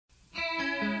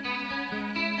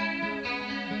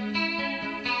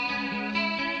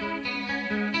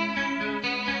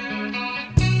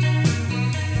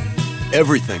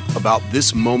Everything about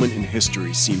this moment in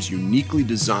history seems uniquely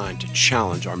designed to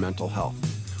challenge our mental health.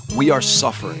 We are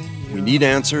suffering, we need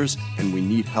answers, and we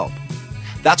need help.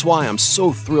 That's why I'm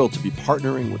so thrilled to be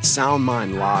partnering with Sound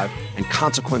Mind Live and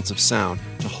Consequence of Sound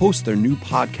to host their new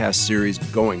podcast series,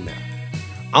 Going There.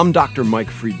 I'm Dr. Mike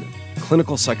Friedman,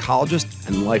 clinical psychologist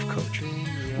and life coach.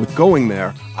 With Going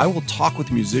There, I will talk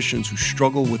with musicians who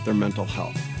struggle with their mental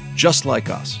health, just like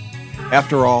us.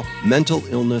 After all, mental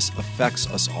illness affects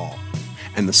us all.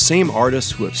 And the same artists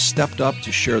who have stepped up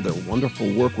to share their wonderful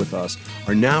work with us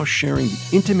are now sharing the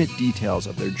intimate details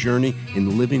of their journey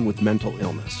in living with mental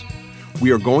illness.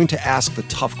 We are going to ask the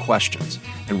tough questions,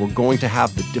 and we're going to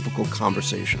have the difficult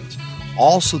conversations,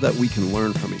 all so that we can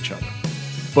learn from each other.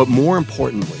 But more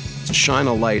importantly, to shine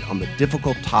a light on the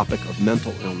difficult topic of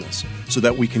mental illness so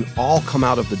that we can all come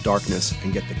out of the darkness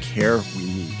and get the care we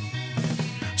need.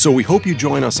 So we hope you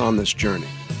join us on this journey.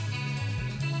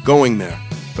 Going There,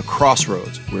 the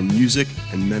crossroads where music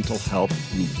and mental health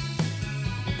meet.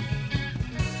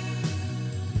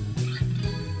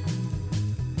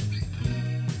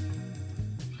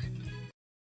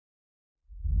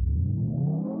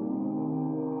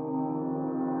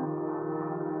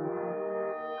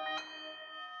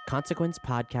 Consequence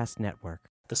Podcast Network.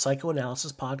 The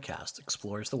Psychoanalysis Podcast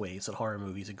explores the ways that horror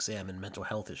movies examine mental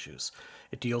health issues.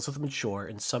 It deals with mature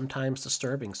and sometimes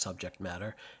disturbing subject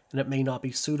matter, and it may not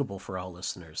be suitable for all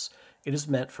listeners. It is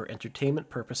meant for entertainment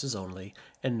purposes only,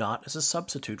 and not as a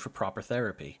substitute for proper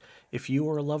therapy. If you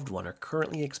or a loved one are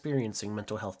currently experiencing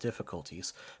mental health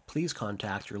difficulties, please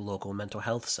contact your local mental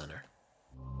health center.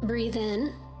 Breathe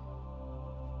in.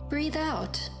 Breathe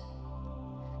out.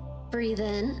 Breathe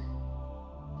in.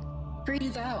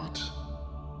 Breathe out.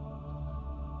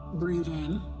 Breathe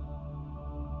in.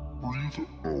 Breathe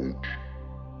out.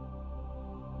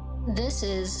 This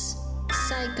is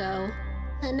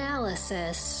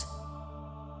Psychoanalysis.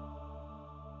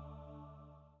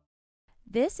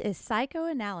 This is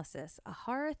Psychoanalysis, a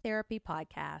horror therapy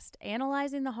podcast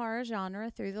analyzing the horror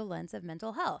genre through the lens of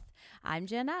mental health. I'm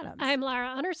Jen Adams. I'm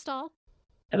Lara Understall.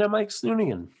 And I'm Mike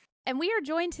Snoonian. And we are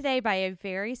joined today by a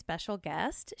very special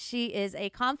guest. She is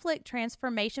a conflict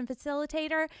transformation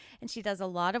facilitator, and she does a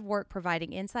lot of work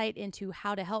providing insight into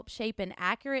how to help shape an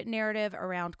accurate narrative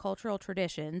around cultural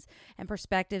traditions and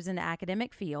perspectives in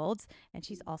academic fields. And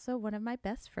she's also one of my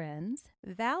best friends.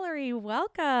 Valerie,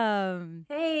 welcome.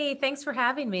 Hey, thanks for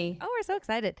having me. Oh, we're so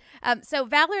excited. So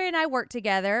Valerie and I work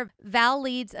together. Val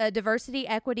leads a diversity,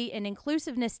 equity, and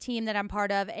inclusiveness team that I'm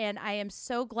part of, and I am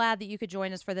so glad that you could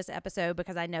join us for this episode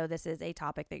because I know this is a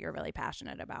topic that you're really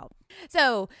passionate about.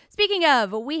 So speaking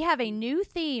of, we have a new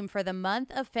theme for the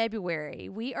month of February.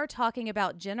 We are talking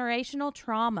about generational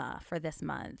trauma for this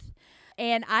month.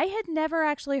 And I had never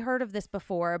actually heard of this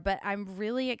before, but I'm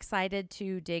really excited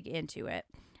to dig into it.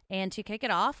 And to kick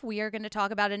it off, we are going to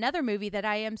talk about another movie that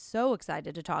I am so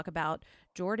excited to talk about,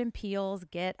 Jordan Peele's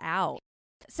Get Out.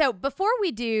 So before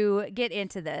we do get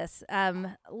into this,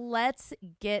 let's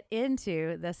get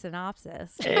into the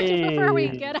synopsis. Hey. Before we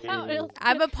get out.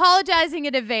 I'm apologizing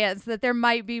in advance that there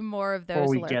might be more of those Before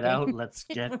we lurking. get out, let's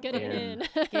get in.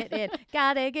 Get in.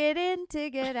 Gotta get in to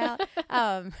get out.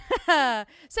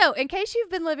 So in case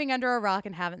you've been living under a rock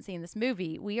and haven't seen this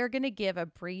movie, we are going to give a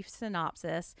brief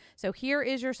synopsis. So here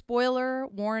is your spoiler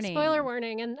warning. Spoiler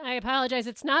warning, and I apologize.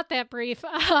 It's not that brief.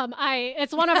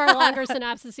 It's one of our longer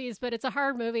synopsises, but it's a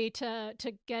hard movie to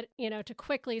get, to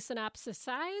quickly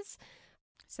synopsisize.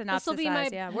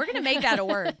 Synopsisize, yeah. We're going to make that a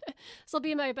word. This will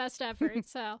be my best effort.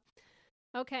 So,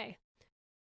 okay.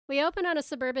 We open on a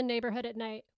suburban neighborhood at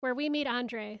night where we meet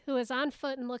Andre, who is on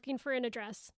foot and looking for an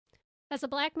address. As a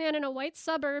black man in a white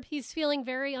suburb, he's feeling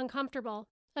very uncomfortable,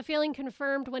 a feeling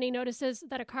confirmed when he notices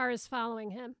that a car is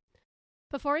following him.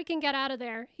 Before he can get out of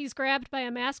there, he's grabbed by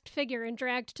a masked figure and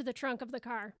dragged to the trunk of the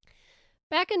car.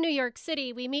 Back in New York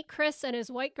City, we meet Chris and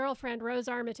his white girlfriend, Rose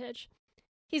Armitage.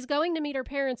 He's going to meet her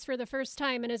parents for the first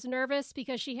time and is nervous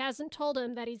because she hasn't told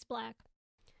him that he's black.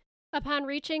 Upon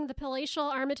reaching the palatial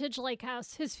Armitage Lake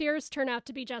House, his fears turn out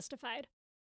to be justified.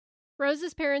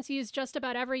 Rose's parents use just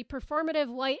about every performative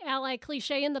white ally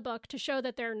cliche in the book to show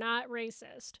that they're not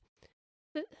racist.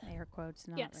 Air quotes,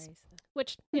 not yes, racist.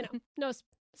 Which, no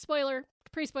spoiler,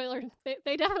 pre-spoiler,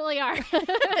 they definitely are.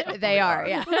 They are,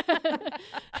 yeah.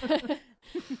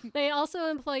 They also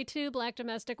employ two black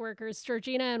domestic workers,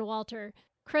 Georgina and Walter.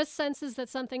 Chris senses that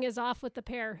something is off with the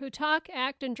pair, who talk,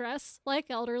 act, and dress like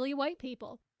elderly white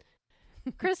people.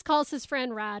 Chris calls his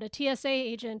friend Rod, a TSA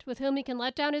agent with whom he can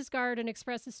let down his guard and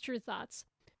express his true thoughts.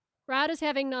 Rod is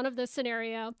having none of this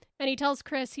scenario, and he tells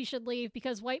Chris he should leave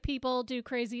because white people do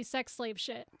crazy sex slave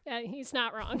shit. He's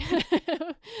not wrong.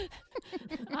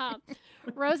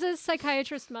 Rose's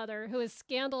psychiatrist mother, who is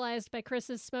scandalized by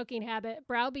Chris's smoking habit,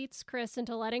 browbeats Chris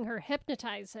into letting her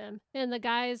hypnotize him in the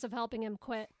guise of helping him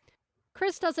quit.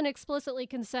 Chris doesn't explicitly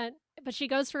consent, but she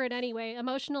goes for it anyway,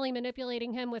 emotionally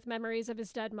manipulating him with memories of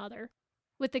his dead mother.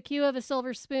 With the cue of a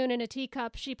silver spoon and a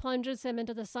teacup, she plunges him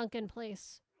into the sunken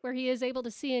place, where he is able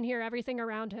to see and hear everything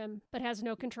around him, but has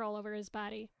no control over his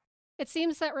body. It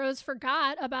seems that Rose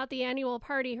forgot about the annual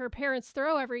party her parents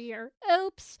throw every year.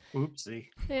 Oops. Oopsie.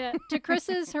 Yeah. To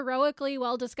Chris's heroically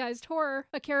well-disguised horror,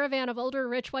 a caravan of older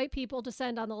rich white people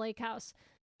descend on the lake house.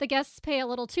 The guests pay a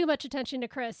little too much attention to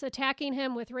Chris, attacking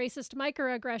him with racist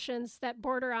microaggressions that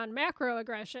border on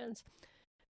macroaggressions.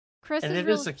 Chris And is it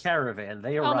real- is a caravan.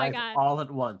 They Oh my arrive God. all at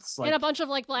once. in a bunch of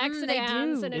like black they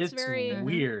sedans, do. and it's very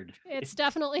weird. It's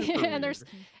definitely, super and there's,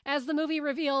 weird. as the movie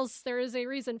reveals, there is a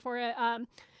reason for it.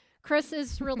 Chris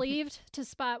is relieved to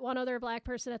spot one other black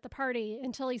person at the party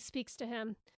until he speaks to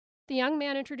him. The young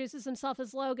man introduces himself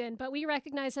as Logan, but we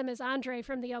recognize him as Andre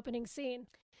from the opening scene.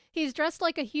 He's dressed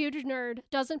like a huge nerd,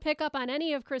 doesn't pick up on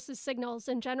any of Chris's signals,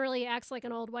 and generally acts like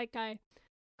an old white guy.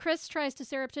 Chris tries to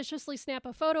surreptitiously snap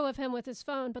a photo of him with his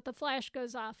phone, but the flash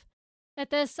goes off. At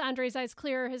this, Andre's eyes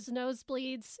clear, his nose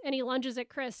bleeds, and he lunges at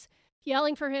Chris,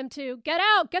 yelling for him to get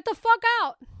out, get the fuck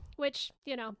out, which,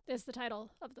 you know, is the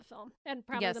title of the film, and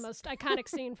probably Yes. the most iconic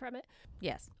scene from it.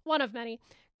 Yes. One of many.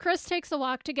 Chris takes a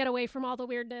walk to get away from all the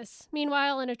weirdness.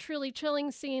 Meanwhile, in a truly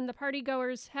chilling scene, the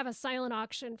partygoers have a silent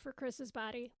auction for Chris's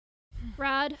body.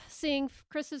 Rod, seeing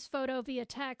Chris's photo via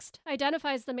text,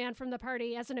 identifies the man from the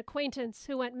party as an acquaintance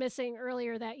who went missing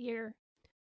earlier that year.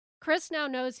 Chris now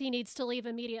knows he needs to leave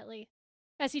immediately.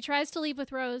 As he tries to leave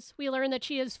with Rose, we learn that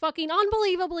she is fucking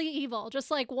unbelievably evil,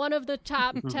 just like one of the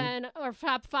top 10 or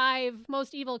top 5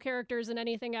 most evil characters in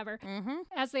anything ever. Mm-hmm.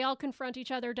 As they all confront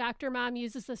each other, Dr. Mom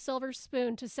uses the silver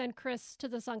spoon to send Chris to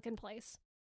the sunken place.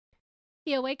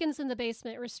 He awakens in the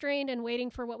basement, restrained and waiting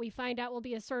for what we find out will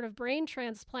be a sort of brain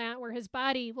transplant where his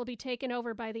body will be taken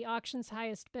over by the auction's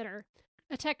highest bidder,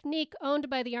 a technique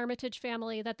owned by the Armitage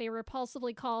family that they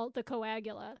repulsively call the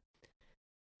coagula.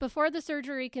 Before the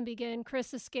surgery can begin,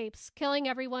 Chris escapes, killing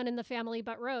everyone in the family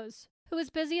but Rose, who is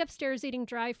busy upstairs eating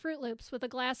dry Fruit Loops with a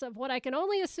glass of what I can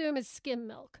only assume is skim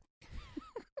milk.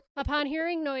 Upon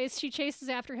hearing noise, she chases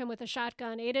after him with a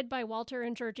shotgun, aided by Walter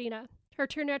and Georgina. Her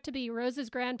turn out to be Rose's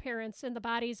grandparents and the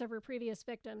bodies of her previous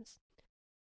victims.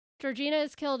 Georgina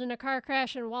is killed in a car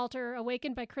crash, and Walter,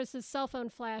 awakened by Chris's cell phone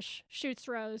flash, shoots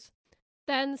Rose.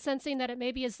 Then, sensing that it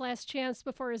may be his last chance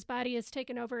before his body is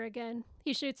taken over again,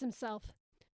 he shoots himself.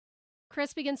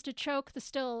 Chris begins to choke the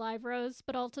still alive Rose,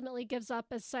 but ultimately gives up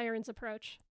as sirens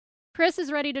approach. Chris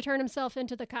is ready to turn himself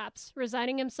into the cops,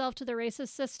 resigning himself to the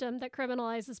racist system that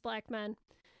criminalizes black men.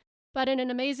 But in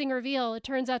an amazing reveal, it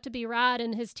turns out to be Rod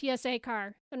in his TSA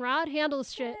car. And Rod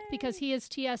handles shit because he is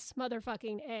TS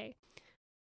motherfucking A.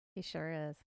 He sure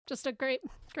is. Just a great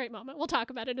moment. We'll talk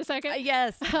about it in a second.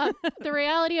 Yes. The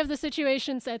reality of the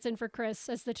situation sets in for Chris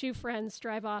as the two friends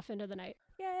drive off into the night.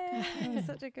 Yay.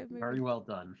 Such a good movie. Very well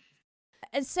done.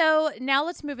 And so now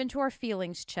let's move into our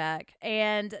feelings check.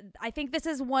 And I think this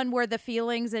is one where the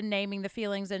feelings and naming the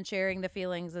feelings and sharing the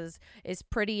feelings is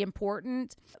pretty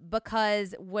important,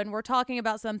 because when we're talking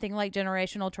about something like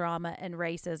generational trauma and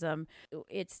racism,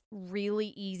 it's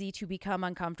really easy to become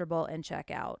uncomfortable and check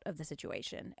out of the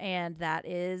situation. And that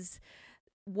is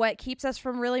what keeps us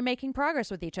from really making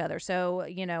progress with each other. So,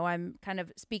 you know, I'm kind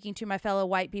of speaking to my fellow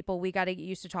white people. We got to get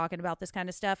used to talking about this kind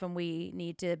of stuff, and we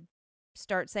need to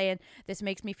start saying, this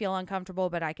makes me feel uncomfortable,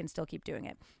 but I can still keep doing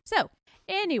it. So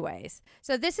anyways,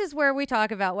 so this is where we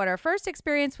talk about what our first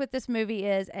experience with this movie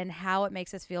is and how it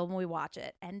makes us feel when we watch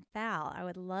it. And Val, I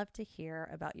would love to hear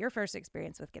about your first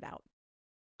experience with Get Out.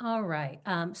 All right.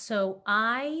 So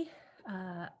I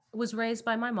was raised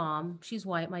by my mom. She's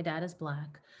white. My dad is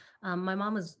black. My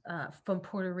mom is from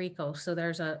Puerto Rico. So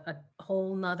there's a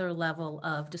whole nother level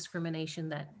of discrimination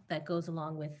that goes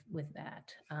along with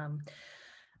that.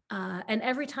 And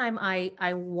every time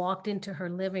I walked into her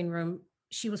living room,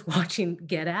 she was watching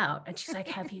Get Out, and she's like,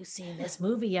 "Have you seen this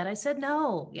movie yet?" I said,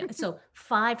 "No." Yeah. So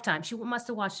 5 times. She must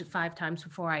have watched it 5 times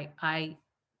before I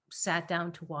sat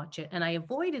down to watch it. And I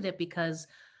avoided it because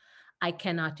I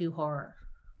cannot do horror.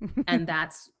 And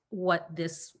that's what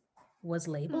this was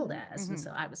labeled as. And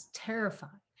so I was terrified.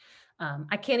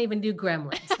 I can't even do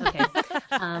Gremlins.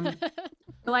 Okay.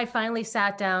 So I finally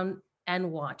sat down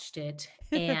and watched it,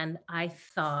 and I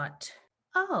thought,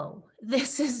 oh,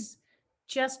 this is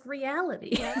just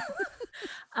reality.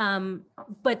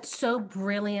 But so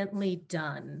brilliantly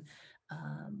done.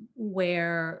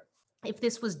 where if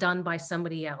this was done by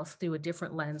somebody else through a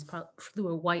different lens, through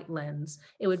a white lens,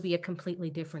 it would be a completely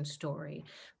different story.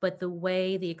 But the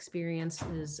way the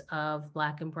experiences of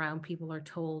Black and brown people are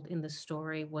told in the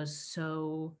story was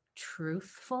so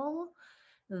truthful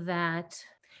that,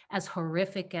 as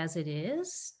horrific as it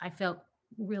is, I felt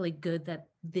really good that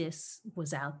this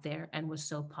was out there and was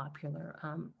so popular.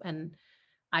 And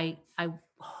I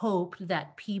hoped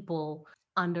that people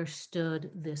understood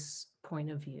this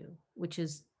point of view, which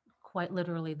is quite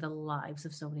literally the lives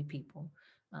of so many people.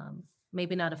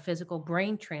 Maybe not a physical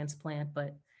brain transplant,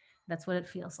 but that's what it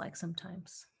feels like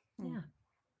sometimes. Hmm. Yeah.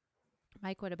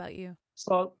 Mike, what about you?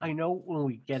 So I know when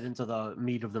we get into the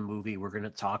meat of the movie, we're going to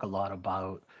talk a lot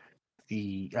about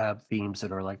the themes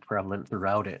that are like prevalent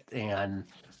throughout it, and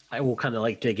I will kind of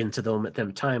like dig into them at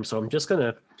them time. So I'm just going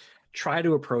to try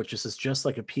to approach this as just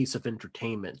like a piece of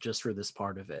entertainment just for this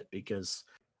part of it, because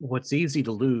what's easy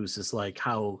to lose is like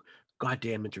how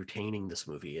goddamn entertaining this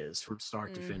movie is from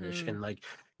start to finish. And like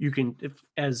you can, if,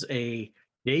 as a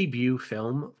debut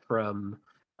film from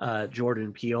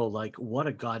Jordan Peele, like what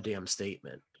a goddamn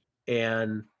statement.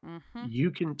 And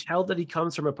you can tell that he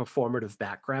comes from a performative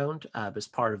background as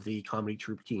part of the comedy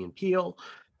troupe Key and Peele,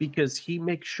 because he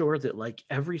makes sure that like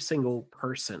every single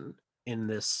person in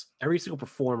this, every single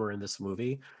performer in this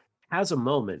movie has a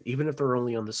moment, even if they're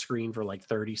only on the screen for like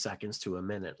 30 seconds to a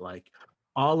minute. Like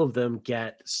all of them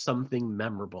get something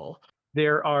memorable.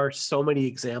 There are so many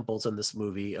examples in this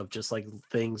movie of just like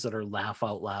things that are laugh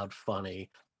out loud funny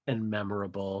and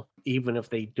memorable, even if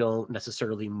they don't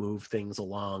necessarily move things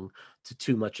along to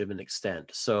too much of an extent.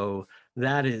 So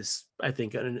that is, I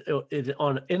think, in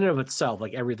and of itself,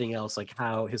 like everything else, like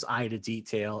how his eye to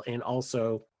detail and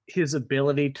also his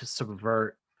ability to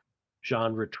subvert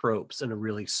genre tropes in a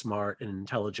really smart and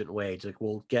intelligent way. Like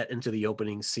we'll get into the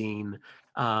opening scene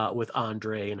with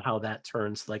Andre and how that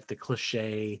turns like the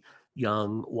cliche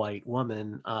young white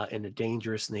woman in a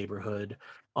dangerous neighborhood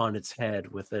on its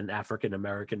head with an African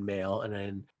American male in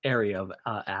an area of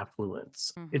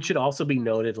affluence. It should also be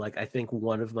noted, like I think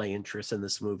one of my interests in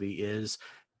this movie is,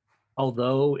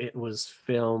 although it was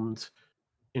filmed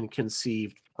and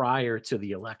conceived prior to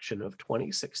the election of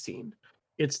 2016,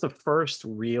 it's the first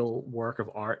real work of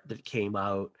art that came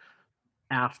out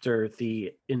after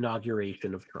the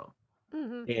inauguration of Trump.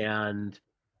 And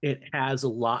it has a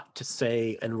lot to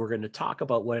say, and we're going to talk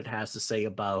about what it has to say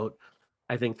about,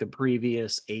 I think, the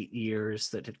previous 8 years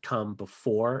that had come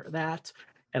before that.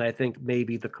 And I think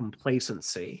maybe the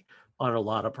complacency on a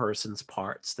lot of persons'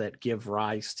 parts that give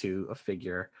rise to a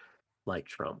figure like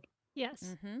Trump.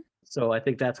 Yes. So I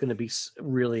think that's going to be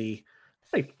really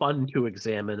like fun to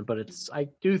examine, but I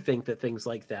do think that things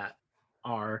like that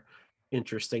are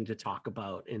interesting to talk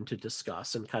about and to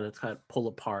discuss and kind of pull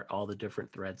apart all the different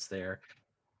threads there.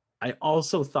 I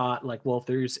also thought, like, well, if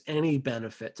there's any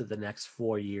benefit to the next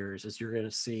 4 years, is you're going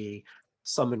to see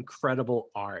some incredible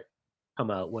art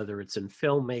come out, whether it's in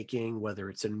filmmaking, whether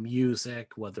it's in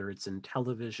music, whether it's in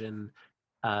television.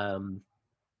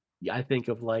 I think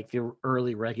of like the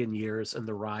early Reagan years and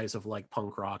the rise of like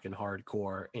punk rock and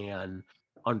hardcore and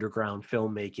underground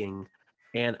filmmaking.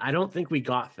 And I don't think we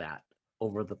got that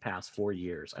over the past 4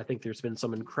 years. I think there's been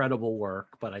some incredible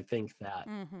work, but I think that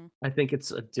I think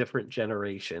it's a different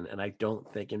generation. And I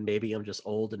don't think, and maybe I'm just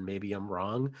old and maybe I'm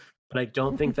wrong, but I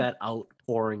don't think that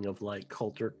outpouring of like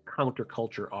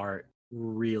counterculture art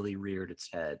really reared its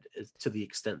head to the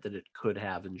extent that it could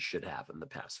have and should have in the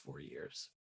past 4 years.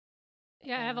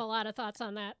 Yeah, I have a lot of thoughts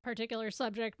on that particular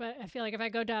subject, but I feel like if I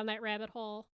go down that rabbit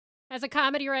hole, as a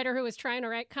comedy writer who was trying to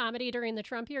write comedy during the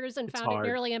Trump years and found it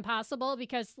nearly impossible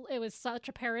because it was such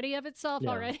a parody of itself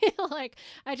already, like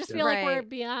I just feel like we're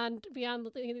beyond,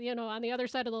 on the other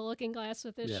side of the looking glass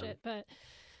with this shit. But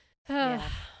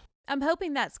I'm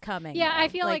hoping that's coming. Yeah, though. I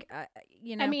feel like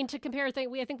I mean, to compare things,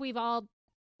 I think we've all,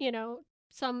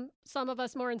 some of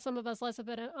us more and some of us less have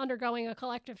been undergoing a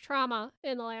collective trauma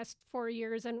in the last 4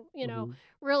 years, and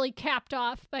really capped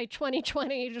off by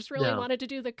 2020. Just really wanted to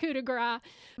do the coup de grace.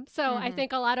 So I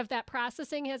think a lot of that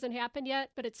processing hasn't happened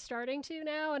yet, but it's starting to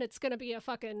now, and it's going to be a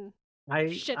fucking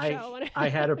shit show. I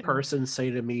had a person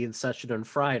say to me in session on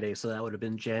Friday, so that would have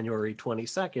been January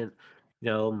 22nd.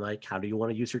 I'm like, how do you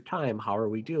want to use your time? How are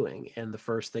we doing? And the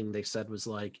first thing they said was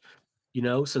like,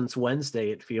 since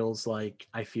Wednesday, it feels like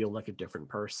I feel like a different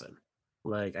person.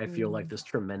 Like I feel like this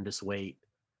tremendous weight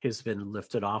has been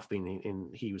lifted off me.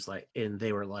 And he was like, and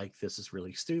they were like, this is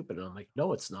really stupid. And I'm like,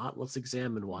 no, it's not. Let's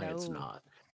examine why it's not.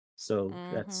 So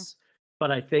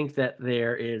but I think that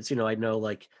there is, I know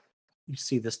like you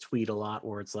see this tweet a lot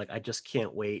where it's like, I just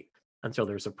can't wait until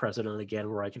there's a president again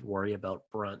where I can worry about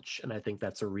brunch. And I think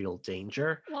that's a real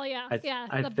danger. Well, yeah, I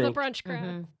the think brunch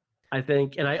crowd. I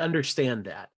think, and I understand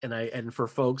that. And for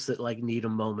folks that like need a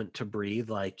moment to breathe,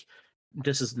 like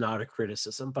this is not a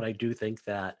criticism, but I do think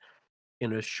that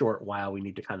in a short while we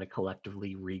need to kind of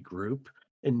collectively regroup.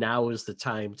 And now is the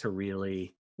time to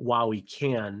really, while we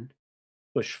can,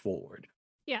 push forward.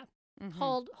 Yeah. Mhm.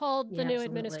 Hold the Yeah, new absolutely.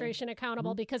 administration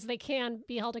accountable because they can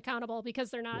be held accountable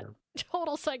because they're not Yeah.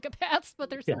 total psychopaths, but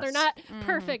they're Yes. not Mhm.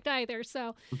 perfect either.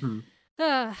 So, Mhm.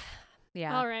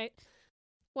 Yeah. all right.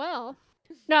 Well,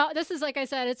 no, this is like I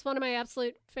said, it's one of my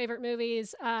absolute favorite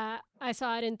movies. I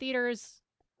saw it in theaters.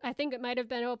 I think it might have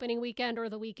been opening weekend or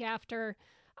the week after.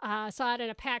 Saw it in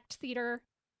a packed theater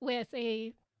with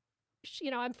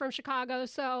I'm from Chicago,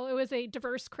 so it was a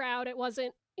diverse crowd. It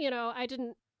wasn't, I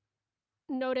didn't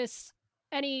notice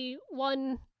any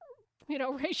one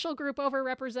racial group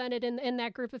overrepresented in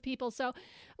that group of people, so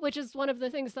which is one of the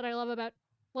things that I love about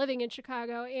living in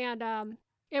Chicago. And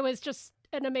it was just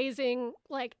an amazing,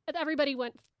 like, everybody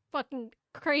went fucking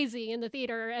crazy in the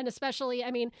theater. And especially,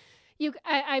 I mean,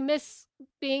 I miss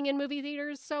being in movie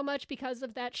theaters so much because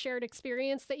of that shared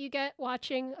experience that you get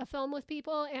watching a film with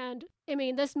people. And I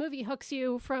mean, this movie hooks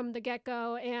you from the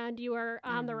get-go and you are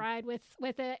on the ride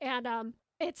with it. And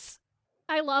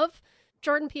I love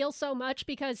Jordan Peele so much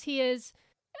because he is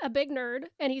a big nerd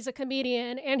and he's a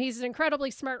comedian and he's an incredibly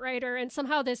smart writer, and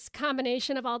somehow this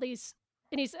combination of all these,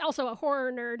 and he's also a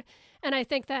horror nerd, and I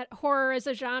think that horror as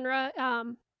a genre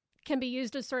can be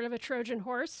used as sort of a Trojan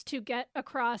horse to get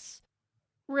across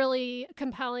really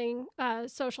compelling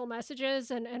social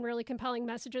messages and really compelling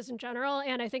messages in general.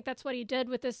 And I think that's what he did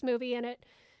with this movie, and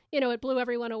it blew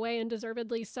everyone away, and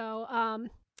deservedly so.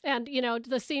 And,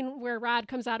 the scene where Rod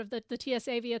comes out of the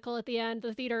TSA vehicle at the end,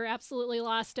 the theater absolutely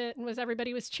lost it, and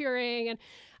everybody was cheering. And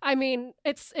I mean,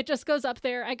 it just goes up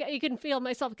there. You can feel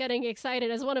myself getting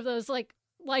excited as one of those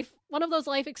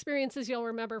life experiences you'll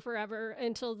remember forever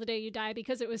until the day you die,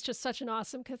 because it was just such an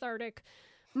awesome cathartic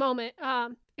moment.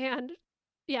 And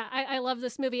yeah, I love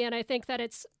this movie, and I think that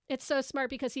it's so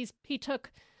smart because he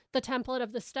took the template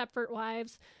of the Stepford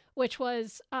Wives, which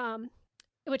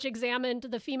examined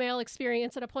the female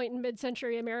experience at a point in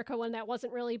mid-century America when that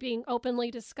wasn't really being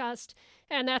openly discussed.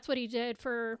 And that's what he did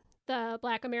for the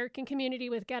Black American community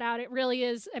with Get Out. It really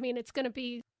is, I mean, it's going to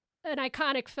be an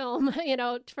iconic film,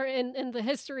 for in the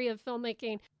history of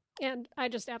filmmaking. And I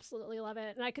just absolutely love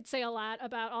it. And I could say a lot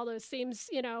about all those themes,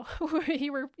 you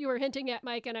were hinting at,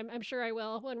 Mike, and I'm sure I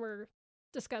will when we're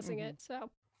discussing it. So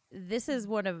this was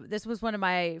one of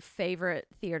my favorite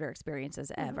theater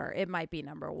experiences ever. It might be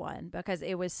number one because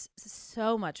it was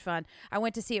so much fun. I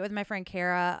went to see it with my friend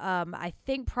Kara. I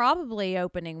think probably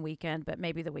opening weekend, but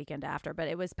maybe the weekend after. But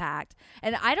it was packed,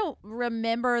 and I don't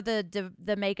remember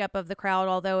the makeup of the crowd,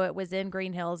 although it was in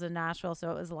Green Hills in Nashville,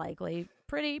 so it was likely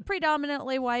pretty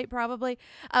predominantly white, probably.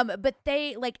 But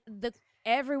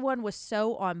everyone was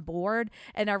so on board.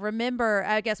 And I remember,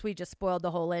 I guess we just spoiled the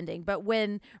whole ending, but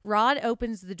when Rod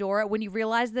opens the door, when you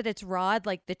realize that it's Rod,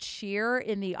 like the cheer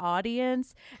in the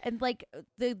audience, and like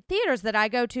the theaters that I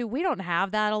go to, we don't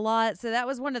have that a lot. So that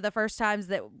was one of the first times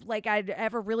that like I'd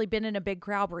ever really been in a big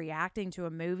crowd reacting to a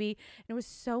movie. And it was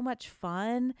so much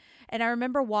fun. And I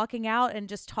remember walking out and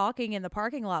just talking in the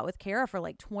parking lot with Kara for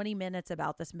like 20 minutes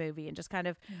about this movie and just kind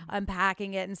of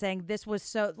unpacking it and saying this was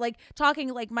so, like,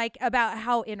 talking like Mike about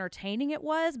how entertaining it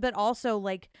was, but also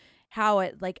like how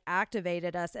it like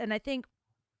activated us. And I think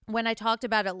when I talked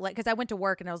about it, like, because I went to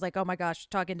work and I was like, oh my gosh,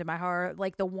 talking to my horror,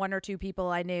 like the one or two people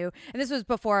I knew, and this was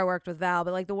before I worked with Val,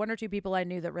 but like the one or two people I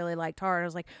knew that really liked horror, I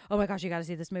was like, oh my gosh, you got to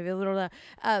see this movie.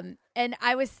 And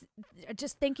I was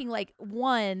just thinking, like,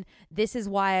 one, this is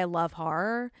why I love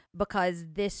horror, because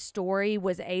this story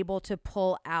was able to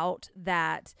pull out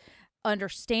that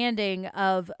understanding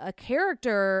of a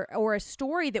character or a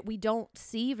story that we don't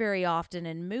see very often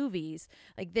in movies.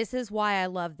 Like, this is why I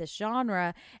love this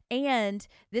genre. And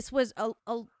this was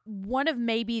one of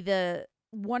maybe the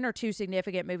one or two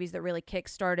significant movies that really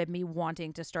kickstarted me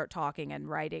wanting to start talking and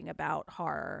writing about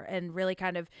horror and really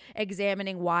kind of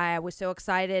examining why I was so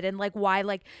excited and like why,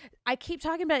 like, I keep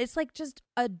talking about it, it's like just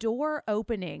a door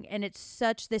opening and it's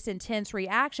such this intense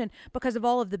reaction because of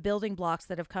all of the building blocks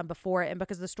that have come before it and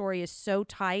because the story is so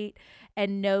tight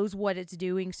and knows what it's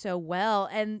doing so well.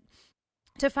 And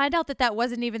to find out that that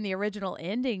wasn't even the original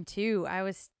ending too, I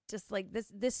was just like,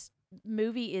 this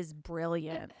movie is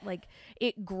brilliant. Like,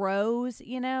 it grows,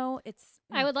 it's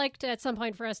I would like to at some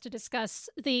point for us to discuss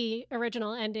the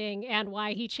original ending and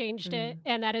why he changed it,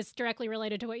 and that is directly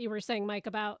related to what you were saying, Mike,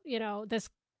 about this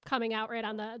coming out right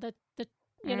on the the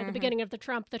beginning of the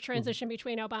transition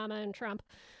between Obama and Trump.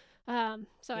 So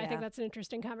I think Yeah. that's an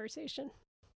interesting conversation.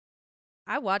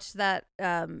 I watched that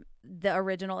the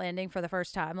original ending for the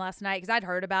first time last night because I'd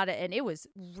heard about it and it was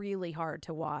really hard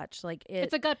to watch. Like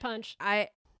It's a gut punch.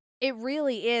 It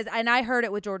really is. And I heard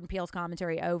it with Jordan Peele's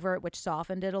commentary over it, which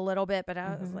softened it a little bit. But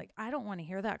I was like, I don't want to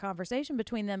hear that conversation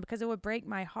between them because it would break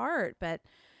my heart. But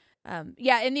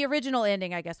yeah, in the original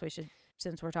ending, I guess we should,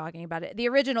 since we're talking about it, the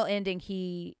original ending,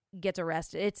 he gets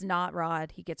arrested. It's not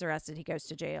Rod. He gets arrested. He goes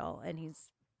to jail and he's,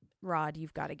 Rod,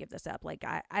 you've got to give this up. Like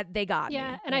they got me.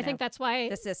 Yeah, and I think that's why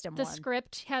the system the won.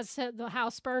 script has the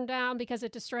house burned down because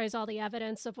it destroys all the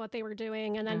evidence of what they were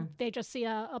doing, and then they just see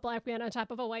a black man on top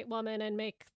of a white woman and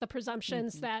make the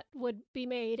presumptions that would be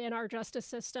made in our justice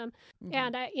system.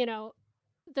 And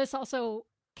this also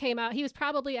came out. He was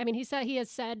probably, I mean, he has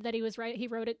said that he was right. He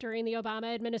wrote it during the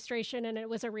Obama administration, and it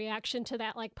was a reaction to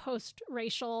that like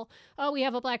post-racial, oh, we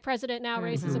have a black president now,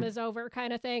 racism is over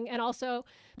kind of thing. And also,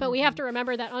 but we have to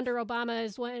remember that under Obama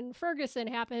is when Ferguson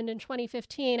happened in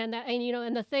 2015, and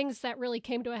the things that really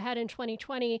came to a head in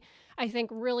 2020, I think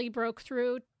really broke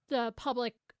through the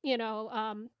public,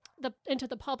 into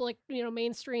the public,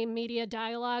 mainstream media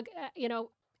dialogue, in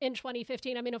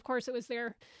 2015. I mean, of course it was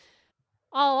there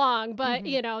all along, but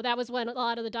that was when a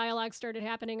lot of the dialogue started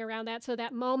happening around that. So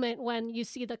that moment when you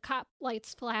see the cop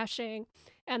lights flashing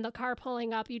and the car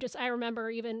pulling up, I remember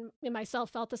even in myself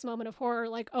felt this moment of horror,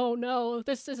 like, oh no,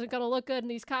 this isn't going to look good and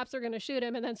these cops are going to shoot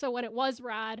him. And then so when it was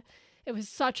Rod, it was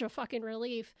such a fucking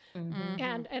relief.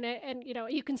 And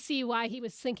you can see why he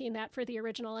was thinking that for the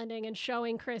original ending and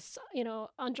showing Chris,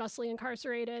 unjustly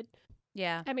incarcerated.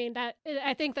 Yeah. I mean,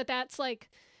 I think that's like,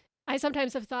 I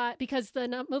sometimes have thought, because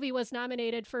the movie was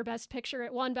nominated for Best Picture,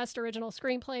 it won Best Original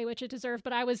Screenplay, which it deserved,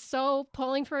 but I was so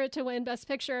pulling for it to win Best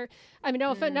Picture. I mean,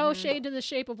 no shade to The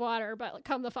Shape of Water, but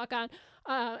come the fuck on.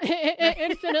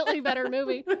 Infinitely better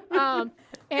movie.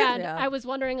 I was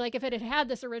wondering, like, if it had had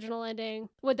this original ending,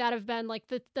 would that have been like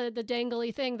the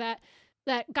dangly thing that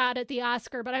got it the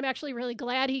Oscar? But I'm actually really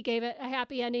glad he gave it a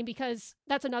happy ending, because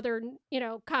that's another,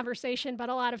 conversation. But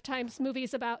a lot of times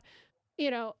movies about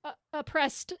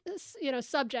oppressed,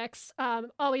 subjects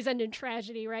always end in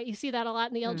tragedy, right? You see that a lot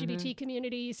in the LGBT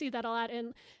community. You see that a lot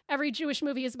in every Jewish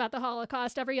movie is about the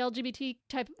Holocaust. Every LGBT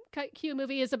type Q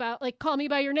movie is about, like, Call Me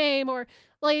by Your Name, or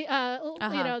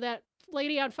that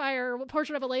Lady on Fire,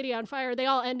 Portrait of a Lady on Fire. They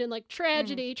all end in like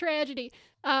tragedy.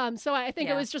 So I think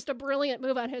it was just a brilliant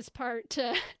move on his part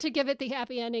to give it the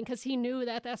happy ending, because he knew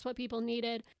that that's what people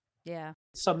needed. Yeah.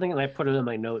 Something that I put it in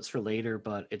my notes for later,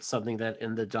 but it's something that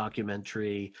in the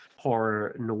documentary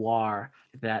Horror Noir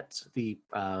that the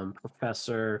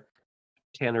professor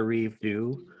Tananarive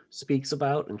Due speaks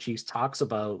about, and she talks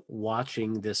about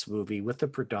watching this movie with a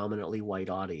predominantly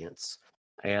white audience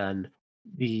and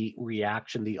the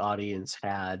reaction the audience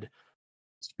had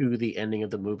to the ending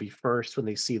of the movie. First, when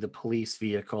they see the police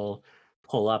vehicle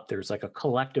pull up, there's like a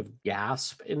collective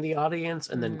gasp in the audience,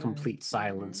 and then complete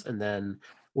silence. And then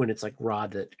when it's like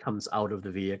Rod that comes out of the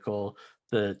vehicle,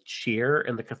 the cheer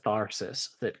and the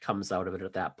catharsis that comes out of it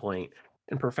at that point.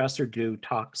 And Professor Due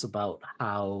talks about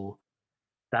how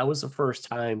that was the first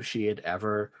time she had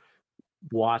ever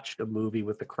watched a movie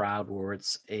with the crowd where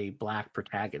it's a black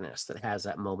protagonist that has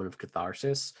that moment of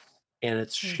catharsis, and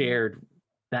it's shared,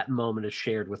 that moment is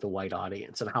shared with a white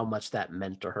audience, and how much that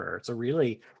meant to her. It's a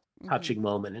really touching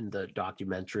moment in the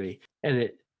documentary, and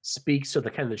it speaks to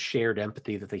the kind of shared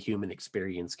empathy that the human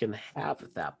experience can have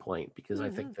at that point, because I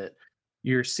think that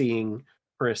you're seeing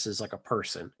Chris as like a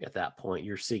person at that point.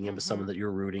 You're seeing him as someone that you're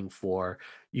rooting for.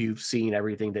 You've seen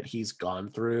everything that he's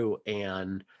gone through,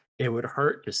 and it would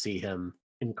hurt to see him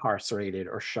incarcerated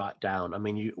or shot down. I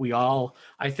mean,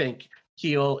 I think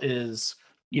Keel is,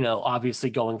 obviously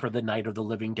going for the Night of the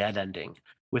Living Dead ending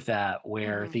with that,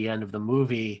 where at the end of the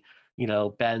movie,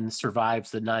 Ben survives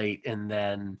the night and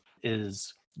then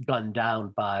is gunned down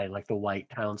by like the white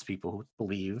townspeople who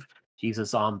believe he's a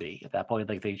zombie at that point.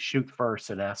 Like, they shoot first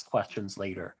and ask questions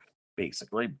later,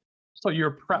 basically. So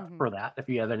you're prepped for that. If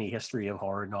you have any history of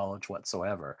horror knowledge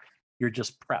whatsoever, you're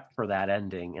just prepped for that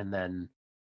ending. And then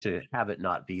to have it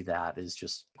not be that is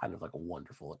just kind of like a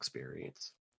wonderful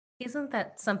experience. Isn't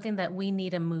that something that we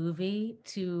need a movie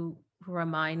to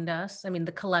remind us? I mean,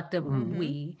 the collective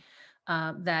we,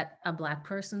 that a black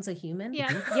person's a human.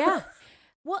 Yeah.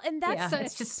 Well, and that's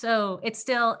it's just so, it's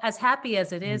still as happy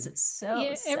as it is. It's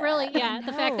so sad. It really,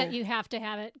 the fact that you have to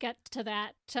have it get to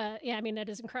that, I mean, it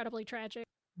is incredibly tragic.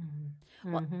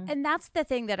 Well, and that's the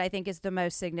thing that I think is the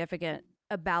most significant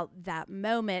about that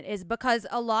moment is because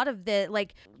a lot of the,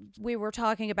 like, we were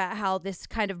talking about how this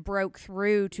kind of broke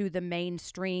through to the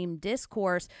mainstream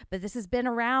discourse, but this has been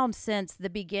around since the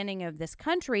beginning of this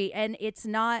country, and it's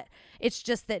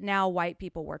just that now white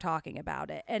people were talking about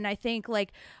it. And I think,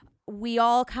 like, we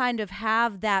all kind of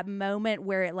have that moment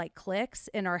where it like clicks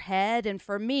in our head. And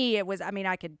for me, it was, I mean,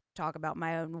 I could talk about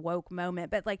my own woke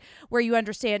moment, but like where you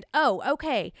understand, oh,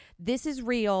 okay, this is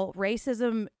real.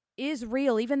 Racism is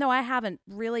real. Even though I haven't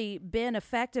really been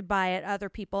affected by it, other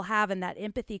people have, and that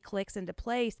empathy clicks into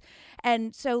place.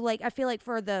 And so like, I feel like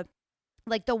for the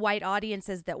white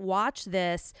audiences that watch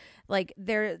this, like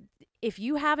if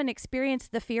you haven't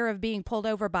experienced the fear of being pulled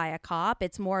over by a cop,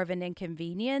 it's more of an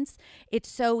inconvenience. It's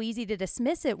so easy to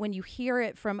dismiss it when you hear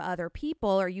it from other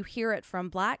people or you hear it from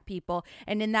Black people.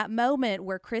 And in that moment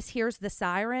where Chris hears the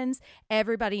sirens,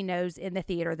 everybody knows in the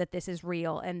theater that this is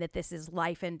real and that this is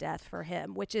life and death for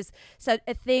him, which is so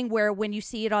a thing where when you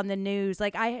see it on the news,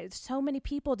 like so many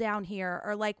people down here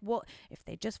are like, well, if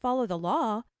they just follow the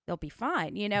law, they'll be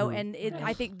fine, you know? And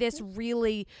I think this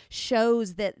really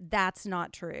shows that that's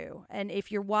not true. And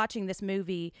if you're watching this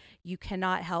movie, you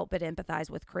cannot help but empathize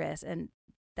with Chris. And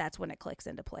that's when it clicks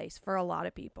into place for a lot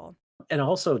of people. And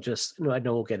also just, I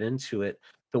know we'll get into it,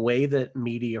 the way that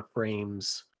media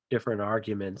frames different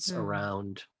arguments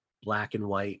around Black and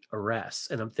white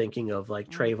arrests. And I'm thinking of like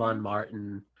Trayvon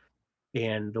Martin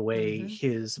and the way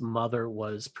his mother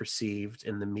was perceived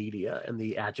in the media and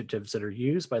the adjectives that are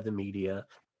used by the media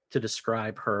to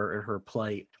describe her and her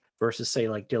plight versus say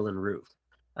like Dylan Roof,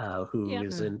 who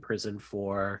is in prison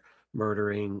for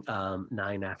murdering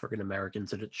 9 African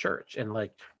Americans at a church. And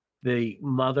like the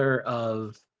mother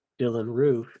of Dylan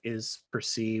Roof is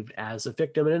perceived as a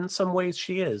victim. And in some ways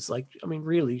she is. Like, I mean,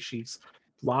 really, she's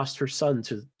lost her son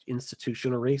to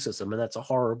institutional racism, and that's a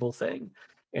horrible thing.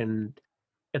 And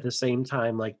at the same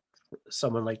time, like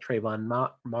someone like Trayvon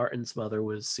Martin's mother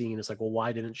was seen as like, well,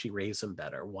 why didn't she raise him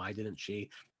better? Why didn't she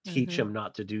teach him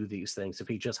not to do these things? If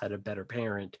he just had a better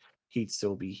parent, he'd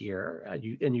still be here.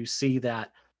 And you see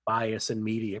that bias in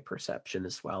media perception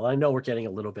as well. I know we're getting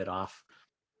a little bit off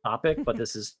topic, but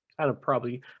this is kind of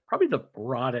probably the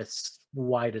broadest,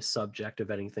 widest subject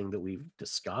of anything that we've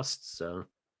discussed. So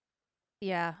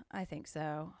yeah, I think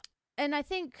so. And I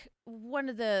think one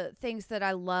of the things that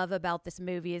I love about this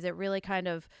movie is it really kind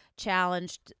of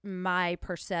challenged my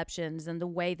perceptions and the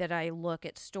way that I look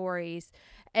at stories.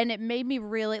 And it made me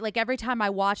really, like, every time I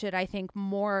watch it, I think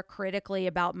more critically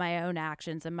about my own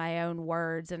actions and my own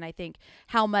words. And I think,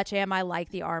 how much am I like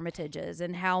the Armitages,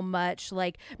 and how much,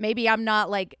 like, maybe I'm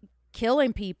not like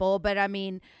killing people, but I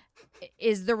mean,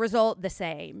 is the result the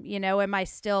same? You know, am I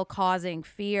still causing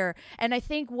fear? And I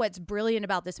think what's brilliant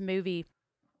about this movie,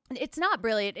 it's not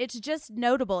brilliant, it's just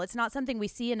notable. It's not something we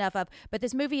see enough of, but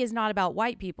this movie is not about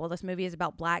white people. This movie is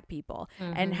about Black people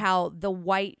and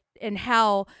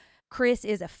how Chris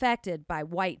is affected by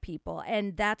white people.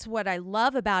 And that's what I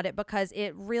love about it, because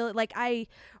it really, like, I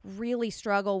really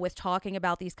struggle with talking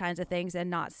about these kinds of things and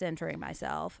not centering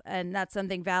myself. And that's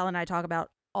something Val and I talk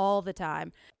about all the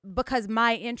time, because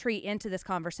my entry into this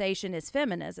conversation is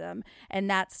feminism, and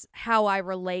that's how I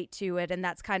relate to it, and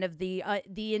that's kind of the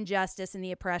injustice and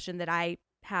the oppression that I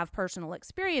have personal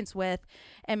experience with.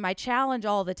 And my challenge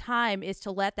all the time is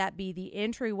to let that be the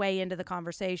entryway into the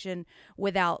conversation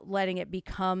without letting it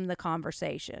become the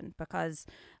conversation, because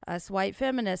us white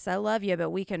feminists, I love you,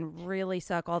 but we can really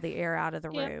suck all the air out of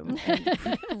the room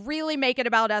and really make it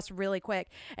about us really quick.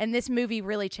 And this movie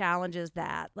really challenges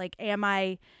that. Like,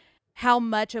 how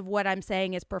much of what I'm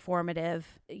saying is performative?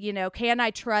 You know, can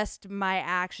I trust my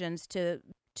actions to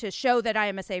show that I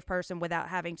am a safe person without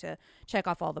having to check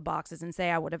off all the boxes and say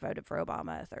I would have voted for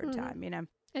Obama a third time, you know?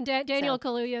 And Daniel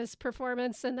Kaluuya's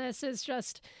performance in this is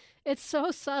just, it's so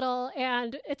subtle.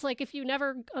 And it's like, if you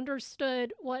never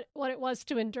understood what it was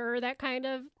to endure that kind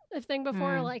of thing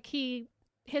before, like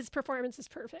his performance is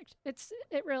perfect.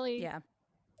 It really,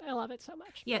 I love it so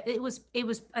much. Yeah, it was,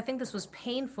 I think this was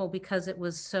painful because it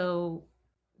was so,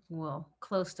 well,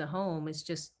 close to home. It's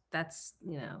just, that's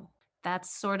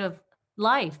sort of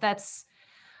life. That's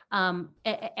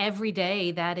every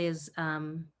day. That is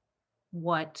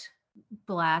what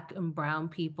Black and brown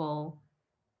people,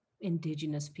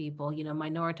 Indigenous people,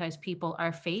 minoritized people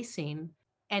are facing.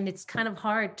 And it's kind of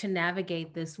hard to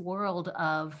navigate this world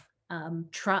of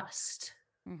trust.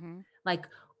 Like,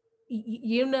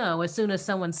 as soon as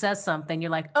someone says something,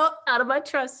 you're like, oh, out of my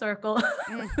trust circle.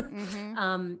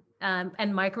 And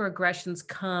microaggressions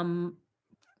come,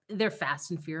 they're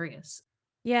fast and furious.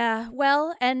 Yeah,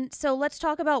 well, and so let's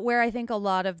talk about where I think a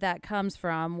lot of that comes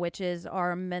from, which is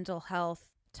our mental health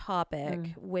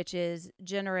topic, which is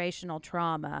generational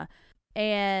trauma.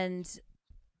 And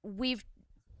we've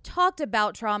talked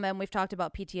about trauma and we've talked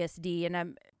about PTSD, and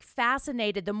I'm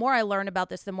fascinated. The more I learn about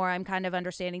this, the more I'm kind of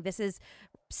understanding this is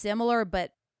similar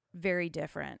but very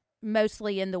different,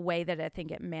 mostly in the way that I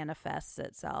think it manifests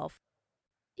itself.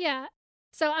 Yeah.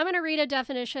 So I'm going to read a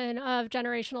definition of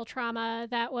generational trauma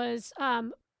that was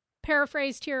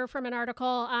paraphrased here from an article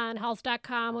on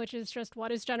health.com, which is just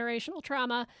what is generational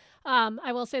trauma.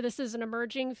 I will say this is an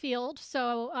emerging field.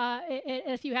 So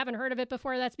if you haven't heard of it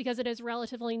before, that's because it is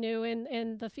relatively new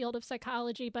in the field of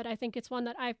psychology. But I think it's one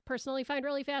that I personally find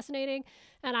really fascinating.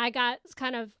 And I got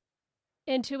kind of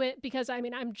into it because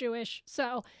I'm Jewish.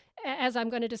 So as I'm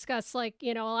going to discuss, like,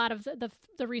 a lot of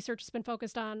the research has been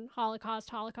focused on Holocaust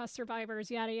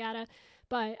survivors, yada, yada.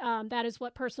 But that is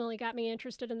what personally got me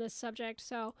interested in this subject.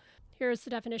 So here's the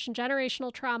definition.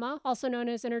 Generational trauma, also known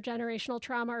as intergenerational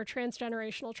trauma or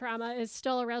transgenerational trauma, is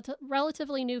still a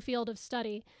relatively new field of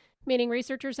study, meaning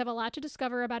researchers have a lot to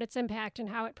discover about its impact and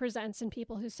how it presents in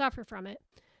people who suffer from it.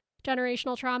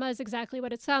 Generational trauma is exactly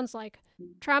what it sounds like.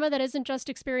 Trauma that isn't just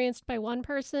experienced by one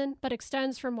person, but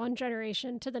extends from one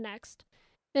generation to the next.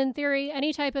 In theory,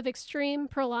 any type of extreme,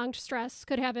 prolonged stress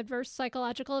could have adverse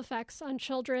psychological effects on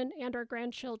children and or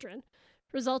grandchildren,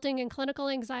 resulting in clinical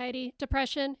anxiety,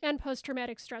 depression, and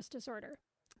post-traumatic stress disorder.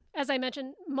 As I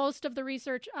mentioned, most of the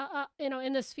research,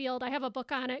 in this field, I have a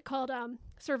book on it called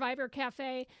Survivor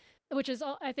Cafe, which is,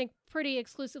 I think, pretty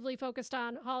exclusively focused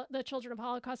on the children of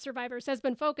Holocaust survivors, has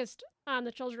been focused on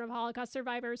the children of Holocaust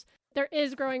survivors. There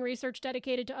is growing research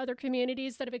dedicated to other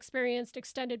communities that have experienced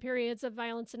extended periods of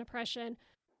violence and oppression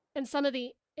and some of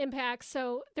the impacts.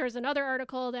 So there's another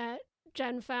article that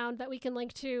Jen found that we can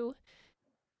link to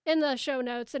in the show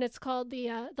notes, and it's called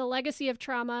The Legacy of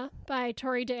Trauma by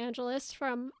Tori DeAngelis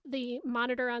from the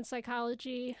Monitor on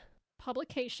Psychology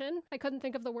publication. I couldn't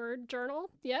think of the word journal.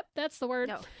 Yep, that's the word.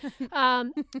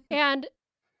 No. And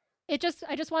I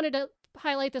just wanted to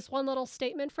highlight this one little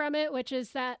statement from it, which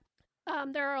is that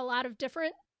there are a lot of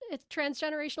different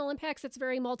transgenerational impacts. It's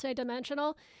very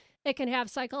multidimensional. It can have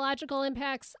psychological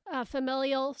impacts,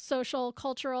 familial, social,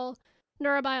 cultural,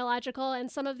 neurobiological,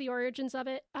 and some of the origins of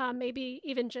it maybe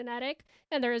even genetic.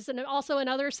 And there is also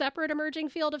another separate emerging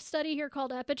field of study here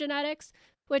called epigenetics,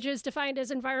 which is defined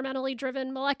as environmentally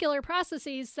driven molecular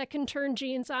processes that can turn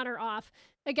genes on or off.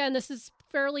 Again, this is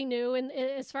fairly new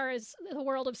as far as the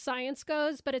world of science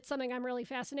goes, but it's something I'm really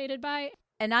fascinated by.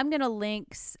 And I'm going to link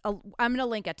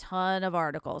a ton of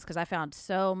articles because I found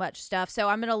so much stuff. So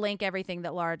I'm going to link everything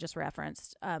that Laura just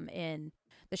referenced in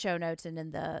the show notes and in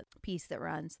the piece that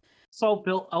runs. So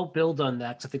I'll build on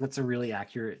that because I think that's a really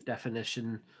accurate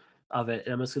definition of it.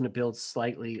 And I'm just going to build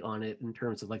slightly on it in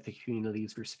terms of like the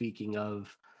communities we're speaking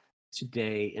of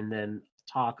today, and then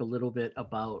talk a little bit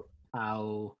about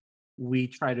how we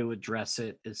try to address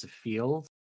it as a field.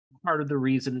 Part of the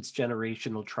reason it's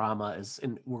generational trauma is,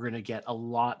 and we're going to get a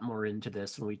lot more into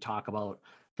this when we talk about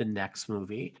the next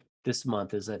movie this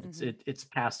month, is that it's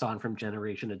passed on from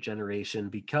generation to generation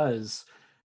because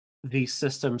these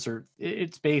systems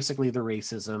it's basically the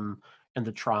racism and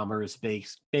the trauma is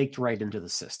baked right into the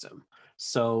system.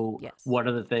 So One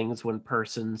of the things when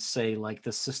persons say like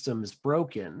the system is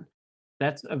broken,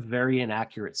 that's a very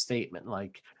inaccurate statement.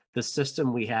 Like the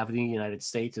system we have in the United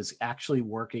States is actually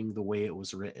working the way it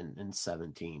was written in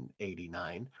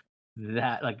 1789.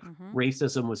 That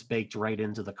racism was baked right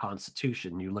into the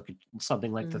Constitution. You look at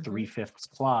something like the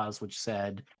 3/5 clause, which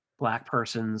said Black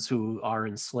persons who are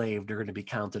enslaved are going to be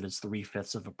counted as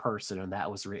 3/5 of a person. And that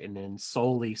was written in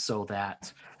solely so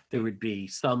that there would be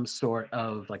some sort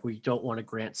of like, we don't want to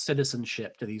grant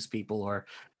citizenship to these people or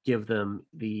give them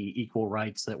the equal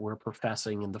rights that we're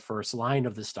professing in the first line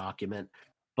of this document.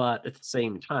 But at the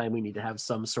same time, we need to have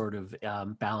some sort of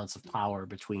balance of power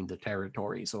between the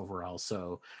territories overall.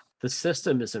 So the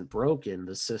system isn't broken.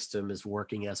 The system is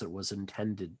working as it was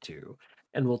intended to.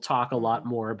 And we'll talk a lot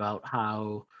more about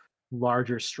how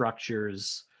larger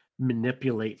structures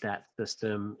manipulate that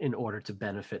system in order to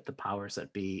benefit the powers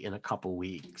that be in a couple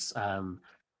weeks.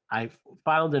 I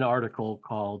found an article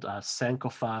called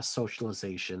Sankofa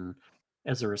Socialization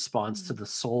as a response to the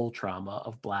soul trauma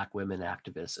of Black women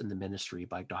activists in the ministry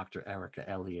by Dr. Erica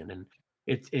Elian. And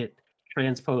it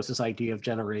transposes this idea of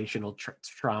generational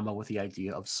trauma with the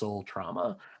idea of soul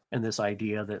trauma, and this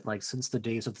idea that like since the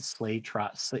days of the slave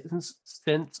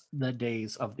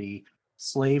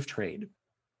trade,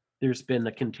 there's been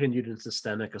a continued and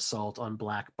systemic assault on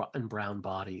Black and brown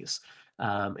bodies.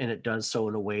 And it does so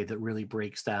in a way that really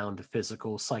breaks down the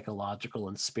physical, psychological,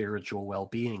 and spiritual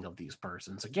well-being of these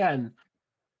persons. Again,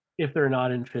 if they're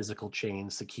not in physical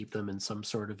chains, to keep them in some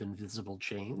sort of invisible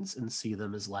chains and see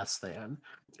them as less than.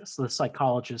 So the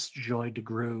psychologist Joy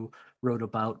DeGruy wrote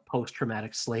about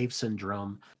post-traumatic slave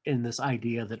syndrome in this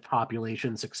idea that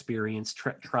populations experience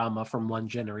trauma from one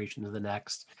generation to the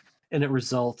next, and it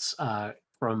results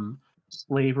from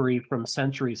slavery from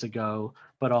centuries ago,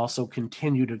 but also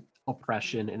continued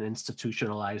oppression and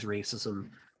institutionalized racism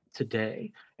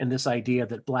today. And this idea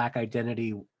that Black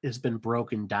identity has been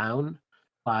broken down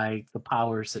by the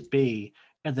powers that be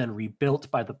and then rebuilt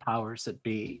by the powers that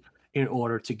be in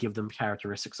order to give them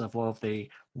characteristics of, well,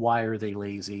 why are they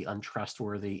lazy,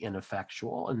 untrustworthy,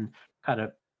 ineffectual, and kind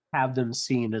of have them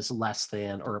seen as less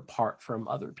than or apart from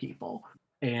other people.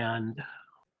 And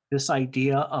this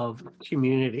idea of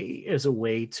community is a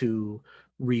way to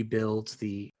rebuild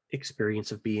the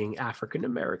experience of being African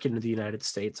American in the United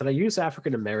States. And I use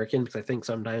African American because I think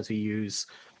sometimes we use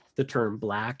the term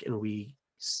Black and we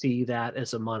see that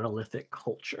as a monolithic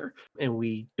culture, and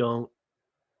we don't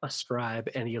ascribe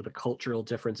any of the cultural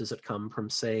differences that come from,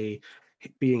 say,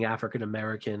 being African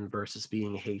American versus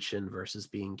being Haitian versus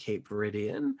being Cape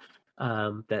Verdean.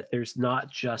 That there's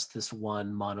not just this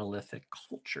one monolithic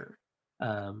culture.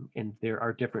 And there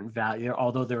are different values,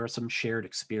 although there are some shared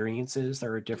experiences,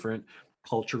 there are different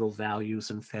cultural values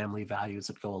and family values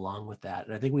that go along with that.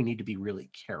 And I think we need to be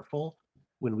really careful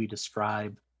when we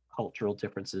describe cultural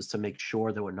differences to make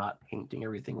sure that we're not painting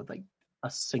everything with like a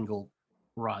single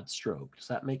broad stroke. Does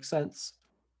that make sense?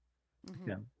 Mm-hmm.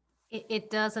 Yeah.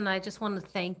 It does, and I just want to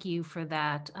thank you for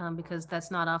that, because that's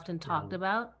not often talked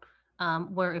about.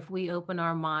 Where if we open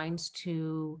our minds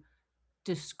to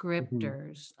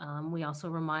descriptors, we also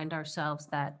remind ourselves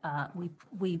that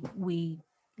we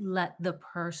let the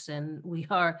person we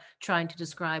are trying to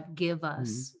describe give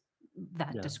us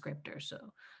that descriptor. So,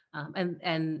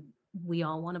 and we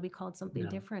all want to be called something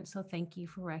different. So thank you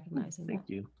for recognizing that. Thank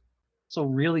you. So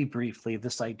really briefly,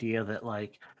 this idea that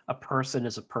like a person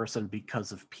is a person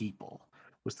because of people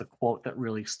was the quote that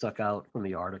really stuck out from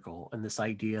the article. And this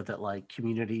idea that like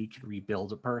community can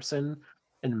rebuild a person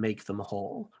and make them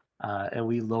whole. And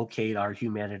we locate our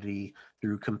humanity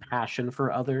through compassion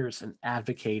for others and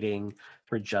advocating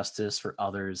for justice for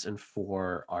others and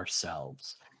for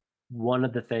ourselves. One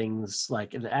of the things,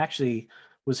 like, and actually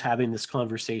was having this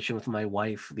conversation with my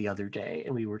wife the other day,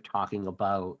 and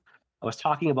I was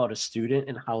talking about a student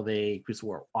and how because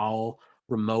we're all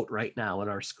remote right now in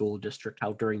our school district,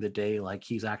 how during the day, like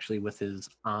he's actually with his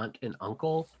aunt and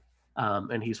uncle,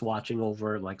 and he's watching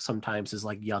over like sometimes his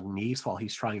like young niece while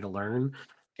he's trying to learn.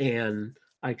 And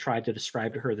I tried to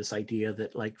describe to her this idea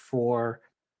that like for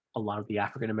a lot of the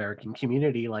African American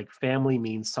community, like family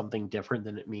means something different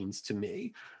than it means to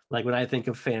me. Like when I think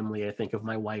of family, I think of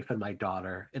my wife and my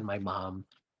daughter and my mom,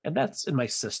 and my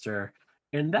sister.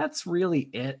 And that's really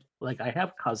it. Like I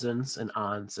have cousins and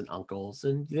aunts and uncles,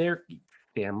 and they're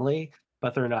family,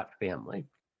 but they're not family.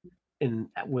 And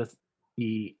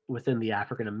within the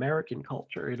African American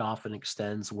culture, it often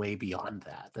extends way beyond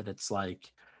that. That it's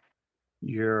like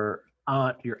your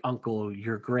aunt, your uncle,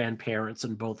 your grandparents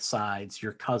on both sides,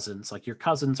 your cousins. Like your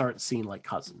cousins aren't seen like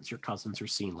cousins. Your cousins are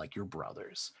seen like your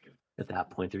brothers. At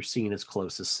that point, they're seen as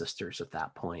close as sisters at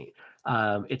that point.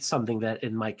 It's something that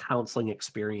in my counseling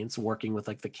experience, working with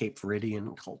like the Cape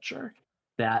Verdean culture,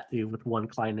 that with one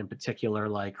client in particular,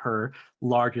 like her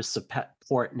largest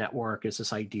support network is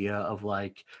this idea of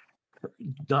like,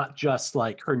 not just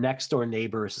like her next door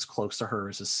neighbor is as close to her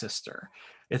as a sister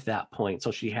at that point.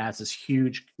 So she has this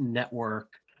huge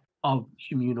network of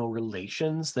communal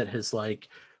relations that has like,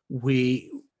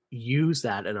 we use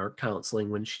that in our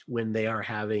counseling when they are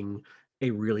having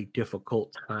a really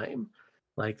difficult time,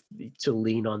 like to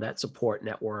lean on that support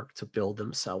network to build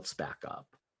themselves back up.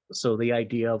 So the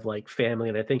idea of like family,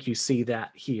 and I think you see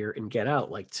that here in Get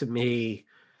Out, like to me,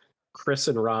 Chris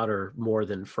and Rod are more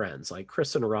than friends. Like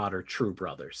Chris and Rod are true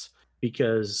brothers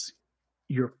because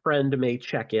your friend may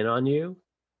check in on you.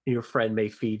 Your friend may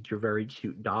feed your very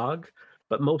cute dog,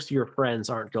 but most of your friends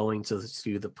aren't going to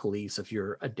sue the police if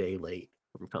you're a day late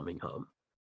from coming home.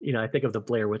 You know, I think of the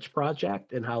Blair Witch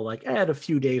Project and how like, I had a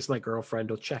few days my girlfriend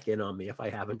will check in on me if I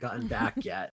haven't gotten back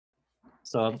yet.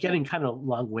 So I'm getting kind of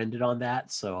long-winded on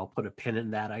that, so I'll put a pin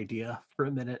in that idea for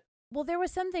a minute. Well, there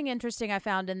was something interesting I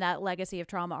found in that Legacy of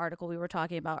Trauma article we were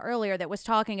talking about earlier that was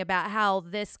talking about how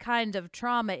this kind of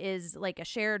trauma is like a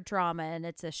shared trauma and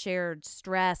it's a shared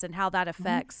stress and how that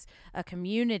affects a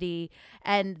community.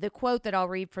 And the quote that I'll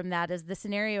read from that is, the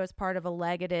scenario is part of a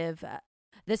legacy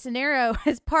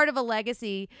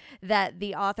that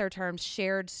the author terms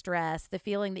shared stress, the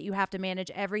feeling that you have to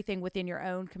manage everything within your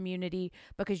own community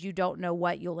because you don't know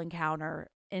what you'll encounter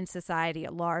in society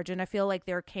at large. And I feel like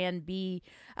there can be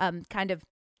kind of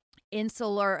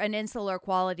an insular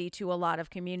quality to a lot of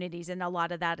communities, and a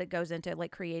lot of that it goes into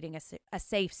like creating a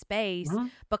safe space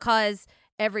because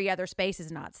every other space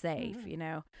is not safe, you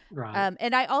know. Right.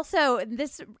 And I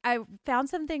found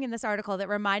something in this article that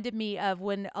reminded me of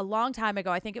when a long time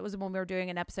ago, I think it was when we were doing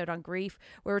an episode on grief,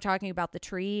 we were talking about the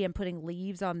tree and putting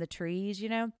leaves on the trees, you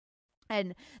know.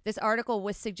 And this article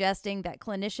was suggesting that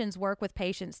clinicians work with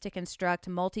patients to construct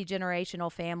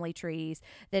multi-generational family trees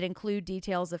that include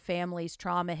details of families'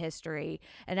 trauma history,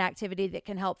 an activity that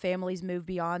can help families move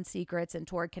beyond secrets and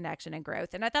toward connection and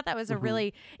growth. And I thought that was a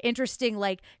really interesting,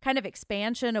 like, kind of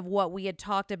expansion of what we had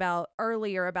talked about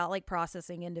earlier about like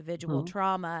processing individual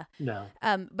trauma. No.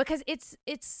 Because it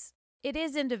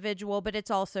is individual, but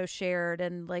it's also shared,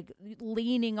 and like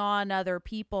leaning on other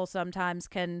people sometimes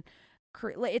can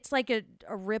it's like a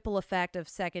ripple effect of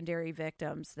secondary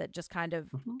victims that just kind of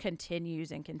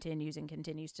continues and continues and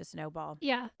continues to snowball.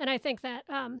 Yeah, and I think that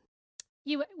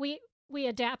we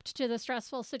adapt to the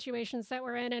stressful situations that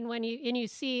we're in, and when you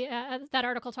see that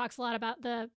article talks a lot about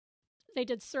they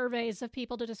did surveys of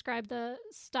people to describe the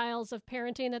styles of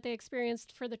parenting that they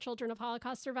experienced for the children of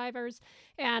Holocaust survivors.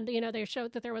 And, you know, they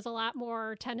showed that there was a lot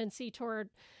more tendency toward,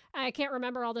 I can't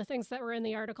remember all the things that were in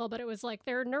the article, but it was like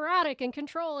they're neurotic and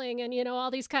controlling and, you know,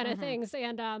 all these kind of things,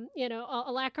 and, you know, a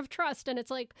lack of trust. And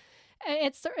it's like,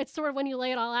 it's sort of when you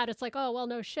lay it all out, it's like, oh, well,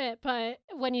 no shit. But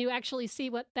when you actually see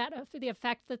what the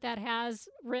effect that has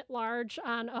writ large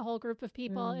on a whole group of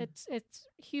people, it's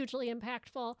hugely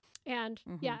impactful. And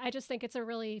yeah, I just think it's a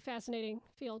really fascinating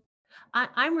field.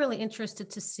 I'm really interested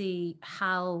to see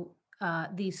how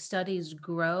these studies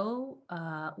grow,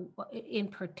 in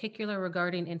particular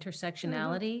regarding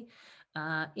intersectionality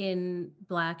in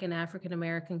Black and African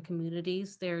American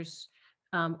communities. There's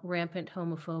rampant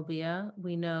homophobia.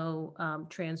 We know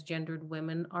transgendered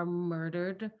women are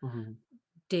murdered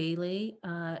daily.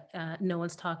 No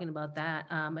one's talking about that.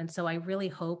 And so I really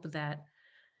hope that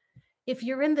if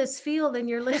you're in this field and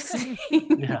you're listening,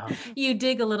 you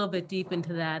dig a little bit deep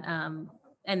into that.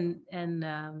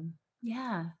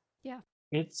 Yeah.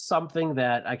 It's something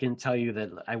that I can tell you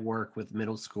that I work with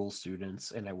middle school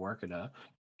students, and I work in a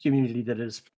community that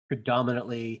is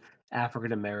predominantly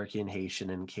African American, Haitian,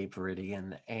 and Cape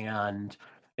Verdean. And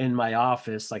in my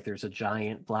office, like there's a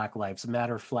giant Black Lives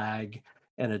Matter flag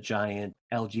and a giant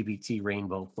LGBT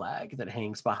rainbow flag that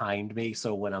hangs behind me.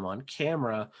 So when I'm on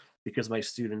camera, because my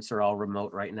students are all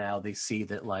remote right now, they see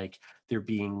that like they're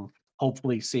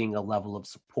hopefully seeing a level of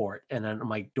support. And then on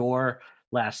my door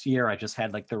last year, I just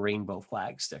had like the rainbow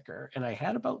flag sticker, and I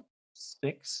had about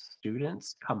 6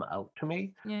 students come out to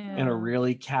me in a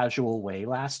really casual way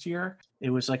last year. It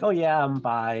was like, oh yeah, I'm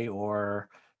bi, or,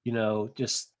 you know,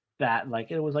 just that, like,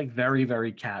 it was like very,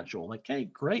 very casual. Like, hey,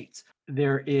 great.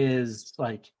 There is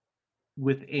like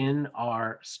within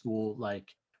our school,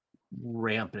 like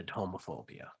rampant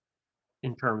homophobia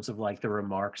in terms of like the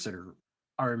remarks that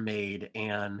are made,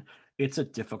 and it's a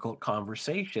difficult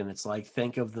conversation. It's like,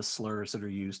 think of the slurs that are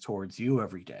used towards you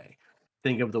every day.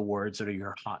 Think of the words that are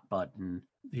your hot button,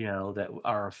 you know, that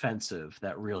are offensive,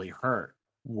 that really hurt.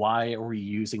 Why are we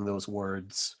using those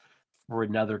words for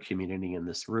another community in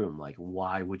this room? Like,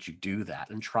 why would you do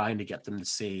that? And trying to get them to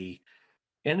see.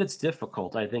 And it's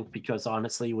difficult, I think, because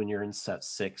honestly, when you're in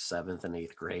 6th, 7th, and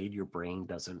 8th grade, your brain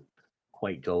doesn't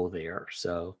quite go there.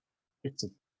 So it's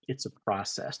a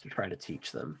process to try to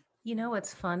teach them. You know,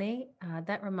 what's funny?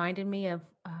 That reminded me of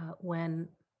when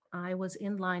I was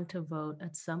in line to vote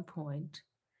at some point,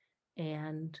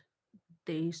 and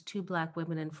these 2 Black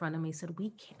women in front of me said,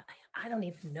 we can't, I don't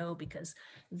even know, because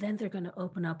then they're going to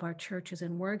open up our churches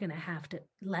and we're going to have to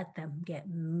let them get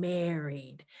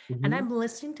married. And I'm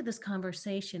listening to this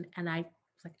conversation and I was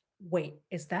like, wait,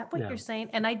 is that what you're saying?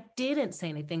 And I didn't say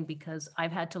anything because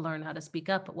I've had to learn how to speak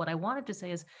up. But what I wanted to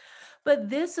say is, but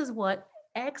this is what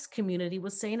X community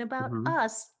was saying about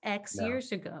us X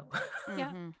years ago.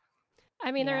 Yeah.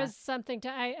 I mean, there is something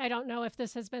to, I don't know if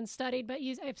this has been studied, but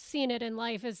I've seen it in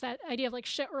life, is that idea of like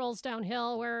shit rolls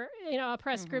downhill, where, you know,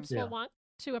 oppressed groups will want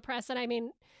to oppress. And I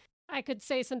mean, I could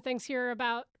say some things here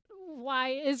about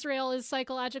why Israel is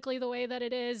psychologically the way that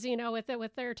it is, you know, with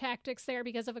their tactics there,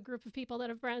 because of a group of people that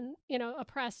have been, you know,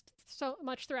 oppressed so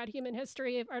much throughout human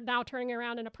history, are now turning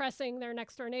around and oppressing their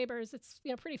next door neighbors. It's,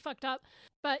 you know, pretty fucked up.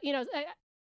 But, you know,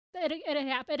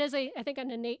 it is I think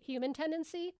an innate human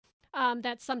tendency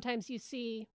that sometimes you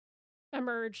see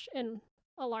emerge in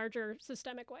a larger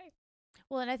systemic way.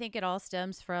 Well, and I think it all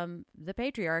stems from the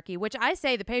patriarchy, which I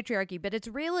say the patriarchy, but it's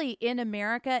really, in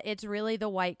America, it's really the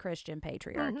white Christian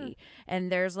patriarchy.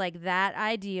 And there's like that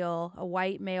ideal, a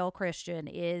white male Christian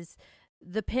is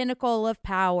the pinnacle of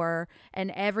power,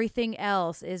 and everything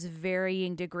else is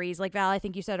varying degrees. Like Val, I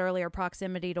think you said earlier,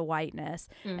 proximity to whiteness.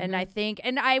 And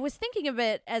I was thinking of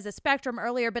it as a spectrum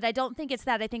earlier, but I don't think it's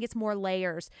that. I think it's more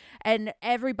layers. And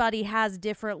everybody has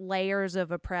different layers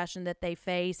of oppression that they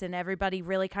face. And everybody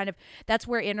really that's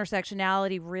where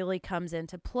intersectionality really comes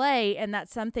into play. And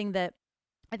that's something that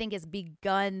I think has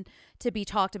begun to be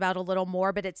talked about a little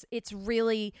more, but it's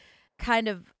really kind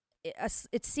of,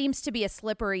 it seems to be a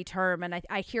slippery term, and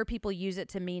I hear people use it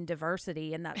to mean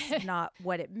diversity, and that's not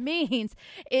what it means.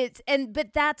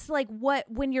 But that's like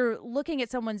when you're looking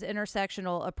at someone's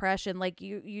intersectional oppression, like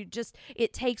you just,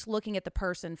 it takes looking at the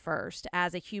person first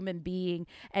as a human being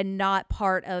and not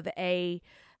part of a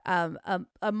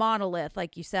monolith,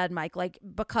 like you said, Mike, like,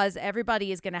 because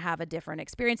everybody is going to have a different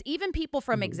experience. Even people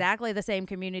from exactly the same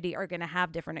community are going to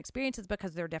have different experiences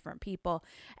because they're different people.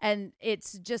 And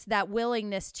it's just that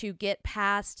willingness to get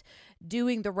past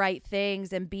doing the right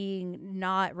things and being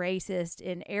not racist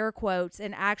in air quotes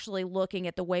and actually looking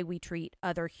at the way we treat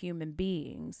other human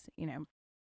beings, you know?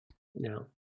 Yeah.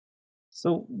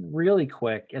 So really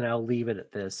quick, and I'll leave it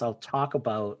at this. I'll talk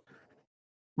about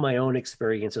my own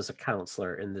experience as a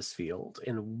counselor in this field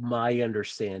and my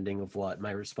understanding of what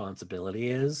my responsibility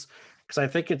is, because I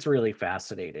think it's really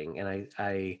fascinating. And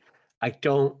I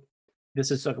don't,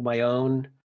 this is like my own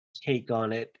take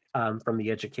on it from the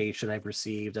education I've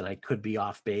received, and I could be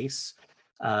off base.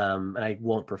 And I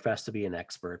won't profess to be an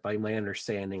expert. By my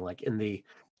understanding, like in the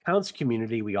counts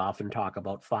community, we often talk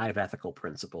about 5 ethical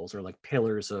principles, or like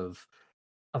pillars of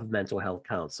mental health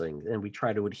counseling, and we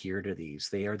try to adhere to these.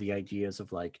 They are the ideas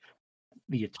of like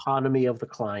the autonomy of the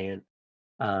client,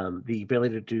 the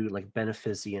ability to do like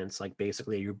beneficence, like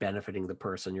basically you're benefiting the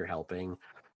person you're helping,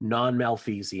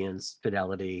 non-malfeasance,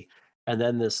 fidelity, and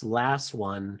then this last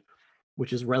one,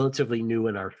 which is relatively new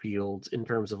in our field in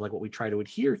terms of like what we try to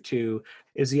adhere to,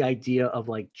 is the idea of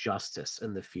like justice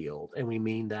in the field. And we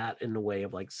mean that in the way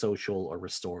of like social or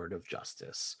restorative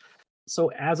justice. So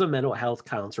as a mental health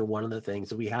counselor, one of the things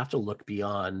that we have to look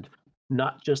beyond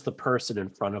not just the person in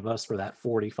front of us for that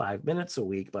 45 minutes a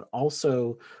week, but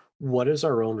also what is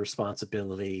our own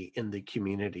responsibility in the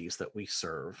communities that we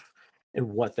serve and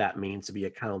what that means to be a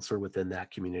counselor within that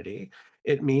community.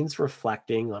 It means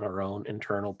reflecting on our own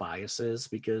internal biases,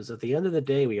 because at the end of the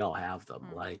day, we all have them.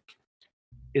 Like,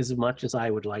 as much as I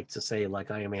would like to say,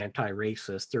 like, I am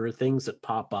anti-racist, there are things that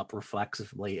pop up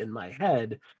reflexively in my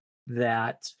head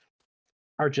that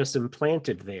are just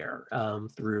implanted there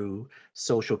through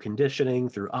social conditioning,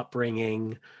 through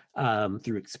upbringing,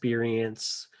 through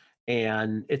experience.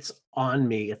 And it's on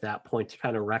me at that point to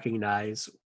kind of recognize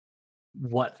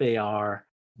what they are,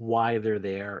 why they're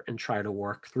there, and try to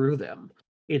work through them.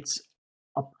 It's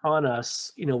upon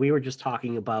us, we were just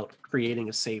talking about creating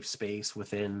a safe space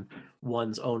within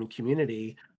one's own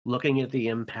community, looking at the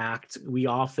impact. We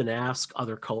often ask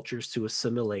other cultures to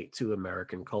assimilate to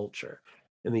American culture,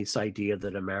 and this idea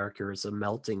that America is a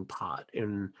melting pot.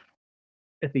 And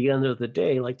at the end of the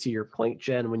day, like to your point,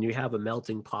 Jen, when you have a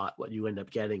melting pot, what you end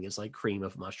up getting is like cream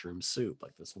of mushroom soup,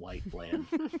 like this white bland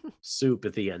soup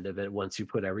at the end of it once you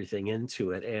put everything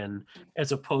into it. And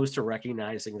as opposed to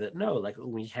recognizing that, no, like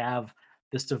when we have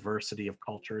this diversity of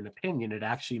culture and opinion, it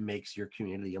actually makes your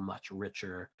community a much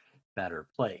richer, better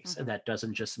place. And that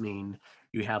doesn't just mean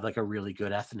you have like a really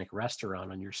good ethnic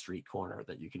restaurant on your street corner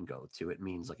that you can go to. It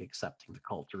means like accepting the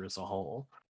culture as a whole,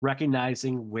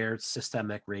 recognizing where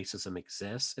systemic racism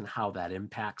exists and how that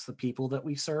impacts the people that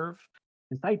we serve.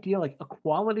 This idea like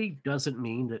equality doesn't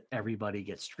mean that everybody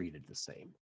gets treated the same.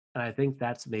 And I think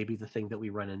that's maybe the thing that we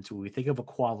run into. When we think of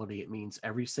equality, it means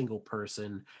every single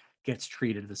person gets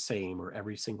treated the same, or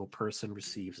every single person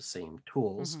receives the same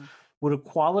tools. What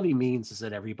equality means is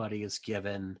that everybody is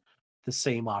given the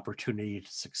same opportunity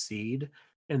to succeed,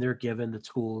 and they're given the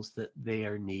tools that they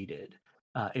are needed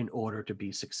in order to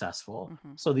be successful.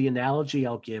 So the analogy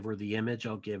I'll give, or the image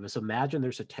I'll give, is imagine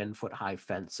there's a 10-foot high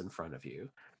fence in front of you,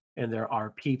 and there are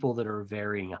people that are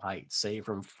varying heights, say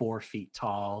from 4 feet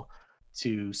tall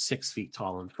to 6 feet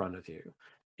tall in front of you.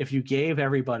 If you gave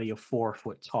everybody a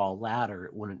 4-foot tall ladder,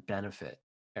 it wouldn't benefit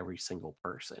every single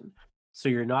person. So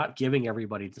you're not giving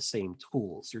everybody the same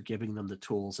tools. You're giving them the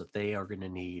tools that they are going to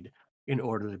need in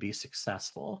order to be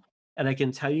successful. And I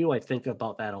can tell you, I think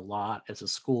about that a lot as a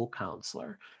school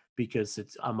counselor, because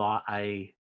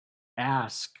I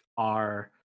ask,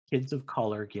 are kids of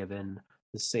color given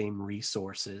the same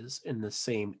resources and the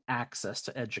same access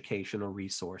to educational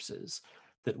resources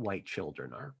that white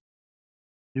children are?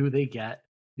 Do they get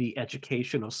the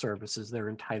educational services they're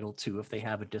entitled to if they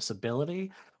have a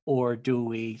disability? Or do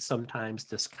we sometimes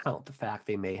discount the fact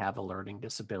they may have a learning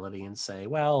disability and say,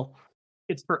 well,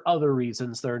 it's for other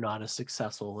reasons they're not as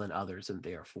successful than others, and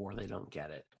therefore they don't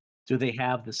get it. Do they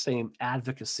have the same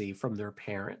advocacy from their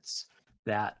parents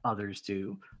that others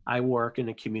do? I work in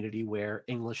a community where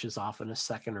English is often a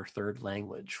second or third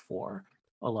language for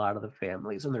a lot of the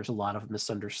families, and there's a lot of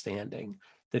misunderstanding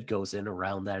that goes in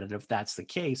around that. And if that's the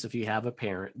case, if you have a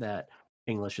parent that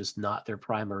English is not their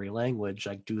primary language,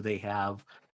 like, do they have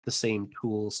the same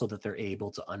tools so that they're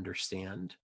able to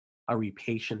understand? Are we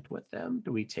patient with them?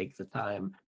 Do we take the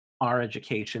time? Our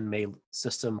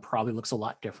system probably looks a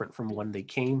lot different from when they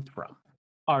came from.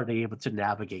 Are they able to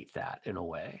navigate that in a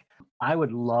way? I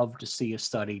would love to see a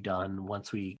study done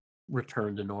once we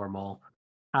return to normal.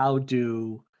 How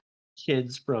do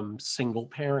kids from single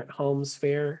parent homes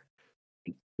fare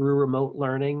through remote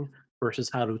learning versus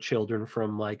how do children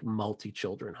from like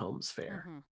multi-children homes fare?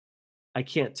 I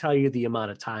can't tell you the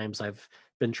amount of times I've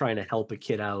been trying to help a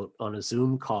kid out on a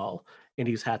Zoom call and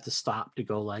he's had to stop to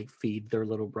go like feed their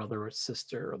little brother or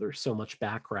sister, or there's so much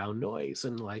background noise.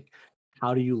 And like,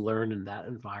 how do you learn in that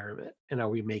environment? And are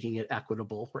we making it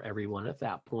equitable for everyone at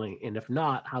that point? And if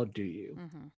not, how do you?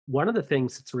 One of the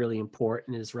things that's really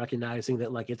important is recognizing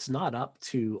that like it's not up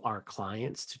to our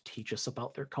clients to teach us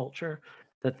about their culture,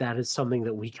 that is something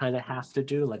that we kind of have to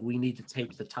do. Like we need to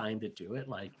take the time to do it.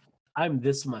 Like I'm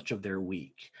this much of their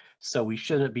week. So we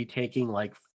shouldn't be taking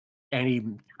like any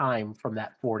time from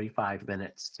that 45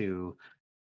 minutes to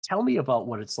tell me about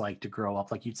what it's like to grow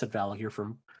up. Like you said, Val,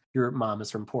 your mom is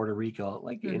from Puerto Rico.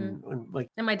 Like and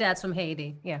my dad's from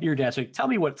Haiti. Yeah. Your dad's like, tell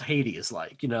me what Haiti is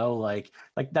like,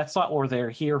 like that's not what they're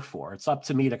here for. It's up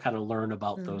to me to kind of learn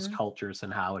about those cultures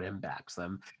and how it impacts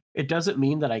them. It doesn't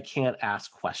mean that I can't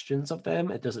ask questions of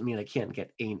them. It doesn't mean I can't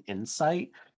get an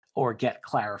insight or get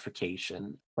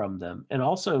clarification from them. And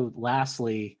also,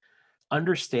 lastly,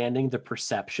 understanding the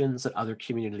perceptions that other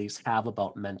communities have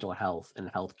about mental health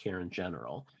and healthcare in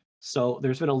general. So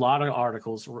there's been a lot of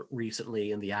articles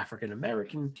recently in the African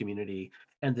American community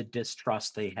and the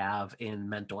distrust they have in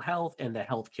mental health and the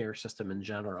healthcare system in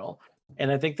general.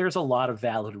 And I think there's a lot of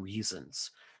valid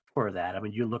reasons for that. I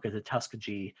mean, you look at the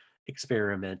Tuskegee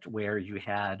experiment where you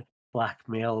had Black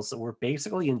males that were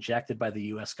basically injected by the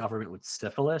US government with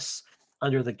syphilis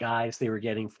under the guise they were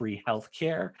getting free health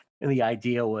care. And the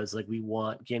idea was like, we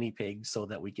want guinea pigs so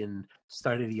that we can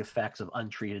study the effects of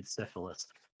untreated syphilis.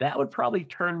 That would probably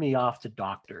turn me off to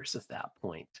doctors at that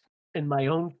point. In my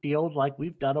own field, like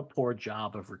we've done a poor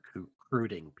job of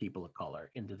recruiting people of color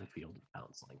into the field of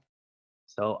counseling.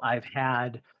 So I've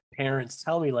had parents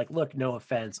tell me like, look, no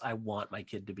offense, I want my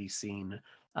kid to be seen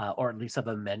or at least have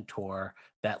a mentor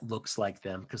that looks like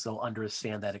them because they'll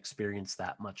understand that experience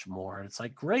that much more. And it's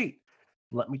like, great,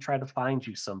 let me try to find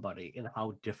you somebody, and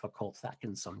how difficult that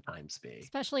can sometimes be.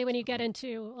 Especially when you get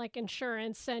into like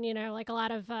insurance and, like a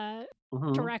lot of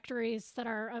directories that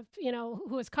are of,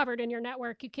 who is covered in your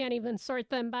network. You can't even sort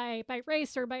them by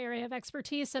race or by area of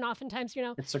expertise. And oftentimes,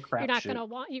 it's a crapshoot. You're not going to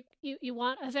want, you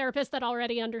want a therapist that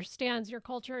already understands your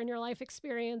culture and your life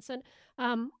experience. And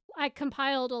I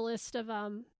compiled a list of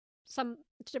some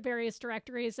various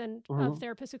directories and of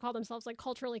therapists who call themselves like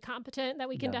culturally competent that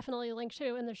we can definitely link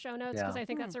to in the show notes because I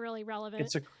think that's a really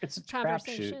relevant it's a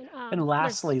conversation. And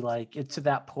lastly, like to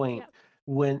that point,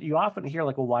 when you often hear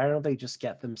like, well, why don't they just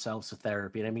get themselves a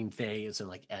therapy? And I mean, they isn't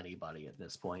like anybody at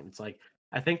this point. It's like,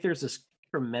 I think there's this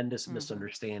tremendous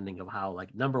misunderstanding of how,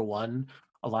 like, number one,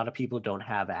 a lot of people don't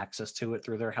have access to it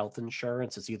through their health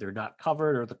insurance. It's either not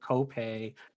covered or the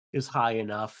copay is high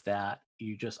enough that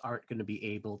you just aren't going to be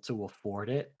able to afford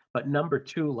it. But number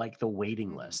two, like the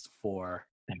waiting list for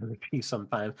therapy,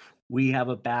 sometimes we have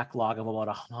a backlog of about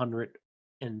 100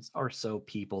 or so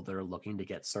people that are looking to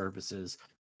get services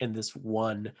in this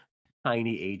one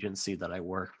tiny agency that I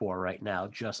work for right now,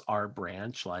 just our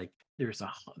branch. Like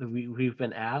we've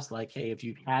been asked like, hey, if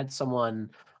you've had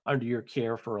someone under your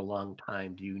care for a long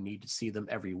time, do you need to see them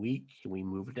every week? Can we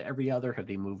move it to every other? Have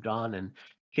they moved on? And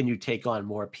can you take on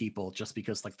more people just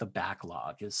because like the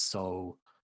backlog is so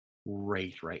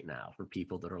great right now for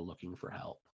people that are looking for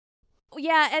help?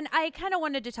 Yeah, and I kind of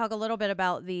wanted to talk a little bit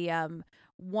about the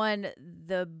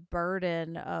the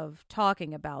burden of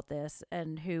talking about this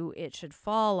and who it should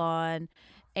fall on,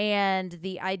 and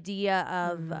the idea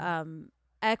of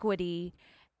equity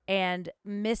and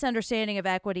misunderstanding of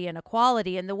equity and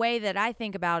equality. And the way that I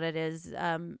think about it is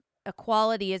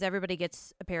equality is everybody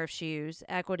gets a pair of shoes.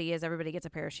 Equity is everybody gets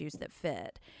a pair of shoes that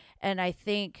fit. And I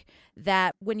think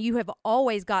that when you have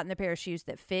always gotten the pair of shoes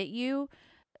that fit you,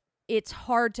 it's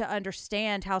hard to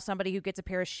understand how somebody who gets a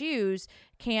pair of shoes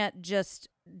can't just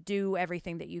do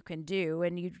everything that you can do,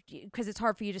 and because it's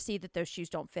hard for you to see that those shoes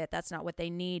don't fit. That's not what they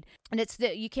need. And it's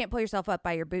that you can't pull yourself up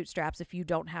by your bootstraps if you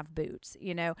don't have boots,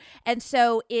 and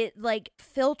so it like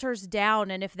filters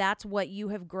down. And if that's what you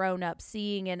have grown up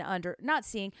seeing and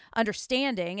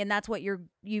understanding, and that's what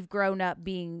you've grown up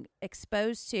being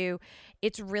exposed to,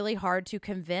 it's really hard to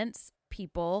convince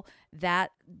people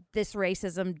that this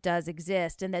racism does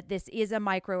exist and that this is a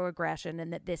microaggression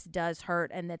and that this does hurt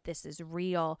and that this is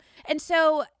real. And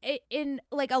so in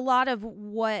like a lot of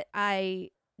what I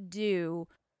do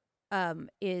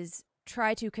is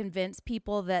try to convince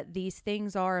people that these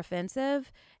things are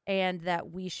offensive and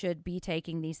that we should be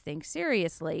taking these things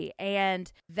seriously.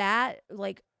 And that,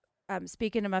 like,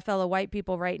 speaking to my fellow white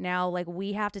people right now, like,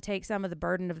 we have to take some of the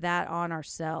burden of that on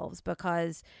ourselves,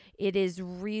 because it is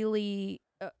really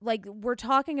like, we're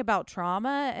talking about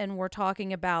trauma and we're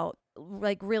talking about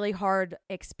like really hard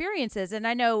experiences. And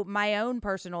I know my own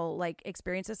personal like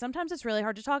experiences, sometimes it's really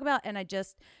hard to talk about, and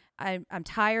I'm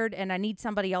tired and I need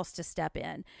somebody else to step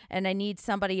in and I need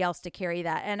somebody else to carry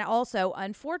that. And also,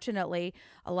 unfortunately,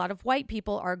 a lot of white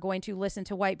people are going to listen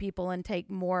to white people and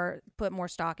put more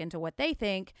stock into what they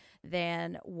think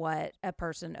than what a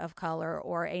person of color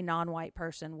or a non-white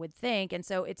person would think. And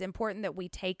so it's important that we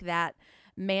take that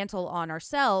mantle on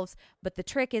ourselves, but the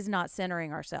trick is not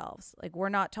centering ourselves. Like, we're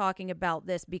not talking about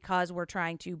this because we're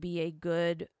trying to be a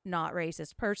good, not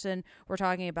racist person. We're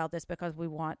talking about this because we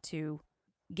want to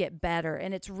get better.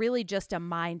 And it's really just a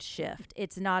mind shift.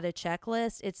 It's not a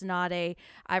checklist. It's not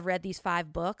I've read these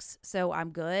 5 books, so I'm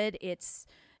good. It's,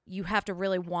 you have to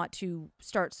really want to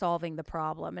start solving the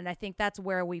problem. And I think that's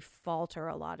where we falter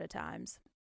a lot of times.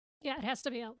 Yeah, it has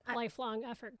to be a lifelong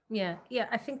effort. Yeah.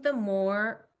 I think the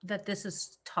more that this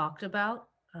is talked about,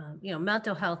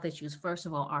 mental health issues, first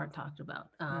of all, aren't talked about.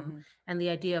 And the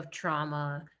idea of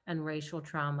trauma and racial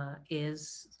trauma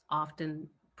is often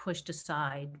pushed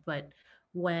aside. But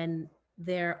when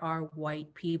there are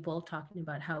white people talking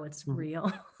about how it's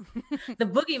real, the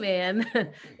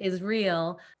boogeyman is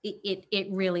real, it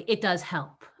really does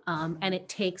help. And it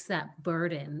takes that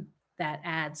burden that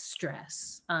adds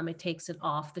stress. It takes it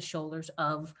off the shoulders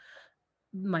of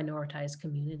minoritized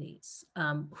communities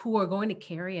who are going to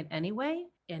carry it anyway.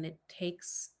 And it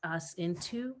takes us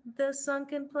into the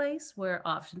sunken place where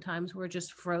oftentimes we're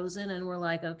just frozen and we're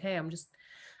like, okay,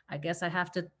 I guess I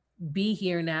have to be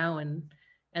here now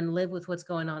and live with what's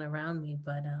going on around me.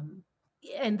 But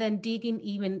and then digging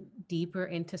even deeper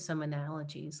into some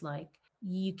analogies, like,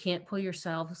 you can't pull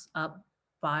yourselves up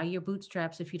by your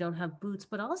bootstraps if you don't have boots,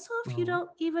 but also if you don't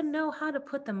even know how to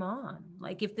put them on.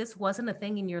 Like, if this wasn't a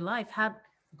thing in your life,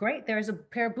 great, there's a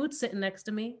pair of boots sitting next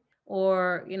to me.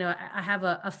 Or, I have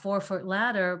a 4-foot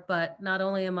ladder, but not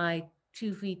only am I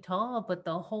 2 feet tall, but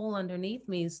the hole underneath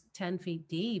me is 10 feet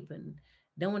deep, and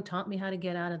no one taught me how to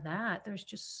get out of that.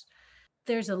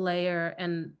 There's a layer,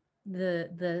 and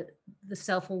the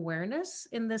self-awareness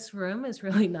in this room is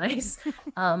really nice.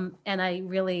 And I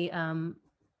really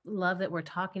love that we're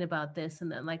talking about this, and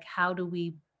then, like, how do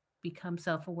we become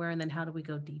self-aware, and then how do we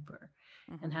go deeper?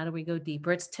 And how do we go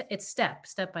deeper? It's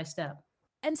step by step.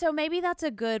 And so maybe that's a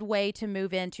good way to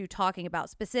move into talking about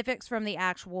specifics from the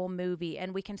actual movie.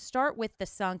 And we can start with The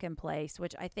Sunken Place,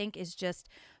 which I think is just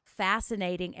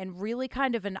fascinating and really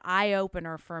kind of an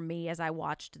eye-opener for me as I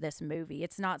watched this movie.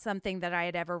 It's not something that I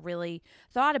had ever really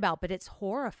thought about, but it's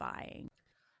horrifying.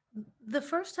 The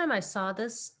first time I saw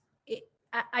this,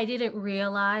 I didn't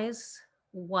realize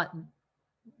what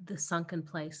The Sunken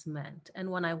Place meant. And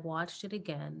when I watched it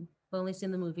again, I've only seen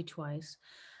the movie twice,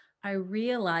 I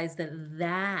realized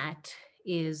that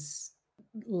is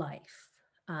life.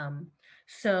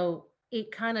 So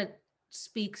it kind of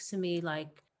speaks to me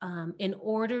like, in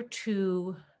order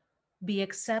to be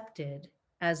accepted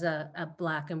as a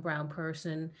Black and brown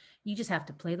person, you just have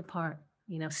to play the part,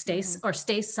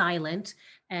 stay silent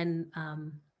and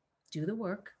do the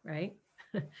work, right?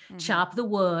 Chop the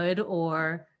wood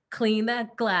or clean the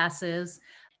glasses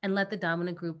and let the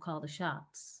dominant group call the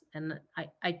shots. And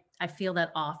I feel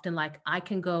that often, like, I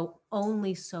can go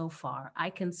only so far. I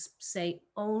can say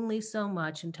only so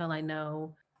much until I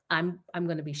know I'm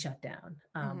going to be shut down.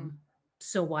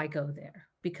 So why go there?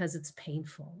 Because it's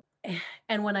painful.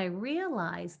 And when I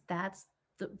realized that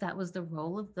was the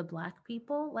role of the Black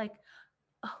people, like,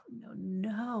 oh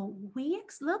no,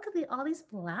 look at all these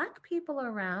Black people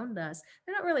around us.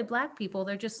 They're not really Black people.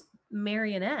 They're just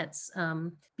marionettes.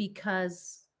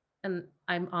 And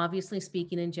I'm obviously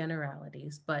speaking in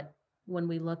generalities, but when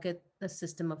we look at the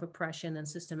system of oppression and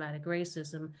systematic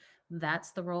racism,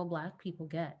 that's the role Black people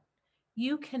get.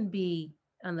 You can be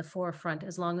on the forefront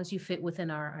as long as you fit within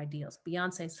our ideals.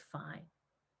 Beyonce's fine,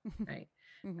 right?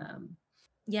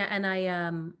 Yeah, and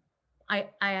I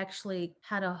actually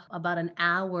had about an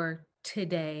hour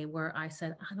today where I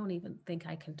said, I don't even think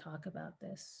I can talk about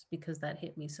this because that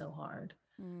hit me so hard.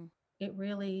 Mm. It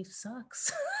really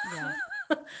sucks.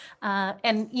 Yeah.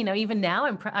 And even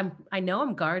now I know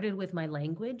I'm guarded with my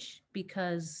language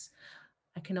because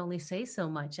I can only say so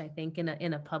much, I think,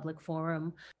 in a public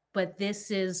forum. But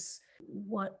this is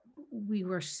what we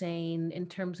were saying in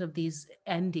terms of these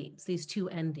endings, these two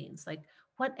endings. Like,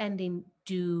 what ending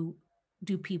do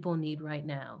people need right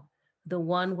now? The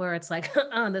one where it's like,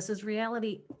 this is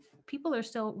reality. People are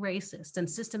still racist, and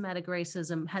systematic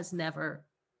racism has never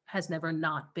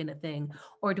not been a thing.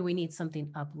 Or do we need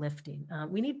something uplifting?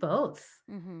 We need both.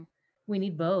 Mm-hmm. We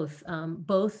need both.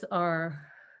 Both are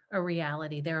a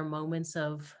reality. There are moments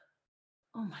of,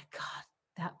 oh my God,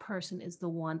 that person is the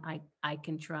one I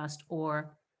can trust,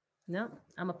 or no,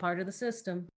 I'm a part of the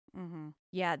system. Mm-hmm.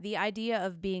 Yeah, the idea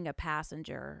of being a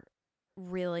passenger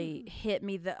really hit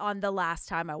me on the last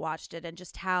time I watched it, and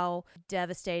just how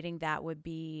devastating that would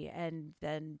be, and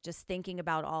then just thinking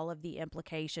about all of the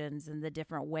implications and the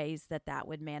different ways that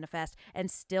would manifest,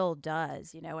 and still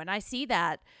does, and I see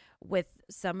that with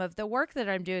some of the work that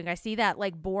I'm doing. I see that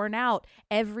like borne out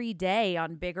every day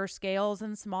on bigger scales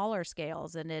and smaller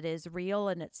scales, and it is real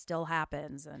and it still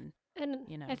happens. And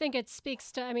I think it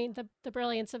speaks to, I mean, the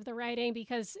brilliance of the writing,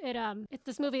 because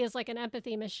this movie is like an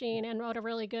empathy machine, and what a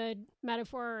really good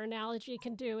metaphor or analogy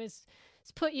can do is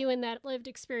put you in that lived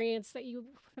experience that you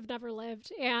have never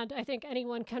lived. And I think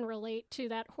anyone can relate to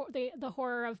that the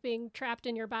horror of being trapped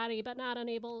in your body but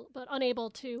unable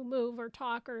to move or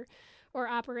talk or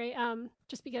operate,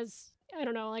 just because, I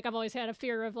don't know, like I've always had a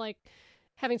fear of like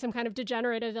having some kind of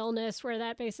degenerative illness where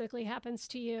that basically happens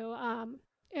to you.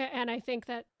 And I think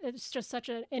that it's just such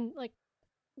like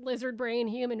lizard brain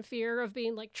human fear of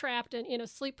being like trapped in,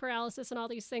 sleep paralysis and all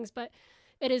these things. But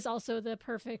it is also the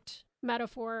perfect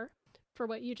metaphor for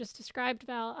what you just described,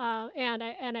 Val. And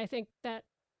I think that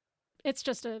it's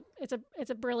just it's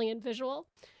a brilliant visual.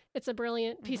 It's a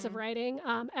brilliant piece of writing.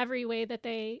 Every way that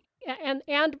they, and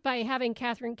by having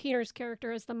Catherine Keener's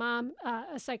character as the mom,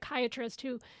 a psychiatrist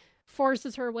who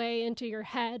forces her way into your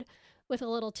head with a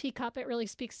little teacup, it really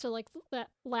speaks to like that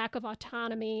lack of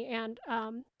autonomy and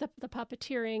the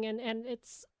puppeteering, and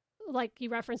it's like you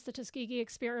referenced the Tuskegee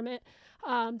experiment,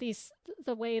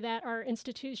 the way that our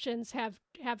institutions have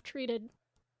treated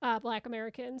Black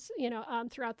Americans,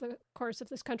 throughout the course of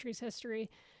this country's history.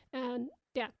 And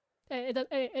yeah,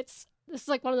 this is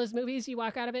like one of those movies you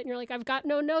walk out of it and you're like, I've got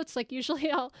no notes. Like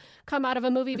usually I'll come out of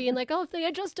a movie being like, oh, if they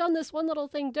had just done this one little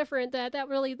thing different, that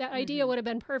idea would have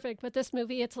been perfect. But this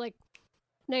movie, it's like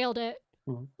nailed it.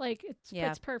 Like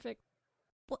it's perfect.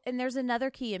 Well, and there's another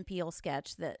Key and Peele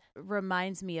sketch that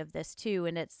reminds me of this too,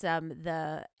 and it's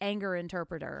the anger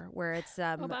interpreter, where it's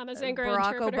Obama's anger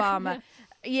Barack interpreter. Obama.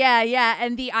 Yeah,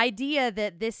 and the idea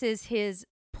that this is his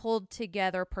pulled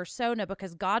together persona,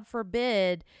 because God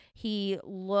forbid he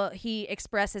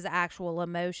expresses actual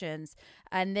emotions,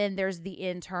 and then there's the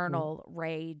internal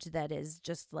rage that is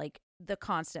just like the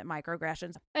constant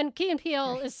microaggressions. And Key and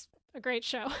Peele is a great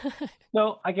show.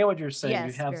 No, I get what you're saying.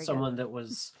 Yes, you have someone that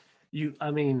was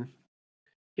I mean,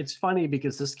 it's funny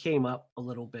because this came up a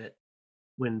little bit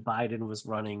when Biden was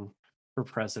running for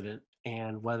president,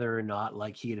 and whether or not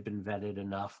like he had been vetted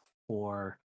enough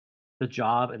for the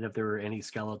job, and if there were any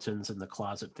skeletons in the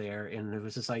closet there. And there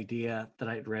was this idea that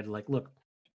I had read, like, look,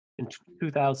 in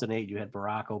 2008, you had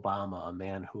Barack Obama, a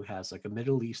man who has like a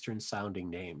Middle Eastern sounding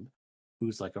name,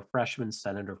 who's like a freshman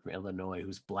senator from Illinois,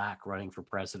 who's Black, running for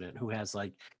president, who has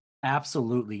like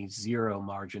absolutely zero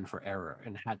margin for error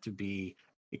and had to be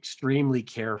extremely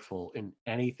careful in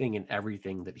anything and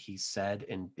everything that he said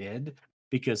and did,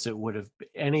 because it would have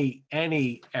any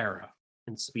error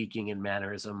in speaking and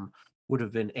mannerism would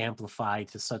have been amplified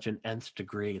to such an nth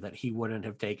degree that he wouldn't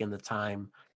have taken the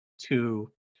time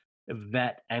to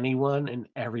vet anyone and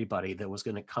everybody that was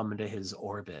going to come into his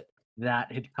orbit.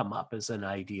 That had come up as an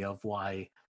idea of why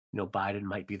Biden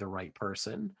might be the right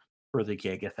person for the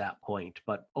gig at that point.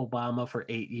 But Obama for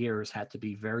 8 years had to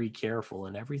be very careful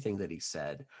in everything that he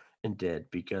said and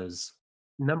did, because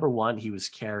number one, he was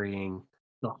carrying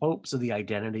the hopes of the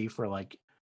identity for like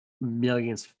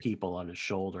millions of people on his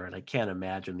shoulder, and I can't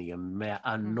imagine the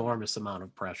enormous amount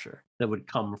of pressure that would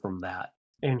come from that.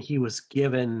 And he was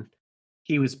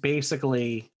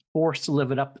basically forced to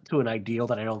live it up to an ideal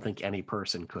that I don't think any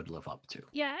person could live up to.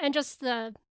 Yeah, and just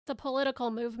the political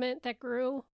movement that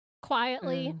grew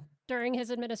quietly during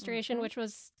his administration, which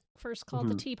was first called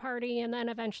the Tea Party, and then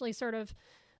eventually sort of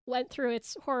went through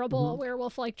its horrible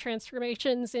werewolf-like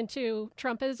transformations into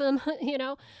Trumpism, you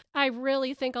know, I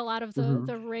really think a lot of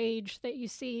the rage that you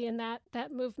see in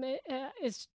that movement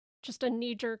is just a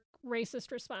knee-jerk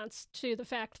racist response to the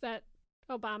fact that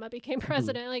Obama became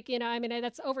president. Like, you know, I mean,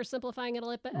 that's oversimplifying it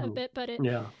a bit, but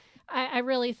I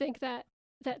really think that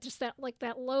just that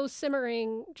low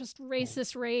simmering, just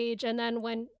racist rage. And then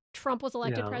when Trump was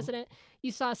elected president,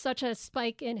 you saw such a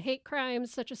spike in hate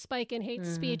crimes, such a spike in hate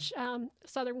speech.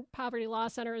 Southern Poverty Law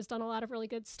Center has done a lot of really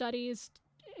good studies,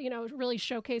 you know, really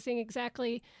showcasing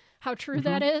exactly how true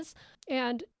that is.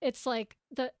 And it's like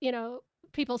you know,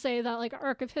 people say that like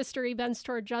arc of history bends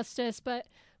toward justice, but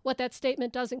what that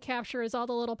statement doesn't capture is all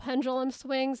the little pendulum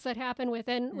swings that happen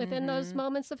within those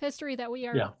moments of history that we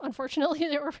are unfortunately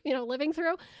living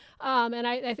through. And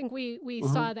I think we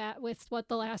saw that with what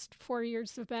the last 4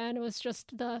 years have been. It was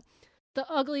just the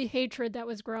ugly hatred that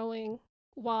was growing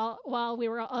while we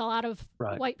were a lot of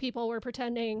white people were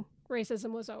pretending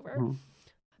racism was over.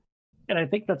 And I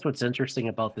think that's what's interesting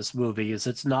about this movie is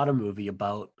it's not a movie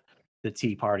about the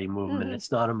Tea Party movement.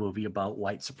 It's not a movie about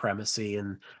white supremacy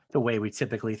and the way we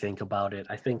typically think about it.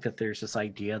 I think that there's this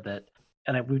idea that,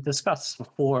 and we've discussed this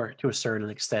before to a certain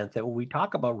extent, that when we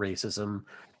talk about racism,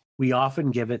 we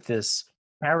often give it this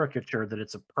caricature that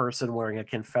it's a person wearing a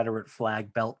Confederate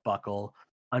flag belt buckle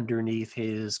underneath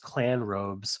his Klan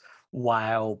robes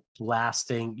while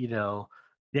blasting, you know,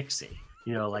 Dixie.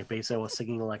 You know, like basically I was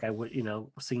singing like I would, you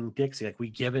know, singing Dixie. Like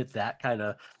we give it that kind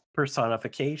of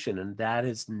personification, and that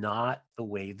is not the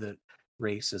way that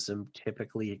racism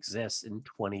typically exists in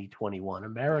 2021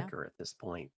 America at this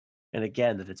point. And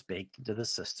again, that it's baked into the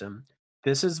system.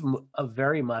 This is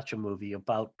very much a movie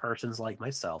about persons like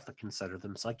myself that consider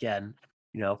themselves, again,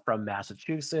 you know, from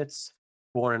Massachusetts,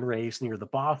 born and raised near the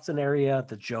Boston area.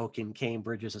 The joke in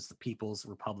Cambridge is it's the People's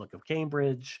Republic of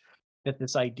Cambridge. That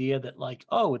this idea that like,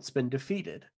 oh, it's been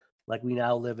defeated. Like we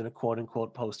now live in a quote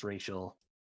unquote post-racial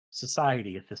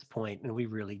society at this point, and we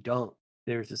really don't.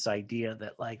 There's this idea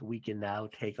that like we can now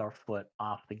take our foot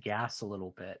off the gas a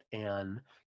little bit and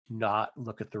not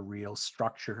look at the real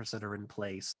structures that are in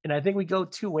place. And I think we go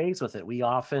two ways with it. We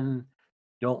often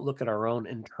don't look at our own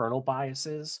internal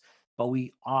biases, but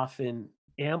we often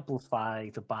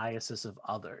amplify the biases of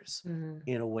others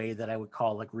in a way that I would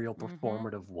call like real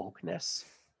performative wokeness,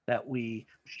 that we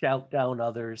shout down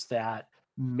others that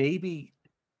maybe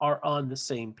are on the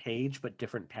same page but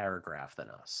different paragraph than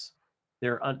us.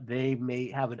 They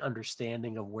may have an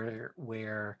understanding of where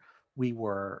we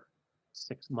were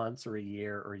 6 months or a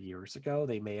year or years ago.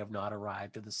 They may have not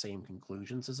arrived at the same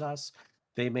conclusions as us.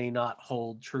 They may not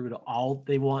hold true to all.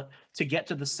 They want to get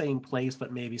to the same place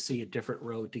but maybe see a different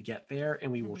road to get there,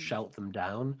 and we will shout them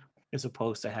down as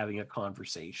opposed to having a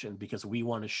conversation because we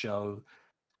want to show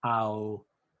how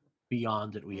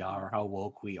beyond it we are, how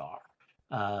woke we are.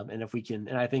 And if we can,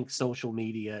 and I think social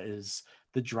media is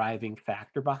the driving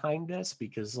factor behind this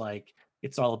because like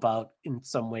it's all about in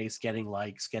some ways getting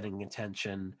likes, getting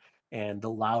attention, and the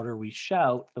louder we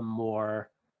shout, the more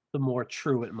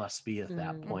true it must be at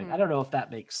that point. I don't know if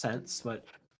that makes sense, but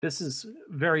this is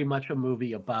very much a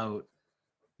movie about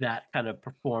that kind of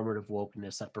performative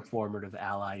wokeness, that performative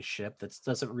allyship that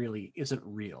isn't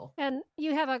real. And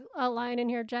you have a line in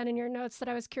here, Jen, in your notes that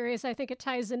I was curious. I think it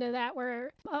ties into that where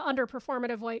under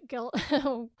performative white guilt,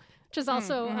 which is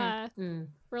also a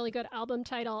really good album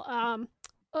title.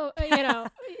 You know,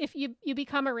 if you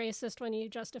become a racist when you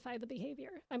justify the behavior.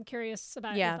 I'm curious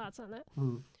about your thoughts on that.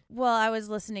 Well, I was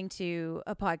listening to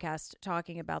a podcast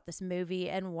talking about this movie,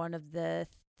 and one of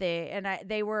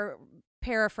they were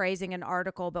paraphrasing an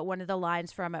article, but one of the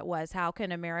lines from it was, how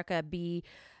can America be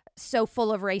so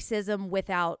full of racism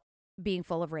without being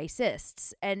full of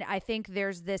racists? And I think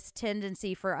there's this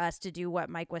tendency for us to do what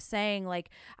Mike was saying, like,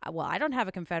 well, I don't have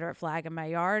a Confederate flag in my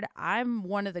yard. I'm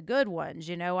one of the good ones,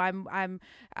 you know,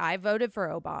 I voted for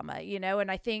Obama, you know,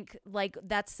 and I think like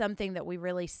that's something that we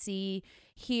really see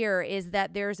here is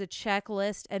that there's a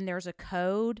checklist and there's a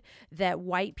code that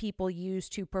white people use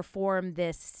to perform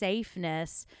this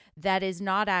safeness that is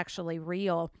not actually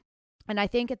real. And I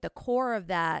think at the core of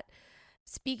that,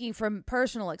 speaking from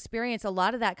personal experience, a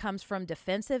lot of that comes from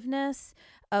defensiveness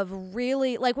of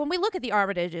really, like when we look at the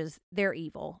Armitages, they're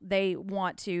evil. They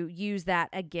want to use that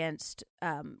against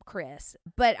Chris.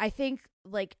 But I think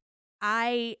like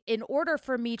in order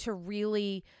for me to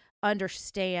really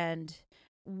understand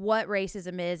what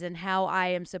racism is and how I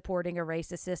am supporting a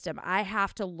racist system, I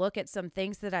have to look at some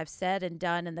things that I've said and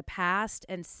done in the past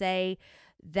and say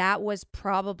that was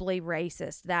probably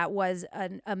racist. That was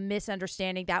a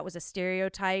misunderstanding. That was a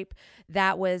stereotype.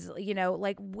 That was,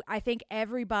 I think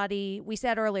everybody, we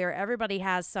said earlier, everybody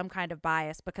has some kind of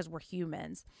bias because we're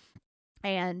humans.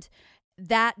 And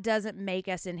that doesn't make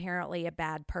us inherently a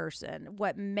bad person.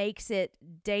 What makes it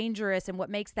dangerous and what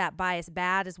makes that bias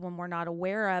bad is when we're not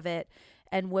aware of it,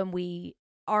 and when we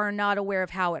are not aware of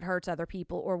how it hurts other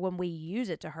people, or when we use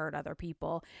it to hurt other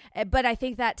people. But I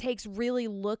think that takes really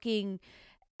looking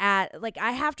at,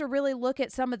 I have to really look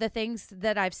at some of the things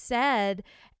that I've said,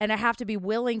 and I have to be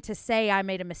willing to say I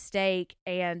made a mistake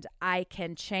and I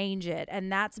can change it. And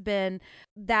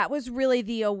that was really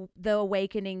the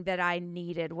awakening that I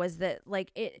needed, was that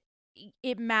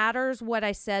it matters what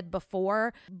I said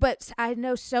before, but I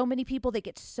know so many people that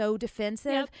get so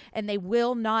defensive, and they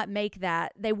will not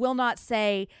they will not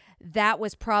say that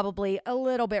was probably a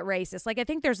little bit racist. I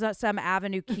think there's some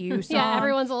Avenue Q song. Yeah,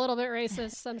 everyone's a little bit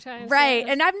racist sometimes. Right.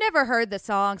 And I've never heard the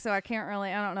song, so I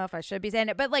don't know if I should be saying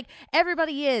it, but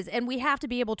everybody is, and we have to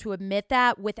be able to admit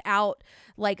that without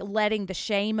letting the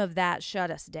shame of that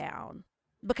shut us down,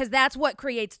 because that's what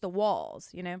creates the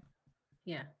walls,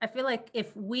 Yeah, I feel like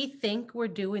if we think we're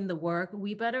doing the work,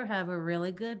 we better have a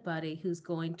really good buddy who's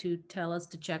going to tell us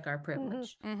to check our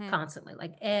privilege constantly.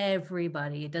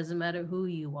 Everybody, it doesn't matter who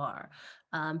you are,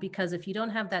 because if you don't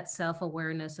have that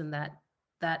self-awareness and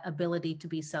that ability to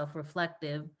be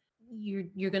self-reflective,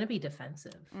 you're going to be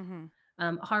defensive.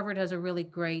 Harvard has a really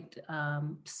great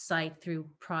site through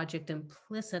Project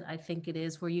Implicit, I think it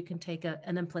is, where you can take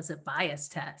an implicit bias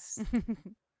test,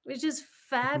 which is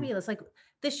fabulous.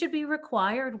 This should be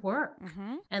required work.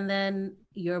 And then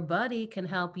your buddy can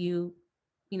help you,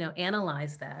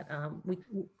 analyze that.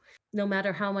 No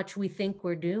matter how much we think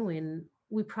we're doing,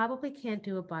 we probably can't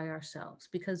do it by ourselves,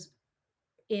 because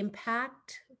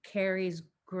impact carries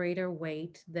greater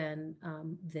weight than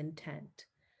intent.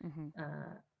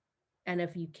 And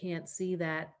if you can't see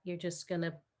that, you're just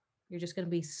gonna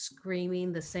be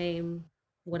screaming the same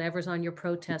whatever's on your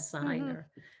protest sign, or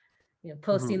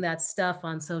posting that stuff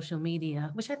on social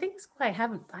media, which I think is why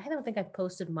I don't think I've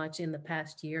posted much in the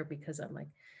past year, because I'm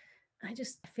I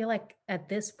feel like at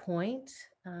this point,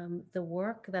 the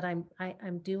work that I'm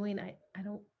doing, I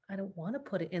don't want to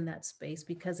put it in that space,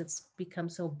 because it's become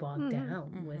so bogged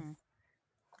down with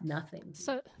nothing.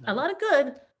 So a lot of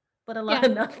good, but a lot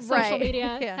of nothing. Social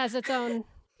media has its own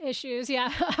issues.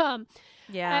 Yeah.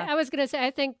 I was going to say, I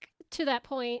think to that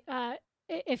point,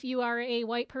 if you are a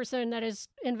white person that is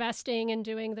investing in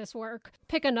doing this work,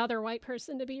 pick another white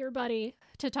person to be your buddy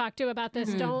to talk to about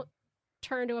this. Don't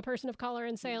turn to a person of color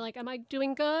and say, am I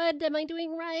doing good? Am I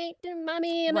doing right?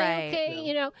 Mommy, am I okay?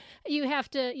 Yeah. You have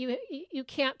to, you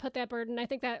can't put that burden. I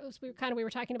think that was, we were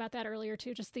talking about that earlier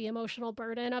too. Just the emotional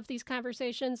burden of these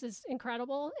conversations is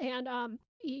incredible. And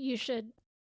you should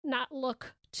not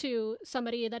look to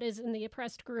somebody that is in the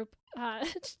oppressed group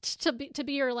to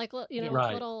be your little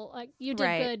you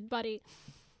did good, buddy.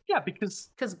 Yeah, because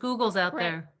Google's out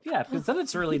there. Yeah, because then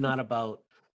it's really not about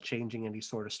changing any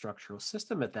sort of structural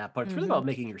system at that point. It's really about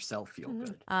making yourself feel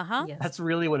good. Yes. That's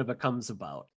really what it becomes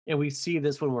about. And we see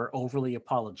this when we're overly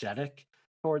apologetic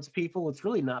towards people. It's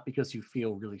really not because you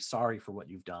feel really sorry for what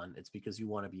you've done. It's because you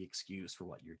want to be excused for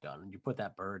what you've done. And you put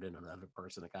that burden on another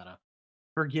person to kind of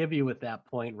forgive you at that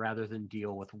point, rather than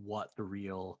deal with what the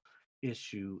real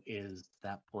issue is at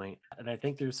that point. And I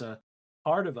think there's a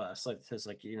part of us says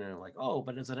oh,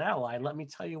 but as an ally, let me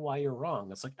tell you why you're wrong.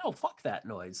 It's no, fuck that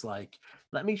noise.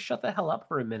 Let me shut the hell up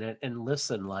for a minute and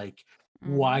listen.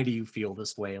 Why do you feel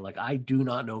this way? I do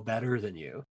not know better than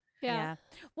you. Yeah.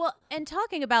 Well, and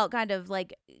talking about kind of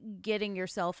getting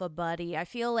yourself a buddy, I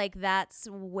feel like that's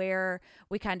where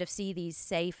we kind of see these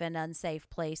safe and unsafe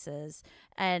places.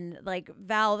 And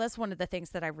Val, that's one of the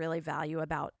things that I really value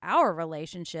about our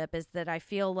relationship, is that I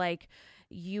feel like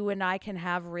you and I can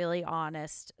have really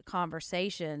honest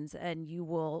conversations and you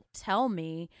will tell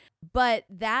me, but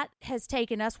that has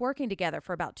taken us working together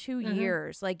for about 2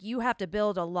 years. You have to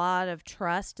build a lot of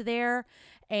trust there,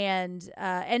 and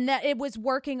that it was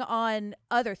working on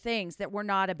other things that were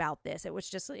not about this. It was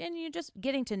just, and you're just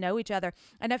getting to know each other.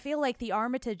 And I feel like the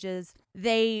Armitages,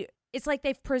 it's like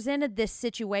they've presented this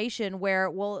situation where,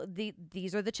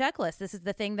 these are the checklists. This is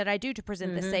the thing that I do to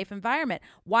present this safe environment.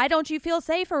 Why don't you feel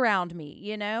safe around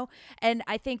me? And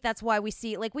I think that's why we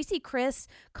see Chris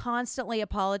constantly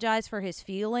apologize for his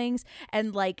feelings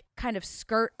and kind of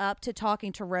skirt up to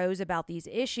talking to Rose about these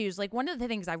issues. One of the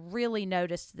things I really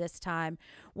noticed this time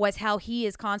was how he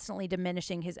is constantly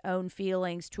diminishing his own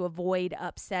feelings to avoid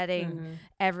upsetting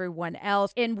everyone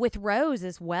else. And with Rose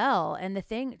as well. And the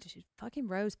thing, fucking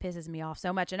Rose pisses me off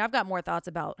so much. And I've got more thoughts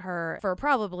about her for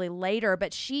probably later,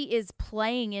 but she is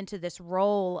playing into this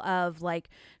role of like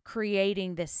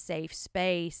creating this safe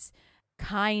space.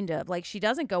 Kind of like she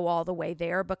doesn't go all the way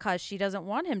there because she doesn't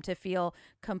want him to feel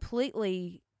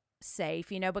completely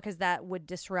safe, you know, because that would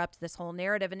disrupt this whole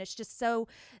narrative. And it's just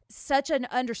such an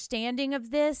understanding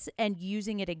of this and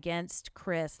using it against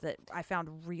Chris that I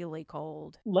found really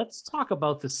cold. Let's talk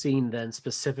about the scene then,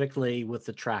 specifically with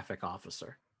the traffic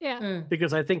officer. Yeah.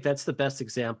 Because I think that's the best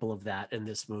example of that in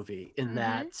this movie, in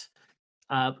that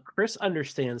Chris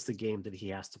understands the game that he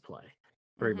has to play.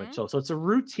 Very much so. So it's a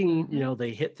routine, you know,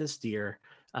 they hit this deer.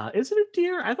 Is it a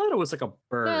deer? I thought it was like a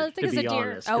bird, No, I think to it's a be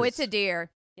deer. honest. Oh, it's a deer.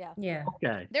 Yeah. Yeah.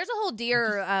 Okay. There's a whole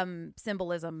deer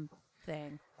symbolism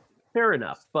thing. Fair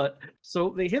enough. But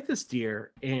so they hit this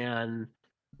deer, and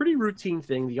pretty routine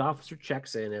thing. The officer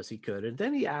checks in as he could, and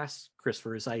then he asks Chris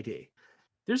for his ID.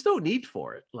 There's no need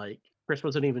for it. Like, Chris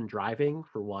wasn't even driving,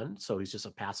 for one, so he's just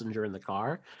a passenger in the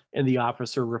car. And the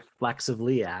officer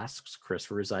reflexively asks Chris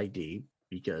for his ID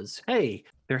because, hey,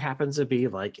 there happens to be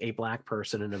like a black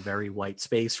person in a very white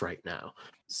space right now.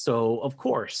 So, of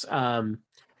course,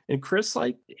 and Chris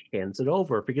like hands it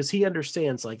over because he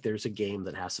understands like there's a game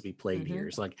that has to be played here.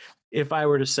 It's like, if I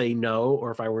were to say no,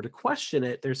 or if I were to question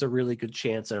it, there's a really good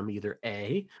chance that I'm either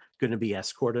A, going to be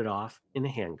escorted off in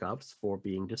handcuffs for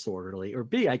being disorderly, or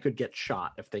B, I could get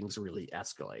shot if things really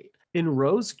escalate. And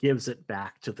Rose gives it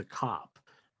back to the cop.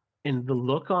 And the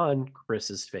look on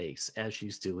Chris's face as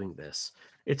she's doing this,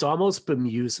 it's almost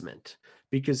bemusement,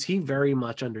 because he very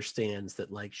much understands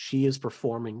that like she is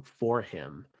performing for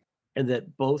him, and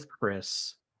that both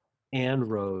Chris and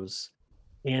Rose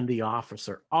and the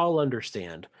officer all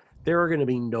understand there are going to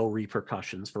be no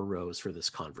repercussions for Rose for this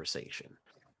conversation.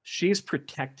 She's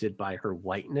protected by her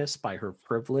whiteness, by her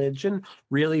privilege, and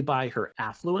really by her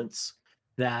affluence,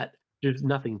 that there's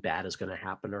nothing bad is going to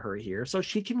happen to her here. So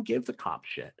she can give the cop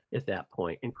shit at that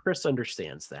point. And Chris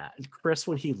understands that. And Chris,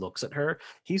 when he looks at her,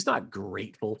 he's not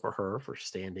grateful for her for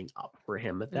standing up for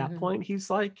him at that point. He's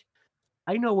like,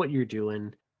 I know what you're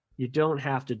doing. You don't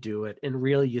have to do it. And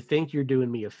really, you think you're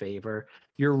doing me a favor.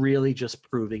 You're really just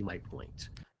proving my point.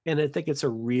 And I think it's a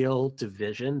real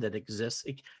division that exists.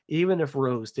 Even if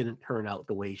Rose didn't turn out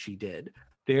the way she did,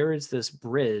 there is this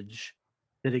bridge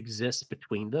that exists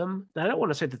between them. I don't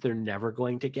want to say that they're never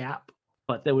going to gap,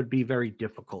 but that would be very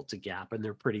difficult to gap, and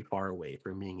they're pretty far away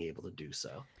from being able to do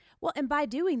so. Well, and by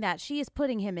doing that, she is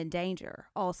putting him in danger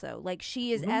also. Like,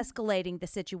 she is escalating the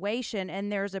situation,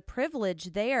 and there's a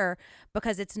privilege there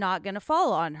because it's not going to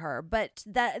fall on her. But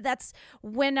that's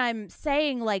when I'm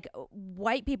saying, like,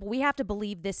 white people, we have to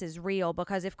believe this is real,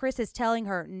 because if Chris is telling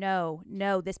her, no,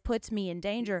 this puts me in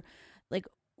danger, like,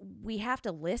 we have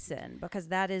to listen, because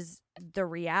that is the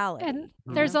reality. And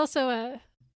there's also a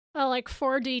like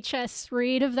 4D chess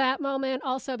read of that moment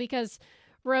also, because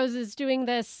Rose is doing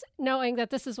this knowing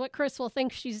that this is what Chris will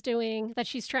think she's doing, that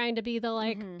she's trying to be the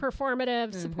like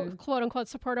performative, quote unquote,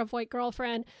 supportive white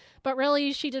girlfriend. But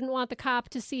really, she didn't want the cop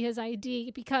to see his ID,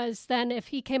 because then if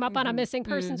he came up on a missing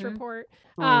persons report,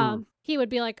 he would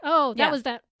be like, oh, that was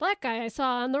that black guy I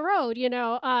saw on the road, you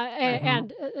know,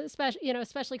 and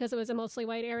especially because it was a mostly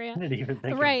white area. I didn't even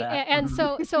think right. of that. And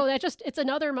so that just, it's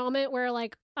another moment where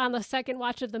like on the second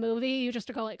watch of the movie, you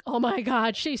just go like, oh my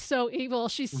God, she's so evil.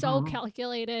 She's so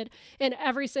calculated in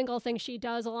every single thing she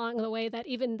does along the way, that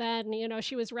even then, you know,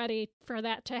 she was ready for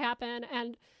that to happen.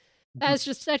 And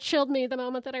that chilled me the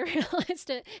moment that I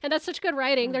realized it. And that's such good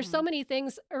writing. There's so many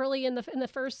things early in the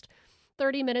first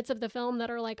 30 minutes of the film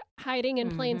that are like hiding in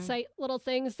plain sight, little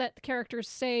things that the characters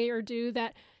say or do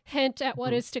that hint at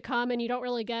what is to come, and you don't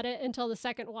really get it until the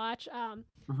second watch.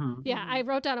 I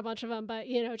wrote down a bunch of them, but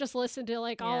you know, just listen to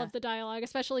like all of the dialogue,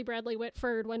 especially Bradley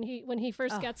Whitford when he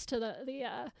first gets to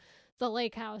the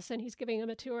lake house and he's giving him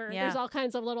a tour. There's all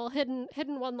kinds of little hidden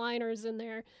one-liners in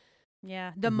there.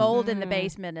 Yeah, the mold in the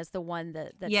basement is the one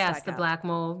that yes, the out. black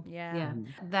mold. Yeah.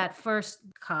 That first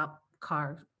cop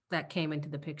car that came into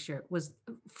the picture was,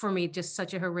 for me, just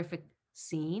such a horrific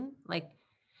scene. Like,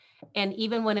 and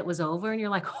even when it was over and you're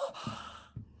like, oh,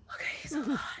 okay, he's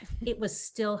alive, it was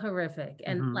still horrific.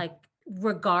 And like,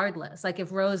 regardless, like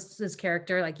if Rose's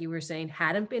character, like you were saying,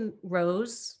 hadn't been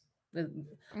Rose,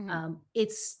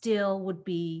 it still would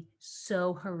be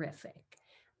so horrific.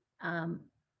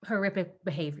 Horrific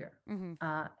behavior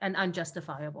and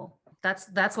unjustifiable.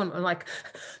 That's when I'm like,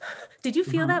 did you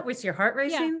feel that? Was your heart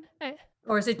racing? Yeah.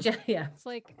 Or is it just, yeah. It's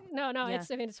like, no, Yeah. it's,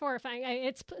 I mean, it's horrifying.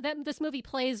 It's that this movie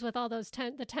plays with all those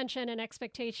the tension and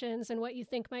expectations and what you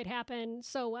think might happen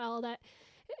so well that,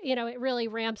 it really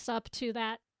ramps up to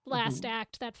that last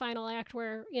act, that final act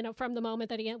where, from the moment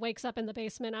that he wakes up in the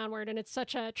basement onward. And it's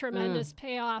such a tremendous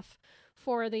payoff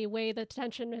for the way the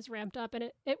tension is ramped up.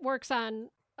 And it works on,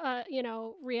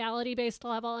 reality-based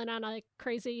level and on a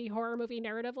crazy horror movie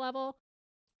narrative level.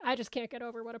 I just can't get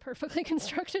over what a perfectly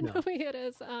constructed movie it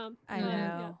is. I know.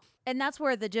 Yeah. And that's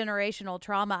where the generational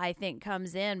trauma, I think,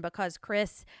 comes in, because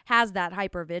Chris has that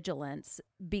hypervigilance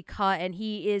and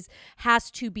he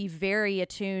has to be very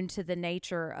attuned to the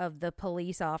nature of the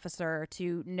police officer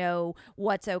to know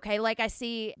what's okay. Like, I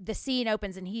see the scene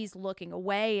opens and he's looking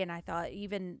away, and I thought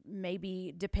even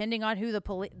maybe depending on who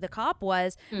the cop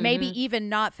was, maybe even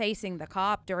not facing the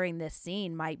cop during this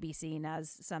scene might be seen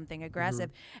as something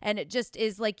aggressive. And it just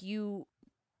is like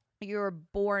you're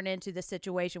born into the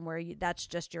situation where that's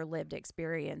just your lived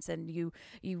experience, and you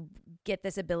get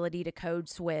this ability to code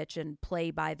switch and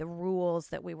play by the rules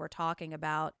that we were talking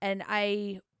about. And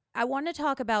I want to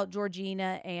talk about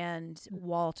Georgina and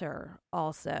Walter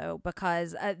also,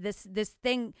 because this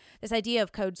idea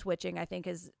of code switching, I think,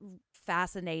 has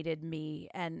fascinated me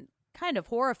and kind of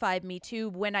horrified me too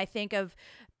when I think of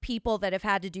people that have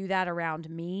had to do that around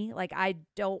me. Like, I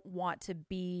don't want to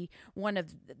be one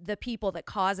of the people that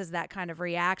causes that kind of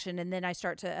reaction. And then I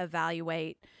start to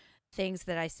evaluate things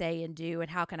that I say and do,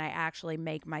 and how can I actually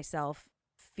make myself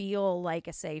feel like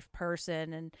a safe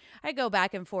person. And I go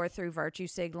back and forth through virtue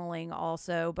signaling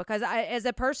also, because I, as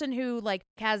a person who like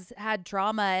has had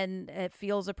trauma and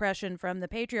feels oppression from the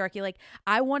patriarchy, like,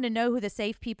 I want to know who the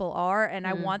safe people are, and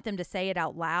I want them to say it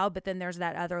out loud. But then there's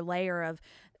that other layer of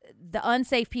the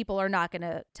unsafe people are not going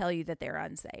to tell you that they're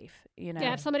unsafe,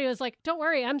 Yeah, if somebody was like, "Don't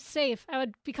worry, I'm safe," I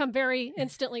would become very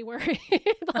instantly worried.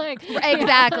 Like,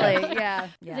 exactly. Yeah.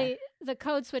 The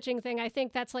code switching thing, I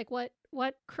think that's like what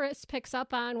Chris picks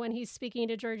up on when he's speaking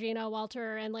to Georgina,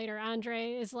 Walter, and later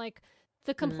Andre, is like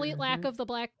the complete lack of the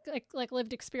black like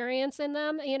lived experience in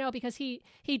them, because he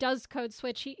does code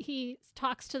switch. He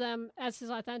talks to them as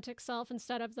his authentic self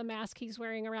instead of the mask he's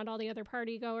wearing around all the other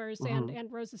party goers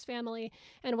and Rose's family.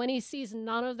 And when he sees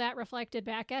none of that reflected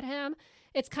back at him,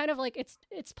 it's kind of like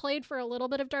it's played for a little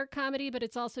bit of dark comedy, but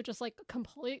it's also just like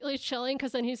completely chilling,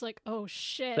 because then he's like, oh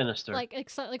shit, Sinister. like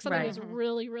something is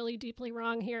really, really deeply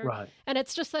wrong here. Right. And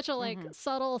it's just such a like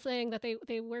subtle thing that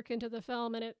they work into the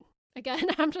film. And it, again,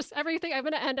 I'm going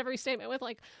to end every statement with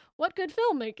like, what good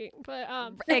filmmaking, but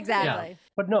exactly. Yeah.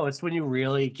 But no, it's when you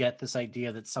really get this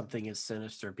idea that something is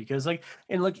sinister, because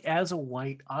as a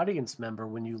white audience member,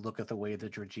 when you look at the way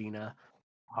that Georgina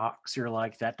talks, you're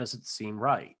like, that doesn't seem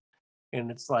right.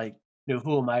 And it's like,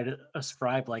 who am I to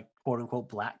ascribe like quote unquote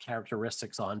black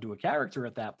characteristics onto a character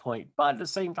at that point? But at the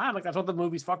same time, like, that's what the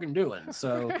movie's fucking doing.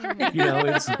 So,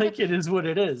 it's like, it is what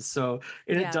it is. So,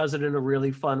 and it does it in a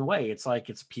really fun way. It's like,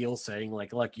 it's Peele saying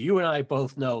like, you and I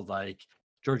both know, like,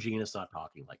 Georgina's not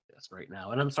talking like this right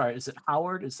now. And I'm sorry, is it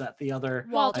Howard? Is that the other?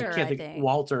 Walter, I can't I think. think.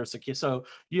 Walter. So,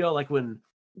 like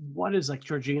like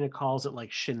Georgina calls it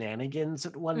like shenanigans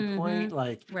at one point.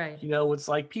 Like, Right. it's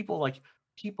like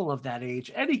people of that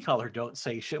age, any color, don't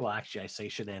say shit. Well, actually, I say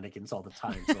shenanigans all the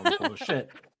time, so I'm full of shit.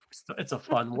 It's a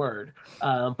fun word.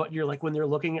 But you're like, when they're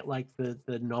looking at like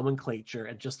the nomenclature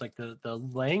and just like the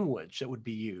language that would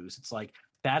be used, it's like,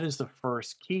 that is the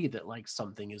first key that like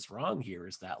something is wrong here,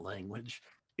 is that language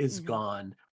is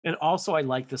gone. And also, I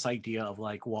like this idea of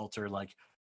like Walter, like,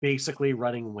 basically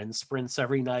running wind sprints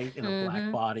every night in a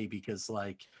black body, because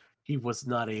like he was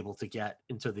not able to get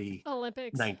into the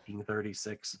Olympics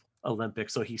 1936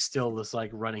 Olympics, so he still was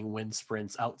like running wind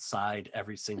sprints outside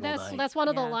every single night. That's one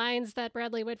of the lines that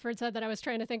Bradley Whitford said that I was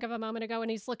trying to think of a moment ago, when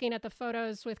he's looking at the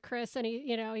photos with Chris, and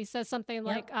he says something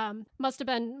like, must have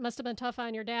been tough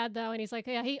on your dad though, and he's like,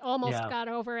 yeah, he almost got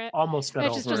over it.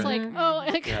 Which is just like,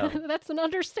 that's an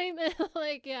understatement.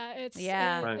 Like, it's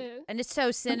and it's so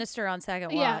sinister on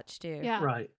second watch too. Yeah,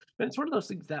 right. And it's one of those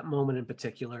things, that moment in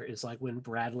particular is like when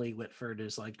Bradley Whitford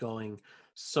is like going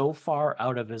so far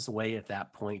out of his way at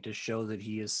that point to show that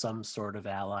he is some sort of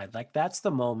ally. Like, that's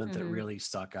the moment that really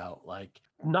stuck out. Like,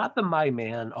 not the my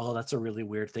man, although that's a really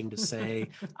weird thing to say.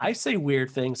 I say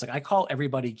weird things. Like, I call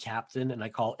everybody captain and I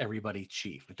call everybody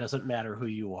chief. It doesn't matter who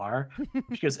you are,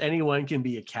 because anyone can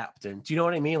be a captain. Do you know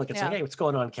what I mean? Like, it's like, hey, what's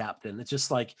going on, captain? It's just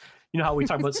like, how we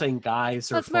talk about saying guys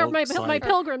or that's where my like,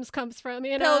 Pilgrims comes from.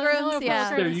 Pilgrims,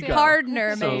 There you go.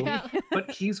 Partner, So, maybe.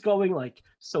 but he's going,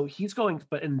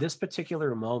 but in this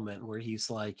particular moment where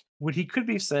he's like, what he could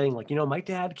be saying, like, my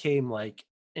dad came like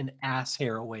an ass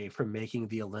hair away from making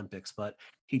the Olympics, but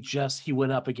he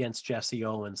went up against Jesse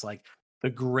Owens. Like, the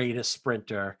greatest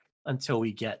sprinter until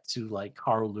we get to like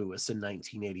Carl Lewis in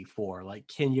 1984. Like,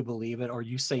 can you believe it? Or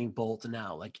Usain Bolt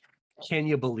now? Like, can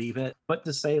you believe it? But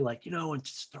to say like, and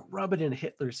just to rub it in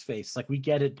Hitler's face, like, we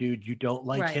get it, dude. You don't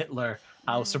like Right. Hitler.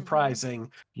 How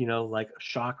surprising, like,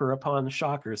 shocker upon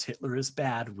shockers. Hitler is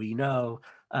bad. We know.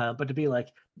 But to be like,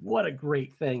 what a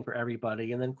great thing for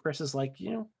everybody. And then Chris is like,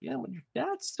 yeah, but your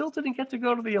dad still didn't get to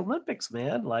go to the Olympics,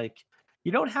 man. Like,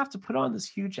 you don't have to put on this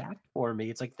huge act for me.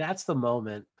 It's like, that's the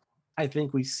moment I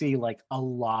think we see like a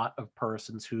lot of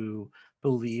persons who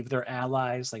believe they're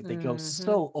allies, like they go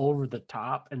so over the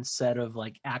top instead of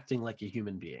like acting like a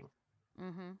human being.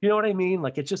 You know what I mean?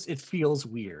 Like, it feels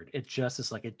weird. It just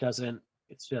is like, it's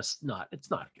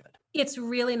not good. It's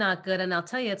really not good. And I'll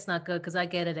tell you, it's not good because I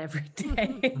get it every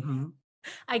day.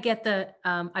 I get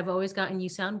I've always gotten you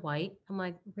sound white. I'm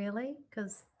like, really?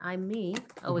 Because I'm me.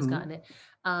 Always gotten it.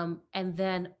 And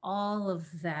then all of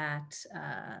that,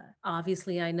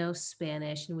 obviously I know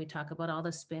Spanish and we talk about all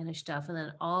the Spanish stuff and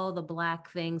then all the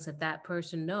Black things that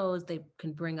person knows they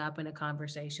can bring up in a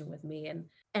conversation with me.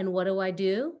 And what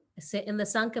do? I sit in the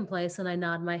sunken place and I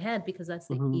nod my head because that's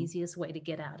the easiest way to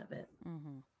get out of it.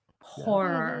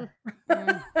 Horror.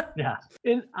 Yeah.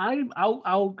 And I'm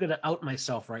gonna out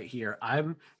myself right here.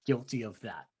 I'm guilty of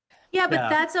that. Yeah, but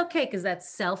that's okay because that's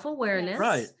self-awareness.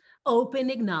 Right. Open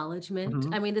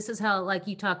acknowledgement. I mean, this is how, like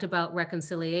you talked about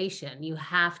reconciliation. You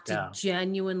have to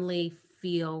genuinely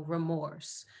feel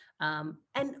remorse. And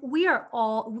we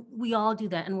all do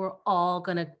that. And we're all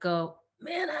gonna go,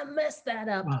 man, I messed that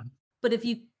up. But if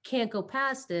you can't go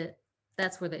past it,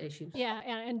 that's where the issue. Yeah,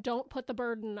 and don't put the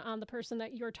burden on the person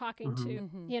that you're talking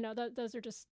to. Those are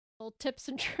just little tips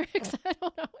and tricks. I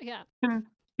don't know. Yeah.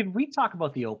 Can we talk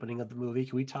about the opening of the movie?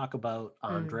 Can we talk about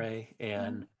Andre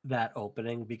and that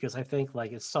opening? Because I think,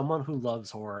 like, as someone who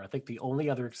loves horror, I think the only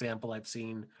other example I've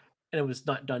seen, and it was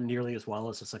not done nearly as well,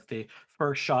 as just like the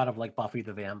first shot of like Buffy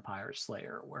the Vampire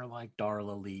Slayer, where like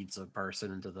Darla leads a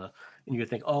person into and you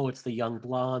think, oh, it's the young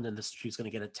blonde, and she's going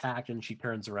to get attacked, and she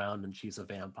turns around and she's a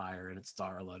vampire, and it's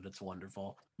Darla, and it's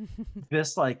wonderful.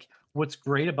 This, like, what's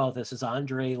great about this is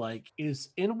Andre, like,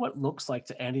 is in what looks like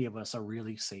to any of us a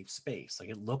really safe space. Like,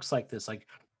 it looks like this, like,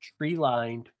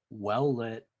 tree-lined,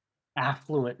 well-lit,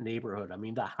 affluent neighborhood. I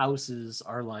mean, the houses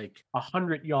are like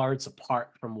 100 yards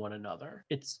apart from one another.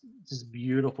 It's this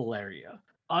beautiful area.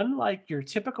 Unlike your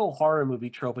typical horror movie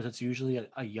trope, it's usually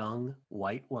a young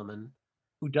white woman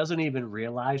who doesn't even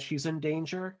realize she's in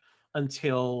danger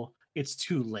until it's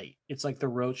too late. It's like the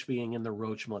Roach being in the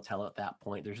Roach Motel at that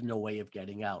point. There's no way of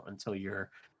getting out until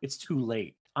it's too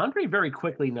late. Andre very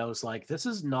quickly knows, like, this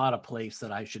is not a place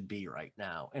that I should be right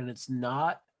now. And it's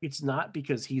not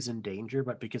because he's in danger,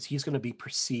 but because he's going to be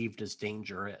perceived as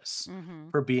dangerous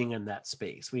for being in that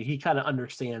space. I mean, he kind of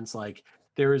understands, like,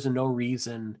 there is no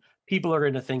reason, people are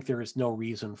going to think there is no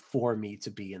reason for me to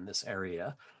be in this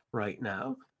area right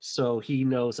now. So he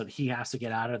knows that he has to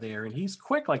get out of there. And he's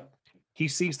quick, like, he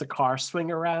sees the car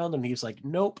swing around and he's like,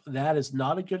 nope, that is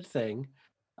not a good thing.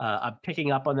 I'm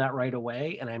picking up on that right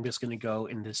away, and I'm just going to go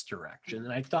in this direction.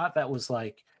 And I thought that was,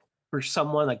 like, for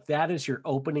someone, like, that is your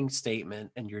opening statement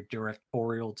and your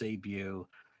directorial debut,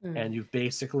 and you've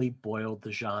basically boiled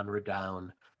the genre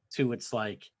down to its,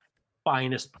 like,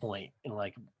 finest point. And,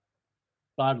 like,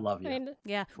 God love you.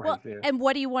 Yeah. Right well, there. and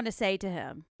what do you want to say to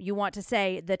him? You want to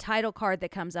say the title card that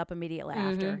comes up immediately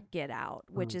after Get Out,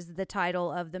 which is the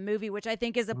title of the movie, which I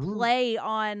think is a play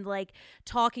on, like,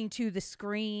 talking to the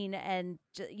screen and,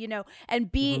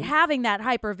 and having that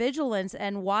hypervigilance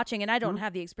and watching. And I don't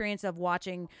have the experience of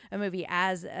watching a movie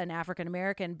as an African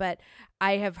American, but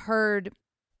I have heard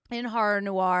in horror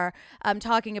noir,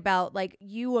 talking about, like,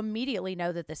 you immediately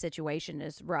know that the situation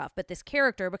is rough, but this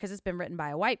character, because it's been written by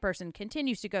a white person,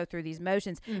 continues to go through these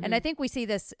motions. And I think we see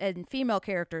this in female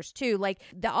characters too. Like,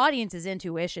 the audience's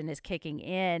intuition is kicking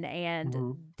in,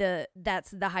 and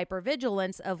that's the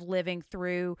hypervigilance of living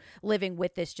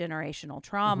with this generational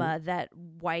trauma that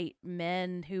white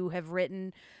men who have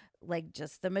written, like,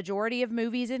 just the majority of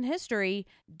movies in history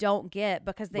don't get,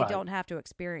 because they don't have to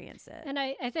experience it. And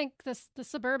I think the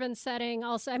suburban setting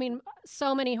also, I mean,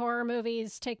 so many horror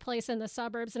movies take place in the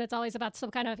suburbs, and it's always about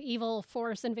some kind of evil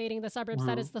force invading the suburbs.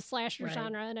 That is the slasher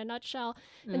genre in a nutshell.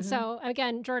 And so,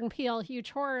 again, Jordan Peele,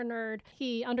 huge horror nerd,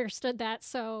 he understood that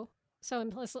so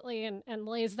implicitly and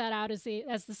lays that out as the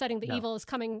setting. The evil is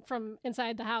coming from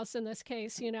inside the house in this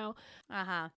case,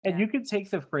 And you could take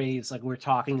the phrase, like, we're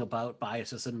talking about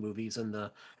biases in movies and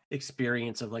the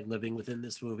experience of, like, living within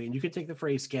this movie, and you could take the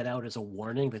phrase Get Out as a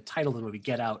warning. The title of the movie,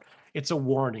 Get Out, it's a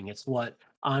warning. It's what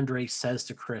Andre says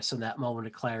to Chris in that moment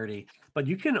of clarity. But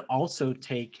you can also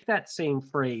take that same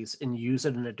phrase and use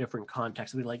it in a different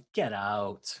context and be like, get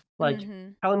out. Like,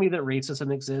 Mhm. telling me that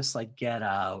racism exists, like, get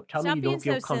out. Tell me Stop you being don't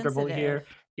feel so comfortable sensitive. here,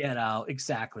 get out.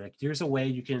 Exactly. Like, there's a way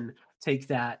you can take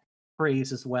that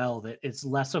phrase as well that it's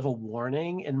less of a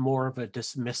warning and more of a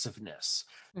dismissiveness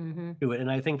Hmm. to it.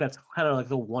 And I think that's kind of like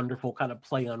the wonderful kind of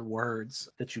play on words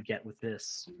that you get with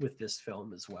this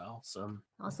film as well. So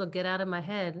Also, get out of my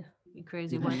head, you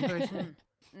crazy white person.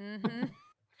 Mm-hmm.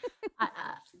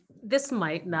 This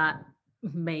might not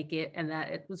make it, and that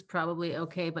it was probably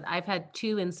okay, but I've had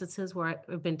two instances where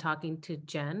I've been talking to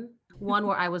Jen. One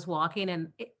where I was walking,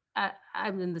 and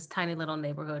I'm in this tiny little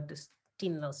neighborhood, this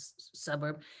teeny little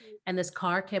suburb, and this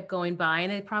car kept going by,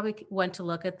 and I probably went to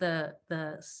look at the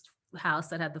house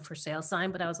that had the for sale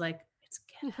sign, but I was like, it's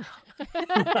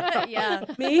Yeah.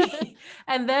 me.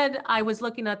 And then I was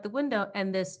looking out the window,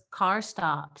 and this car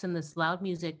stops, and this loud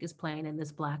music is playing, and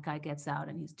this black guy gets out,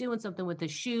 and he's doing something with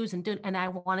his shoes, and I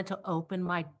wanted to open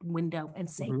my window and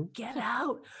say, Mhm. get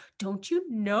out. Don't you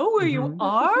know where you Mhm.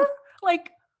 are?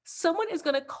 Like, someone is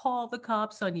going to call the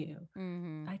cops on you.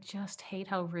 Mm-hmm. I just hate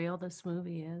how real this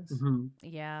movie is. Mhm.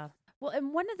 Yeah. Well,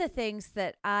 and one of the things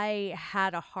that I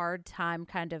had a hard time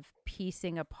kind of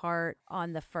piecing apart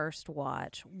on the first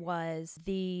watch was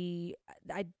I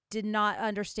did not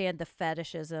understand the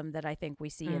fetishism that I think we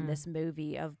see in this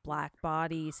movie of black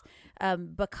bodies,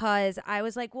 because I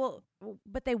was like, well,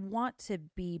 but they want to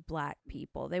be black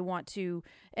people. They want to,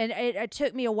 and it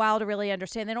took me a while to really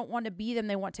understand. They don't want to be them.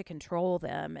 They want to control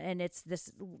them. And it's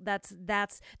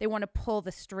that's, they want to pull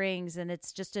the strings, and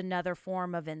it's just another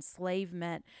form of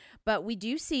enslavement. But we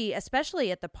do see, especially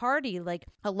at the party, like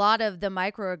a lot of the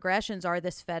microaggressions are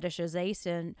this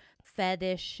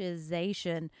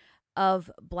fetishization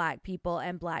of black people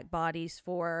and black bodies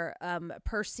for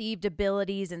perceived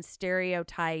abilities and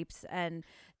stereotypes, and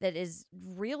that is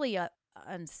really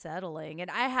unsettling. And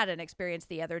I had an experience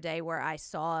the other day where I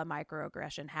saw a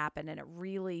microaggression happen, and it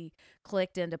really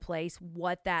clicked into place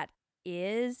what that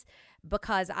is,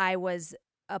 because I was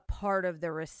a part of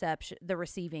the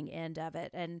receiving end of it.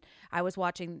 And I was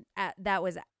watching that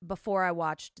was before I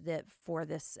watched it for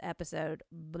this episode.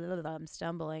 I'm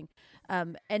stumbling.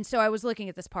 And so I was looking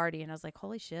at this party, and I was like,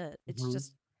 holy shit, it's Mhm.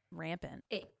 just rampant.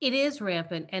 It is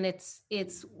rampant, and it's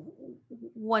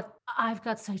what I've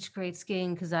got such great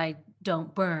skin because I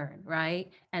don't burn,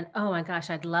 right? And oh my gosh,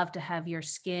 I'd love to have your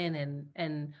skin,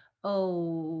 and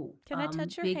Can I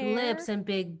touch your big lips hair? and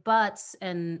big butts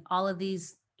and all of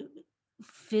these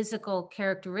physical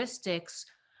characteristics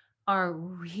are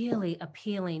really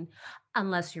appealing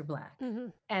unless you're black.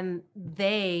 Mhm. And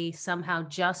they somehow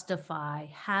justify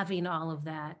having all of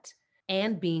that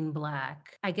and being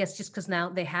black. I guess just because now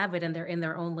they have it and they're in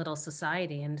their own little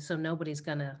society. And so nobody's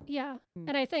going to Yeah.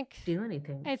 And I think do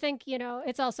anything.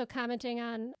 it's also commenting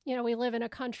on, we live in a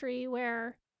country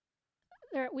where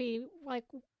we like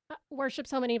worship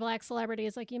so many black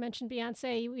celebrities. Like you mentioned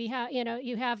Beyonce, we have,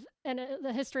 you have, and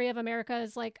the history of America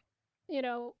is like,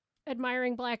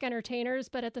 admiring black entertainers,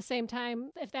 but at the same time,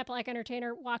 if that black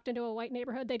entertainer walked into a white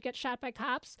neighborhood, they'd get shot by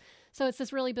cops. So it's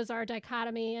this really bizarre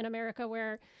dichotomy in America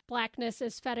where blackness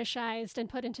is fetishized and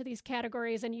put into these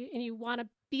categories, and you want to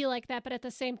be like that, but at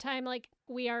the same time, like,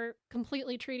 we are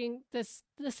completely treating the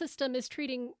system is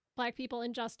treating black people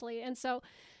unjustly. And so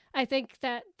I think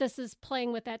that this is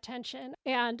playing with that tension.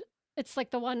 And it's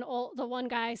like the one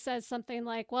guy says something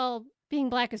like, well, being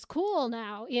black is cool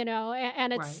now,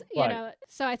 and it's, Right.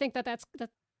 so I think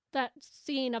that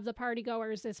scene of the party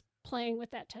goers is playing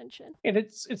with that tension. And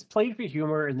it's played for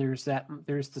humor, and there's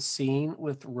the scene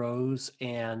with Rose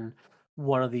and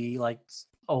one of the like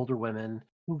older women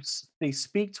they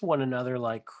speak to one another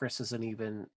like Chris isn't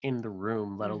even in the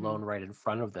room, let alone right in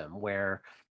front of them, where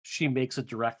she makes a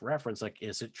direct reference, like,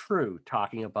 is it true?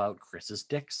 Talking about Chris's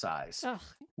dick size, Ugh.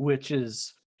 which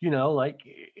is, like,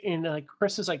 in like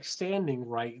Chris is like standing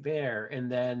right there, and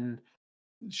then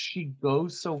she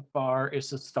goes so far as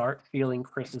to start feeling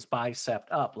Chris's bicep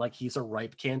up like he's a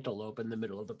ripe cantaloupe in the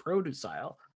middle of the produce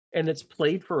aisle. And it's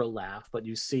played for a laugh, but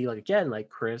you see, like, again, like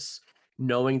Chris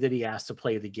knowing that he has to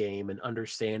play the game and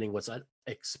understanding what's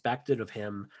expected of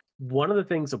him. One of the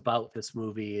things about this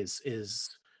movie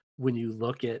is when you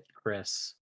look at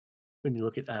Chris, when you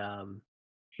look at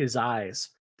his eyes,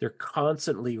 they're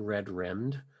constantly red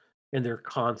rimmed and they're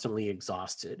constantly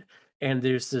exhausted. And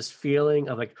there's this feeling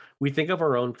of like, we think of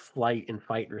our own flight and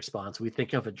fight response. We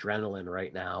think of adrenaline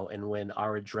right now. And when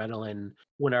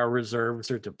when our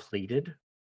reserves are depleted,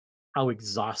 how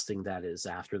exhausting that is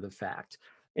after the fact.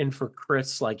 And for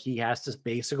Chris, like, he has to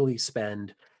basically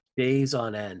spend days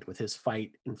on end with his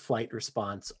fight and flight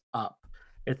response up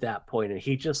at that point, and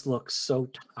he just looks so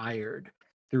tired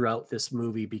throughout this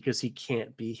movie because he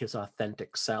can't be his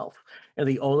authentic self. And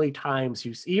the only times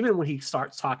even when he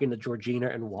starts talking to Georgina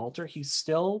and Walter, he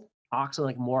still talks in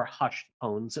like more hushed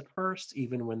tones at first,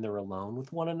 even when they're alone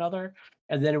with one another.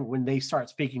 And then when they start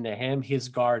speaking to him, his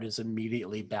guard is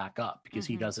immediately back up because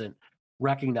he doesn't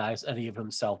recognize any of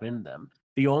himself in them.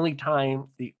 The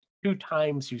 2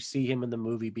 times you see him in the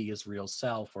movie be his real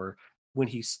self, or when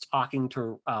he's talking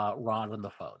to Rod on the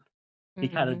phone. He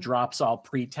kind of drops all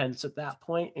pretense at that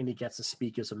point and he gets to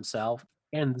speak as himself.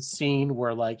 And the scene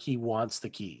where like he wants the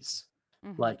keys,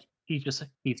 like he's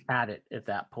had it at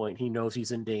that point. He knows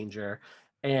he's in danger.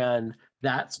 And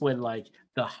that's when like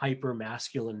the hyper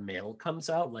masculine male comes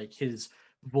out, like his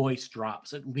voice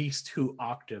drops at least 2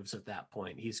 octaves at that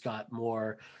point.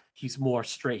 He's more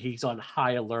straight. He's on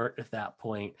high alert at that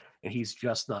point, and he's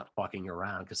just not fucking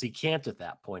around because he can't at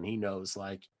that point. He knows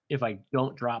like, if I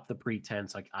don't drop the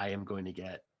pretense, like I am going to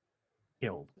get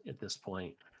killed at this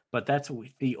point. But that's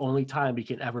the only time he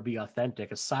can ever be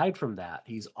authentic. Aside from that,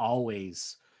 he's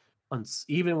always,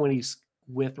 even when he's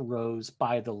with Rose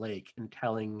by the lake and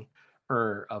telling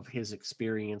her of his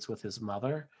experience with his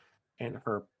mother and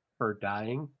her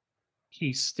dying,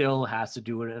 he still has to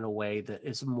do it in a way that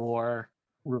is more,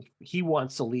 he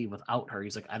wants to leave without her.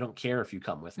 He's like, I don't care if you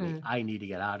come with me. I need to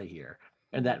get out of here.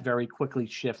 And that very quickly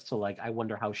shifts to like, I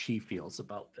wonder how she feels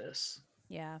about this.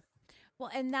 Yeah. Well,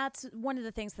 and that's one of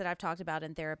the things that I've talked about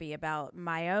in therapy about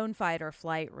my own fight or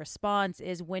flight response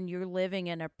is when you're living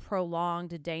in a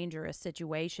prolonged, dangerous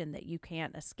situation that you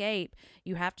can't escape,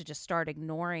 you have to just start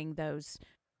ignoring those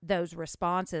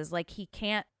responses. Like he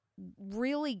can't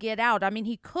really get out. I mean,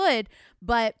 he could,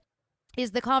 but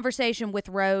is the conversation with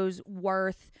Rose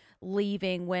worth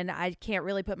leaving when I can't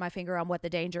really put my finger on what the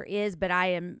danger is, but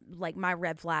I am like, my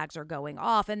red flags are going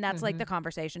off. And that's like the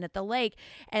conversation at the lake.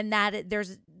 And that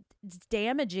it's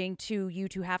damaging to you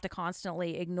to have to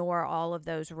constantly ignore all of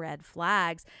those red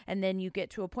flags. And then you get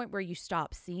to a point where you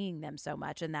stop seeing them so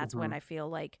much. And that's when I feel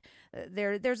like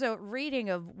there's a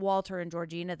reading of Walter and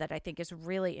Georgina that I think is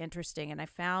really interesting. And I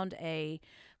found a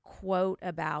quote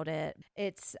about it.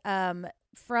 It's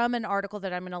from an article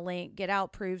that I'm going to link. Get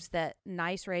Out proves that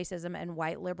nice racism and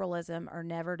white liberalism are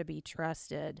never to be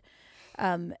trusted.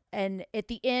 And at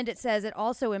the end, it says it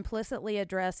also implicitly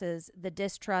addresses the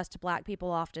distrust Black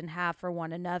people often have for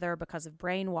one another because of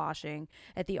brainwashing.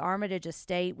 At the Armitage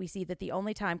estate, we see that the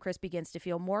only time Chris begins to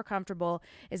feel more comfortable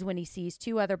is when he sees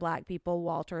 2 other Black people,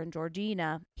 Walter and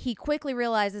Georgina. He quickly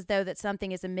realizes, though, that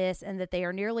something is amiss and that they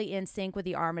are nearly in sync with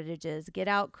the Armitages. Get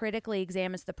Out critically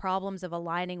examines the problems of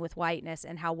aligning with whiteness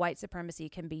and how white supremacy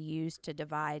can be used to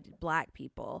divide Black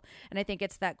people. And I think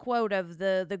it's that quote of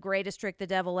the greatest trick the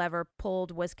devil ever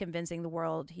pulled was convincing the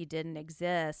world he didn't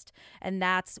exist. And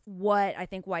that's what I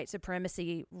think white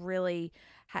supremacy really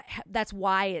that's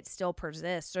why it still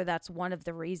persists, or that's one of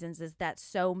the reasons, is that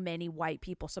so many white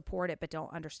people support it but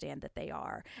don't understand that they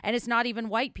are. And it's not even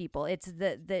white people, it's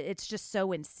it's just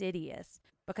so insidious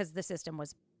because the system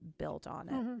was built on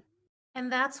it. And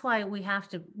that's why we have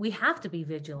to be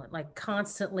vigilant, like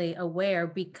constantly aware,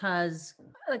 because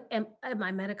like, am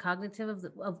I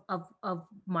metacognitive of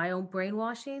my own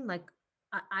brainwashing? Like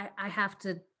I have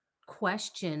to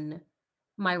question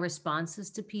my responses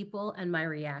to people and my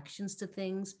reactions to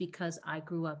things because I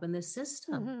grew up in this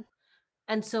system.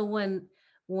 And so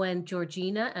when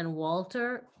Georgina and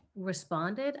Walter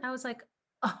responded, I was like,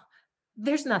 oh,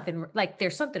 there's nothing, like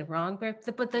there's something wrong,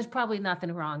 but there's probably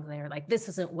nothing wrong there. Like this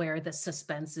isn't where the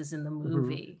suspense is in the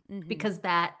movie, because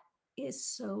that is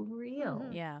so real.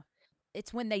 Yeah.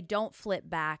 It's when they don't flip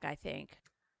back, I think.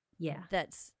 Yeah.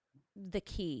 That's the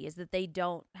key, is that they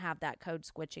don't have that code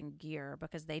switching gear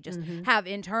because they just have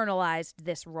internalized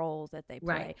this role that they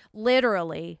play,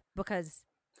 literally, because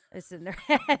it's in their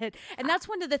head. And that's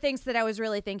one of the things that I was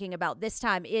really thinking about this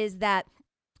time, is that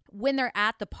when they're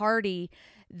at the party,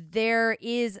 there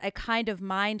is a kind of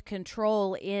mind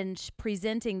control in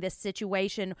presenting this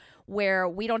situation where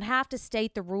we don't have to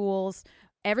state the rules.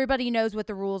 Everybody knows what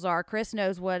the rules are. Chris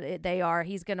knows what they are.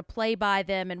 He's going to play by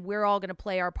them, and we're all going to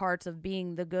play our parts of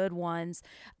being the good ones.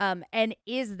 And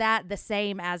is that the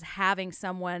same as having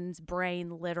someone's brain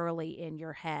literally in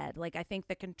your head? Like, I think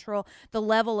the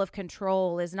level of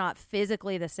control is not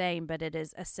physically the same, but it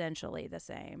is essentially the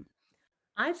same.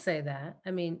 I'd say that.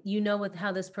 I mean, you know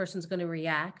how this person's going to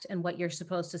react and what you're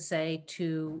supposed to say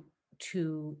to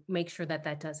make sure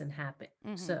that doesn't happen.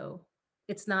 So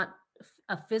it's not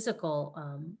a physical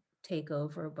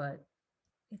takeover, but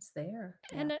it's there.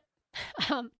 And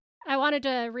I wanted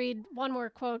to read one more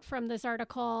quote from this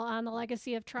article on the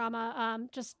legacy of trauma,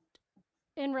 just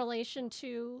in relation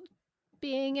to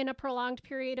being in a prolonged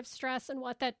period of stress and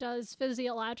what that does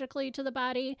physiologically to the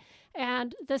body.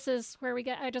 And this is where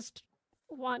I just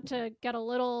want to get a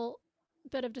little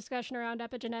bit of discussion around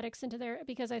epigenetics into there,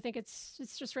 because I think it's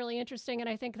just really interesting. And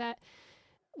I think that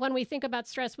when we think about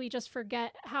stress, we just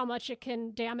forget how much it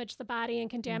can damage the body and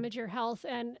can damage your health.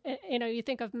 And, you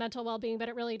think of mental well-being, but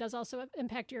it really does also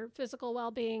impact your physical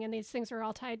well-being. And these things are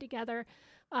all tied together.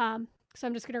 So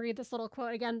I'm just going to read this little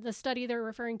quote again. The study they're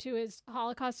referring to is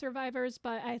Holocaust survivors,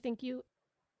 but I think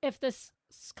if this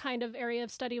kind of area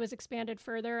of study was expanded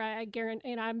further, I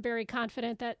guarantee, and I'm very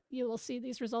confident that you will see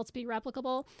these results be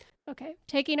replicable. Okay,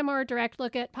 taking a more direct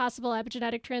look at possible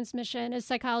epigenetic transmission is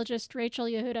psychologist Rachel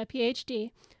Yehuda,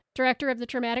 PhD, director of the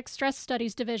Traumatic Stress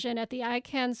Studies Division at the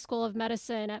Icahn School of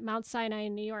Medicine at Mount Sinai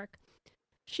in New York.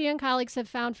 She and colleagues have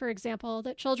found, for example,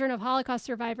 that children of Holocaust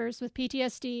survivors with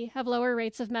PTSD have lower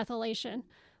rates of methylation,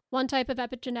 one type of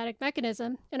epigenetic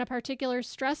mechanism in a particular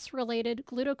stress-related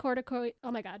glucocorticoid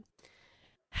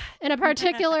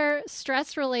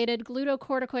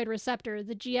receptor,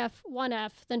 the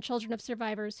GF1F, than children of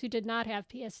survivors who did not have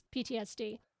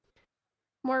PTSD.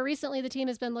 More recently, the team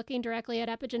has been looking directly at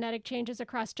epigenetic changes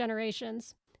across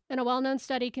generations. In a well-known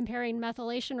study comparing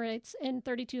methylation rates in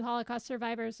 32 Holocaust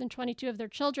survivors and 22 of their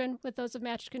children with those of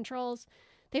matched controls,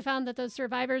 they found that those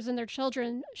survivors and their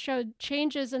children showed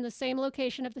changes in the same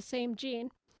location of the same gene,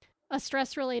 a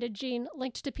stress-related gene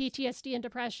linked to PTSD and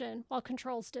depression, while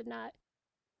controls did not.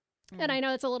 And I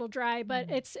know it's a little dry, but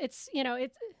it's I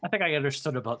think I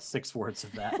understood about 6 words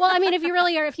of that. Well, I mean, if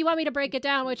you want me to break it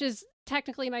down, which is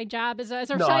technically my job as a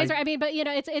studies,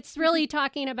 it's really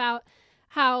talking about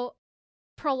how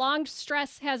prolonged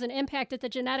stress has an impact at the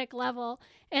genetic level,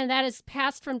 and that is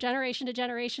passed from generation to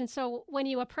generation. So when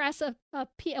you oppress a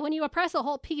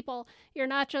whole people, you're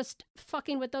not just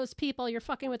fucking with those people, you're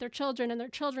fucking with their children and their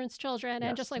children's children. Yes.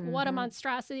 And just like what a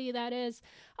monstrosity that is.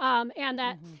 And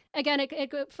that again,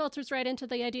 it filters right into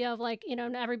the idea of like,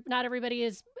 not everybody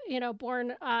is,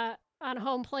 born on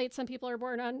home plate. Some people are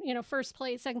born on, first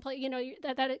plate, second plate,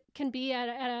 that it can be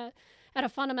at a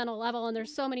fundamental level. And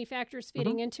there's so many factors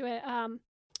feeding into it.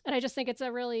 And I just think it's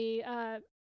a really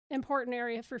important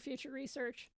area for future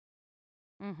research.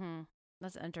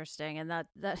 That's interesting. And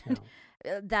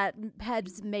that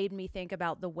has made me think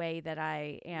about the way that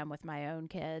I am with my own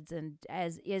kids, and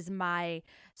is my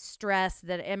stress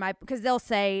because they'll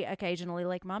say occasionally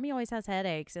like, Mommy always has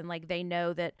headaches, and like they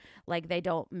know that like they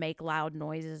don't make loud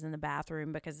noises in the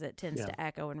bathroom because it tends to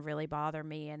echo and really bother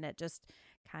me, and it just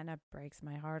kind of breaks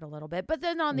my heart a little bit. But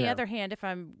then on the other hand, if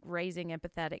I'm raising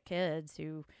empathetic kids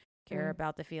who care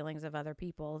about the feelings of other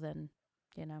people, then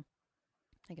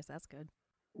I guess that's good.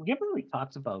 We haven't really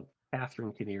talked about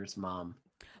Catherine Kinnear's mom.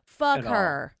 Fuck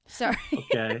her. Sorry.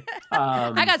 Okay.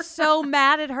 I got so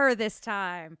mad at her this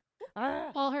time.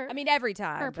 Well, every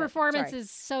time. Her performance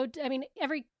is so.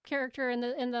 Every character in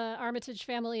the Armitage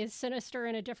family is sinister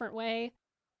in a different way,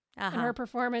 and her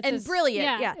performance is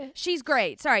brilliant. Yeah, she's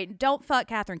great. Sorry, don't fuck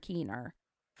Catherine Keener.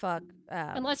 Fuck.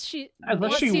 Unless she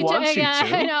wants you to.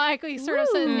 I know. I sort of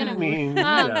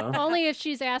said, only if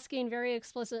she's asking very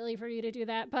explicitly for you to do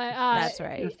that. But that's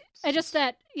right.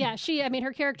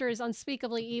 Her character is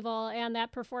unspeakably evil, and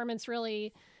that performance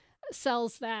really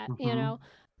sells that.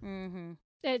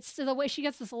 It's the way she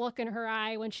gets this look in her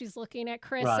eye when she's looking at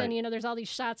Chris, and there's all these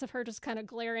shots of her just kind of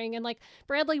glaring, and like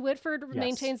Bradley Whitford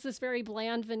maintains this very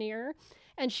bland veneer.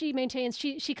 And she maintains,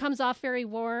 she comes off very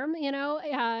warm,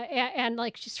 and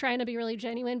like she's trying to be really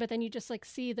genuine, but then you just like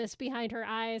see this behind her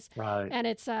eyes, and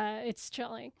it's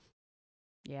chilling.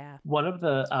 Yeah. One of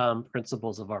the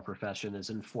principles of our profession is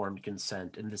informed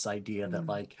consent, and this idea that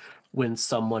like when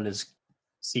someone is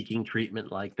seeking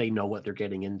treatment, like they know what they're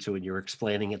getting into, and you're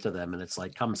explaining it to them, and it's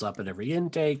like comes up at every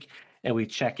intake, and we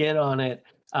check in on it.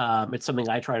 It's something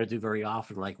I try to do very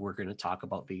often, like we're going to talk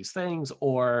about these things,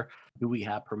 or do we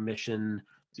have permission,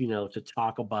 to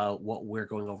talk about what we're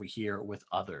going over here with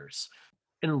others,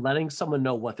 and letting someone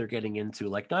know what they're getting into,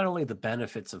 like not only the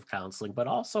benefits of counseling, but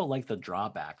also like the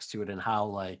drawbacks to it, and how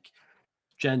like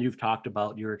Jen, you've talked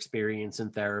about your experience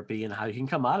in therapy and how you can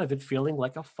come out of it feeling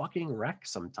like a fucking wreck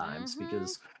sometimes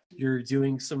because you're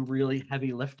doing some really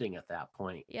heavy lifting at that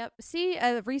point. Yep. See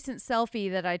a recent selfie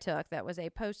that I took that was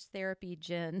a post-therapy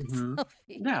Jen selfie.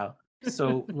 Yeah.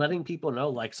 So letting people know,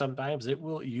 like sometimes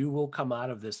you will come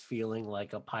out of this feeling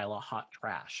like a pile of hot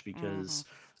trash because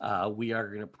we are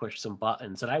going to push some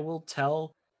buttons. And I will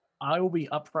be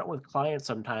upfront with clients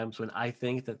sometimes when I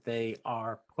think that they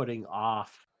are putting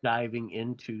off diving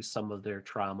into some of their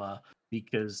trauma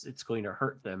because it's going to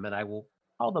hurt them. And I will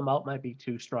call them out might be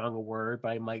too strong a word, but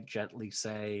I might gently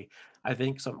say, I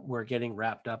think we're getting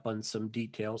wrapped up on some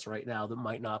details right now that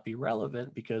might not be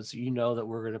relevant because you know that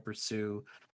we're going to pursue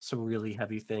some really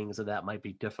heavy things and that might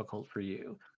be difficult for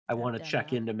you. I want to done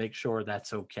check that. in to make sure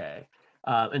that's okay.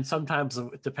 And sometimes,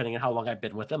 depending on how long I've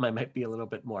been with them, I might be a little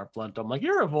bit more blunt. I'm like,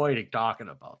 you're avoiding talking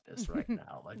about this right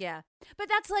now. Like, Yeah. But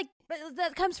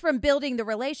that comes from building the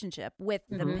relationship with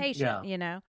the patient,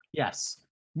 yeah. Yes.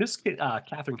 Miss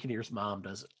Catherine Kinnear's mom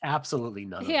does absolutely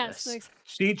none of Yes, this. ex-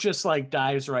 She just like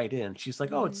dives right in. She's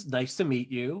like, "Oh, it's nice to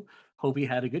meet you. Hope you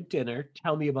had a good dinner.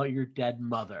 Tell me about your dead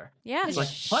mother." Yeah. It's like,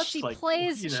 what? She Like,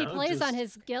 plays. you She know, plays on just-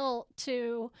 his guilt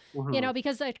too. Mhm. You know,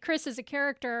 because Chris is a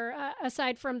character.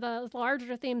 Aside from the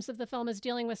larger themes of the film, is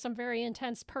dealing with some very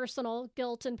intense personal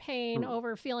guilt and pain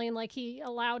over feeling like he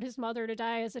allowed his mother to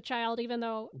die as a child, even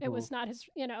though it was not his.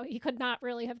 You know, he could not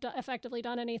really have effectively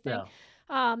done anything.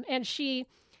 Yeah. And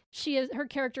her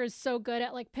character is so good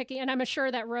at like picking, and I'm sure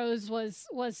that Rose was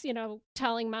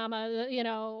telling Mama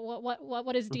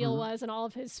what his deal was and all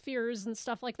of his fears and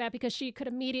stuff like that, because she could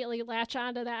immediately latch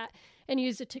onto that and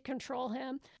use it to control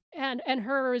him. And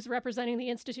her as representing the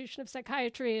institution of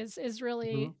psychiatry is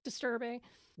really disturbing.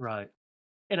 Right.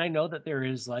 And I know that there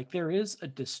is a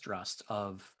distrust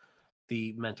of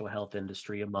the mental health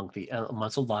industry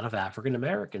amongst a lot of African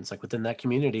Americans, like within that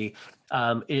community.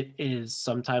 It is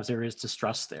sometimes there is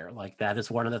distrust there. Like that is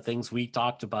one of the things we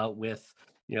talked about with,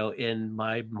 in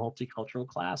my multicultural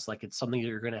class. Like it's something that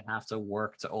you're going to have to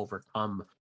work to overcome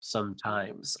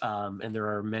sometimes. And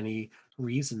there are many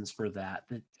reasons for that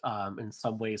in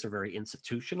some ways are very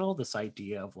institutional. This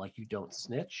idea of like, you don't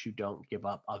snitch, you don't give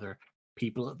up other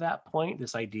people at that point.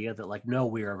 This idea that like, no,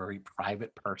 we are very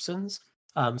private persons.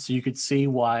 So you could see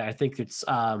why I think it's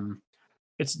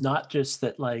not just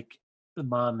that like the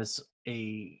mom is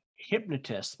a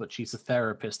hypnotist, but she's a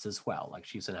therapist as well. Like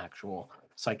she's an actual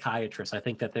psychiatrist. I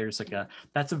think that there's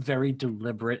that's a very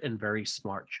deliberate and very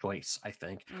smart choice, I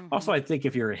think. Also, I think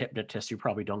if you're a hypnotist, you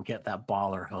probably don't get that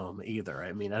baller home either.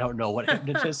 I mean, I don't know what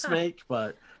hypnotists make,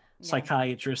 but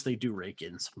psychiatrists, they do rake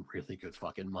in some really good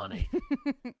fucking money.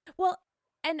 Well,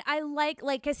 and I like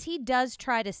because he does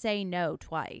try to say no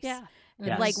twice. Yeah.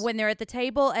 Yes. Like when they're at the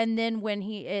table and then when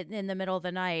he in the middle of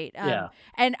the night. Yeah.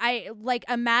 And I like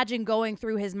imagine going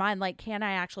through his mind, like, can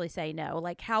I actually say no?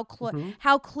 Like how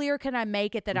clear can I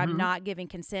make it that I'm not giving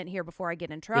consent here before I get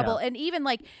in trouble? Yeah. And even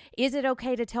like, is it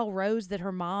okay to tell Rose that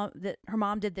her mom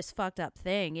did this fucked up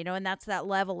thing, and that's that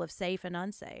level of safe and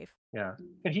unsafe. Yeah.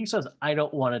 And he says, I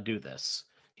don't want to do this.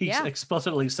 He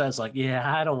explicitly says like,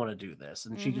 yeah, I don't want to do this.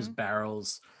 And she just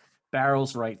barrels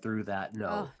right through that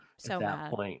no so at that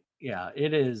mad. point. Yeah,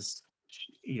 it is,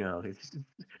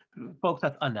 folks,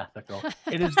 that's unethical.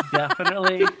 It is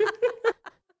definitely,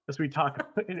 as we talk,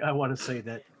 I want to say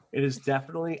that it is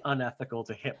definitely unethical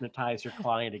to hypnotize your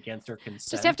client against her consent.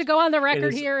 Just have to go on the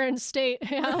record here and state.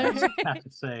 I just have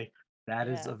to say that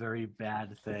is a very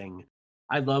bad thing.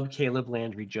 I love Caleb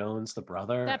Landry Jones, the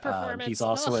brother. That performance. He's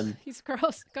also He's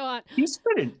gross. Go on. He's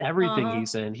been in everything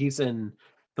he's in. He's in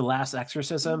The Last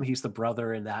Exorcism. He's the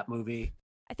brother in that movie.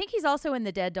 I think he's also in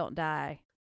The Dead Don't Die,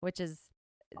 which is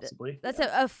possibly that's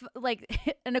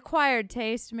an acquired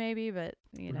taste maybe, but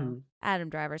Adam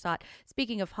Driver's hot.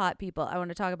 Speaking of hot people, I want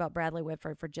to talk about Bradley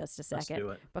Whitford for just a second. Let's do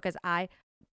it. Because I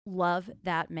love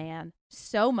that man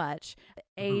so much.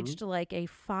 Aged like a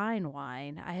fine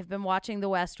wine. I have been watching The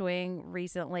West Wing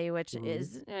recently, which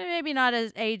is maybe not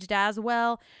as aged as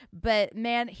well, but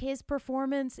man, his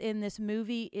performance in this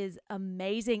movie is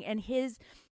amazing. And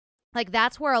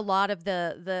that's where a lot of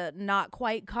the not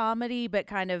quite comedy, but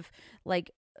kind of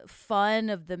like fun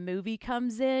of the movie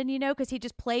comes in, because he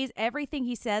just plays everything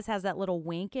he says has that little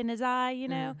wink in his eye,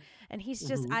 and he's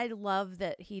just, I love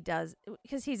that he does,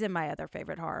 because he's in my other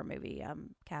favorite horror movie,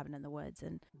 Cabin in the Woods,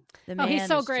 and the man he's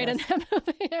so is great just, in that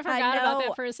movie. I forgot about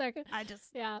that for a second. I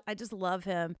just love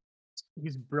him.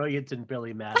 He's brilliant in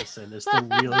Billy Madison as the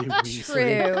really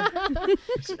True.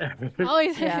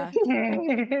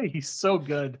 He's so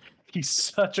good. He's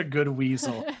such a good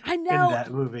weasel. I know. In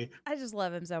that movie. I just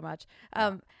love him so much.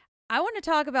 I want to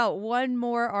talk about one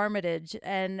more Armitage,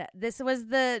 and this was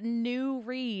the new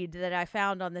read that I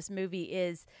found on this movie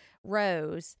is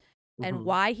Rose and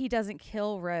why he doesn't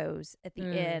kill Rose at the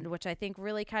end, which I think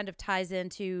really kind of ties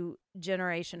into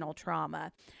generational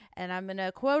trauma. And I'm going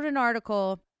to quote an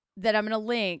article that I'm going to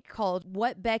link called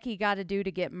What Becky Gotta Do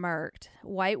to Get Murked,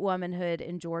 White Womanhood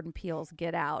and Jordan Peele's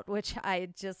Get Out, which I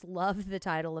just love the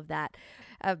title of that.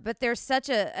 But there's such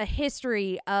a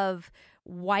history of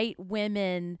white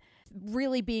women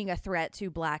really being a threat to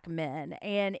black men,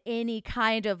 and any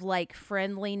kind of like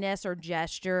friendliness or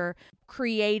gesture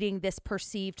creating this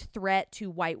perceived threat to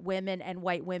white women and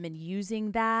white women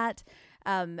using that.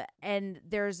 And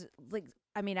there's like,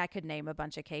 I mean, I could name a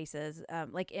bunch of cases.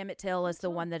 Like Emmett Till is the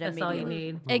one that That's all you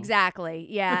immediately. need. Exactly.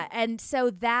 Yeah. And so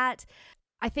that,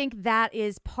 I think that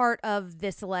is part of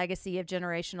this legacy of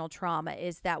generational trauma,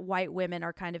 is that white women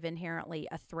are kind of inherently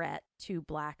a threat to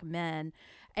Black men.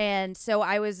 And so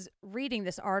I was reading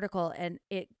this article and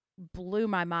it blew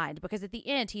my mind, because at the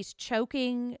end he's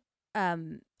choking,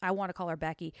 I want to call her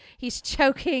Becky. He's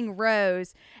choking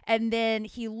Rose, and then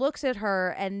he looks at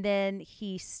her, and then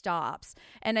he stops.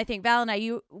 And I think Val and I,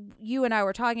 you and I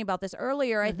were talking about this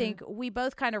earlier. I think we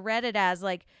both kind of read it as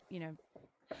like,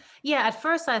 Yeah, at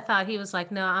first I thought he was like,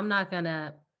 no, I'm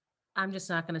just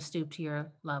not gonna stoop to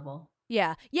your level.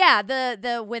 Yeah.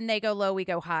 The when they go low, we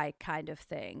go high kind of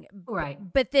thing. Right.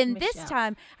 But then Michelle. this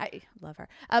time, I love her.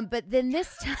 But then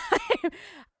this time,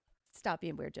 stop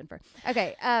being weird, Jennifer.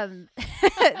 Okay.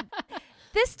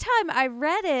 This time I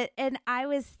read it and I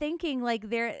was thinking like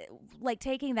they're like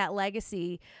taking that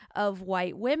legacy of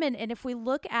white women. And if we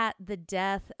look at the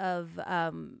death of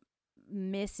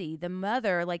Missy, the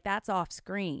mother, like that's off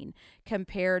screen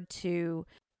compared to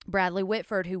Bradley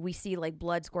Whitford, who we see like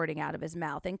blood squirting out of his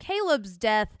mouth. And Caleb's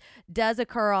death does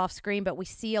occur off screen, but we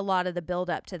see a lot of the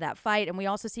build up to that fight. And we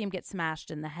also see him get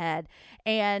smashed in the head.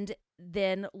 And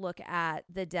then look at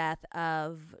the death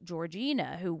of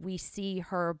Georgina, who we see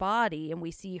her body and we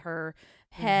see her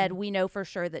head. We know for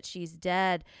sure that she's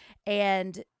dead.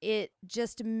 And it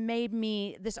just made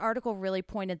me, this article really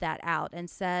pointed that out and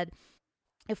said,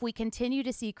 if we continue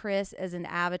to see Chris as an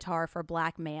avatar for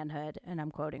Black manhood, and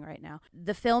I'm quoting right now,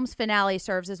 the film's finale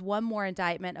serves as one more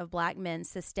indictment of Black men's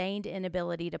sustained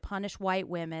inability to punish white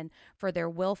women for their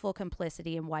willful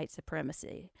complicity in white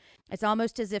supremacy. It's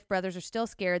almost as if brothers are still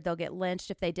scared they'll get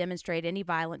lynched if they demonstrate any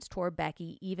violence toward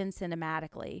Becky, even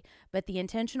cinematically. But the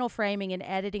intentional framing and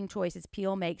editing choices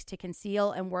Peele makes to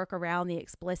conceal and work around the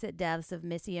explicit deaths of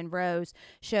Missy and Rose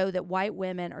show that white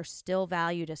women are still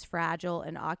valued as fragile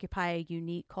and occupy a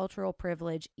unique cultural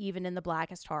privilege, even in the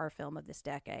blackest horror film of this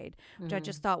decade, which I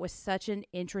just thought was such an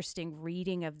interesting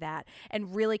reading of that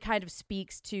and really kind of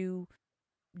speaks to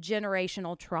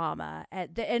generational trauma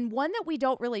and one that we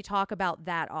don't really talk about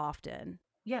that often.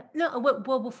 Yeah, no,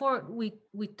 well, before we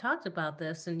talked about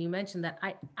this and you mentioned that,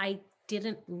 I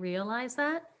didn't realize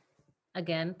that,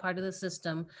 again, part of the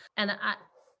system. And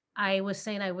I was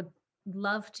saying I would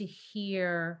love to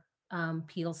hear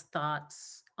Peele's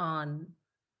thoughts on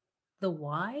the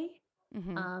why,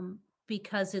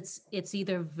 because it's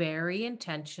either very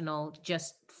intentional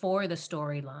just for the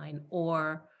storyline,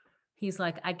 or he's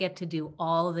like, I get to do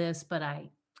all this, but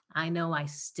I know I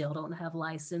still don't have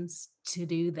license to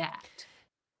do that.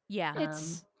 Yeah.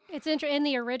 It's interesting. In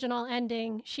the original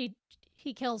ending, he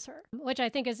kills her, which I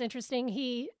think is interesting.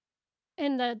 He,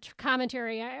 in the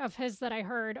commentary of his that I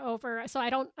heard over, so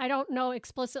I don't know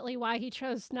explicitly why he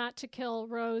chose not to kill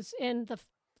Rose in the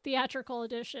theatrical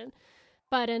edition,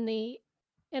 but in the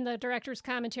director's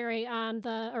commentary on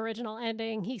the original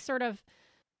ending, he sort of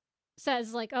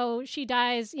says like, oh, she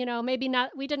dies, maybe not,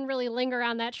 we didn't really linger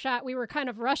on that shot. We were kind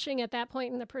of rushing at that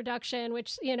point in the production,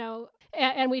 which,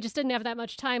 and we just didn't have that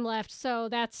much time left. So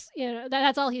that's,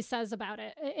 that's all he says about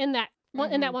it in that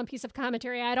one piece of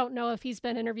commentary. I don't know if he's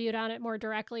been interviewed on it more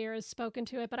directly or has spoken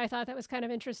to it, but I thought that was kind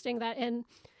of interesting that in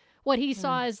what he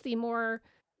saw as the more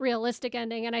realistic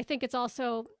ending. And I think it's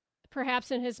also perhaps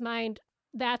in his mind,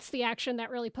 that's the action that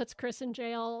really puts Chris in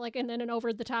jail, like in an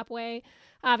over the top way.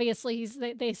 Obviously,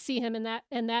 they see him in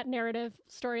that narrative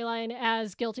storyline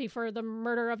as guilty for the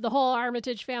murder of the whole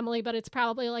Armitage family, but it's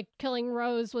probably like killing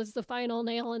Rose was the final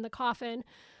nail in the coffin,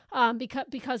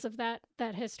 because of that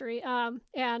history.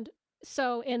 And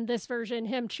so in this version,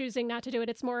 him choosing not to do it,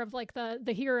 it's more of like the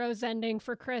hero's ending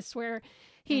for Chris, where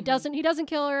he doesn't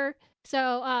kill her. So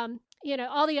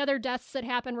all the other deaths that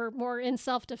happened were more in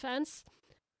self-defense.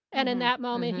 And in that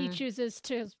moment, he chooses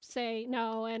to say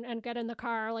no and get in the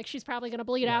car. Like, she's probably going to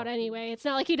bleed out anyway. It's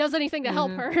not like he does anything to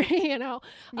help her,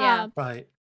 Yeah. Right.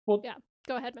 Well, yeah.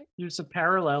 Go ahead, Mike. There's a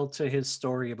parallel to his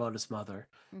story about his mother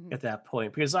at that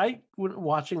point. Because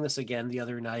watching this again the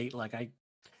other night, like I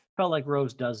felt like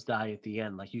Rose does die at the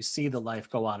end. Like you see the life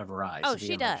go out of her eyes. Oh, at the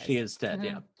she end, like, does. she is dead,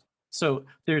 yeah. So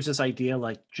there's this idea,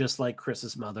 like just like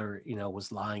Chris's mother,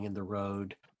 was lying in the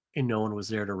road and no one was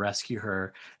there to rescue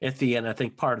her. At the end, I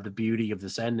think part of the beauty of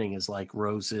this ending is like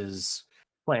Rose's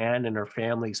plan and her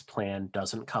family's plan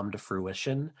doesn't come to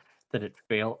fruition, that it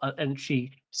failed. And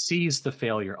she sees the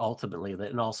failure ultimately,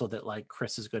 and also that like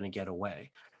Chris is going to get away.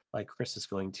 Like Chris is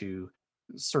going to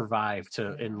survive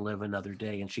and live another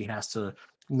day. And she has to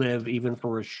live even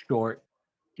for a short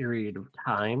period of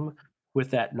time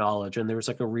with that knowledge. And there was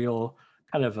like a real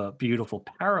kind of a beautiful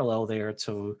parallel there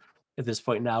to at this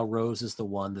point now Rose is the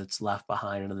one that's left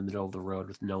behind in the middle of the road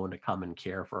with no one to come and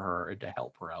care for her and to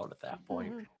help her out at that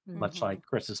point, much like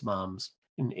Chris's mom's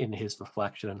in his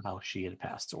reflection on how she had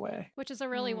passed away. Which is a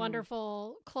really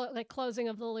wonderful closing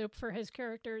of the loop for his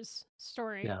character's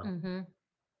story. Yeah.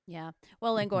 Yeah.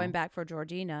 Well, and going back for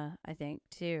Georgina, I think,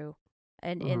 too.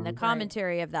 And in the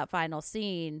commentary of that final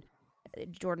scene,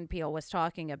 Jordan Peele was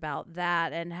talking about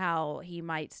that and how he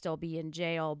might still be in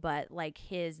jail, but like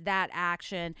that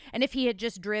action, and if he had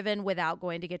just driven without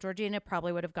going to get Georgina,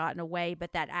 probably would have gotten away.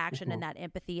 But that action and that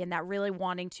empathy and that really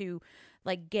wanting to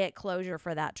like get closure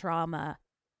for that trauma.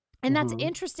 And that's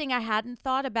interesting. I hadn't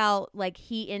thought about like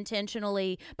he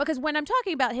intentionally, because when I'm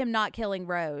talking about him not killing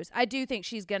Rose, I do think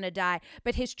she's going to die,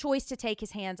 but his choice to take his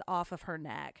hands off of her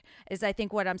neck is I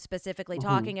think what I'm specifically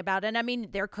talking about. And I mean,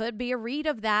 there could be a read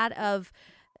of that of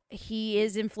he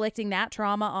is inflicting that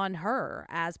trauma on her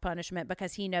as punishment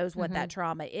because he knows what that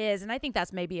trauma is. And I think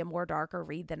that's maybe a more darker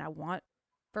read than I want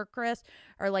for Chris,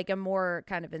 or like a more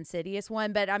kind of insidious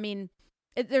one. But I mean,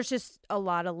 there's just a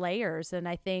lot of layers, and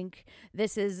I think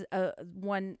this is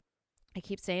one. I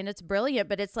keep saying it's brilliant,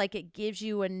 but it's like it gives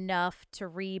you enough to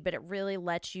read, but it really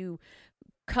lets you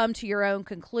come to your own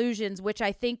conclusions, which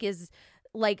I think is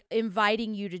like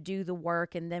inviting you to do the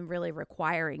work and then really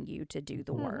requiring you to do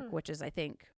the work, which is, I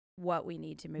think, what we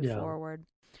need to move forward.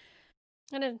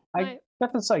 And then I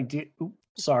got this idea.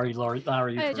 Sorry, Larry.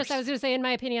 I was going to say, in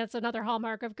my opinion, it's another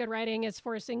hallmark of good writing is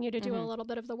forcing you to do a little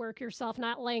bit of the work yourself,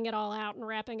 not laying it all out and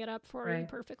wrapping it up for you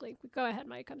perfectly. Go ahead,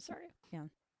 Mike. I'm sorry. Yeah.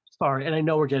 Sorry, and I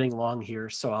know we're getting long here,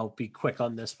 so I'll be quick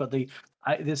on this. But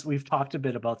we've talked a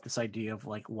bit about this idea of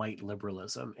like white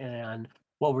liberalism, and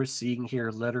what we're seeing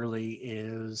here literally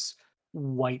is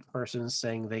white persons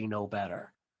saying they know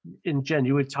better. And Jen,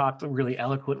 you had talked really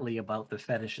eloquently about the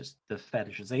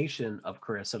fetishization of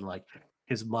Chris and like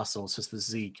his muscles, his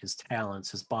physique, his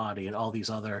talents, his body, and all these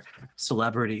other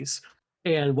celebrities.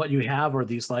 And what you have are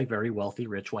these like very wealthy,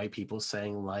 rich white people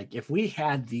saying like, if we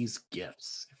had these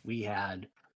gifts, if we had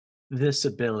this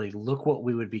ability, look what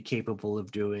we would be capable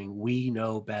of doing. We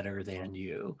know better than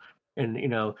you. And, you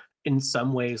know, in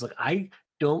some ways, like I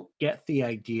don't get the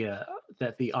idea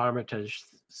that the Armitage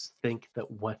think that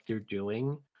what they're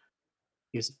doing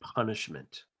is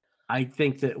punishment. I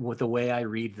think that with the way I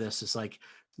read this is like,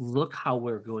 look how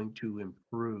we're going to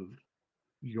improve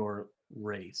your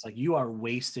race. Like you are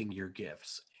wasting your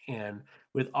gifts. And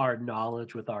with our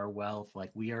knowledge, with our wealth,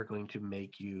 like we are going to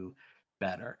make you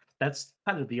better. That's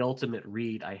kind of the ultimate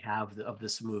read I have of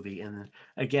this movie. And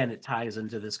again, it ties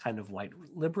into this kind of white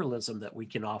liberalism that we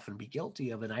can often be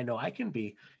guilty of. And I know I can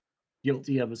be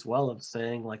guilty of as well, of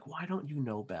saying like, why don't you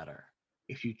know better?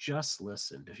 If you just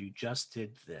listened, if you just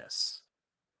did this,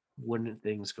 wouldn't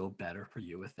things go better for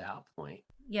you at that point?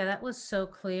 Yeah, that was so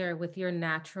clear with your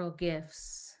natural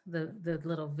gifts, the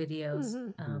little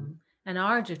videos, and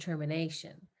our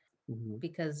determination,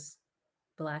 because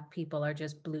Black people are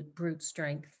just brute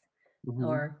strength,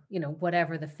 or, you know,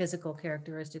 whatever the physical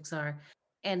characteristics are.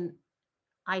 And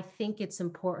I think it's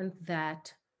important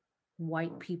that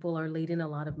white people are leading a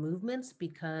lot of movements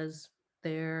because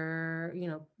they're, you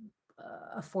know,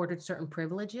 afforded certain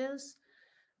privileges,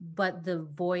 but the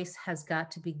voice has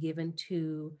got to be given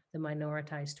to the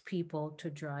minoritized people to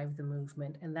drive the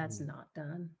movement, and that's not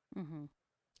done.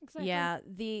 Exactly. Yeah,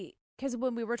 because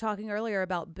when we were talking earlier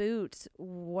about boots,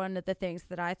 one of the things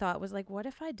that I thought was like, what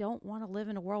if I don't want to live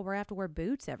in a world where I have to wear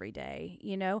boots every day?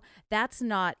 You know, that's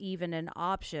not even an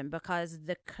option because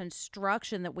the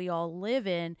construction that we all live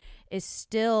in is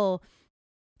still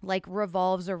like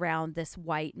revolves around this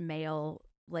white male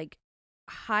like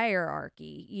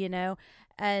hierarchy, you know,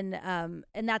 and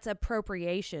that's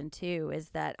appropriation too, is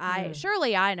that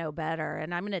surely I know better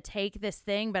and I'm going to take this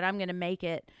thing, but I'm going to make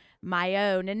it my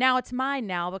own, and now it's mine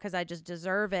now because I just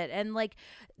deserve it. And like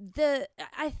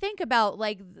I think about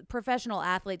like professional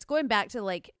athletes, going back to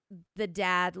like the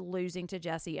dad losing to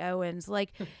Jesse Owens,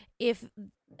 like if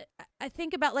I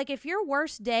think about like if your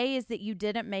worst day is that you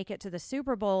didn't make it to the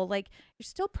Super Bowl, like you're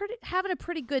still having a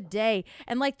pretty good day.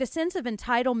 And like the sense of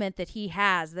entitlement that he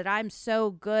has, that I'm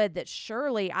so good that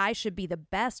surely I should be the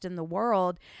best in the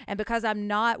world, and because I'm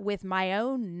not with my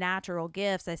own natural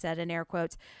gifts, I said in air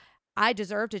quotes, I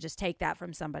deserve to just take that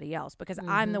from somebody else because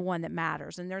I'm the one that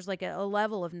matters. And there's like a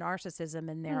level of narcissism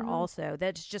in there also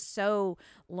that's just so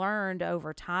learned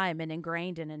over time and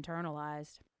ingrained and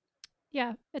internalized.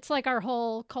 Yeah, it's like our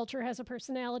whole culture has a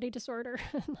personality disorder.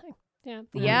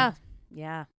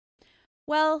 Yeah.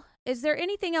 Well, is there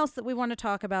anything else that we want to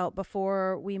talk about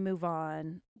before we move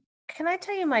on? Can I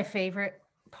tell you my favorite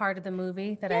part of the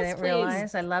movie that I Yes, didn't please.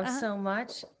 realize I love Uh-huh. so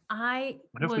much.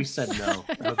 What if we said no?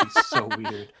 That would be so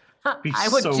weird. Be I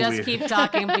would so just weird. keep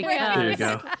talking There you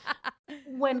because go.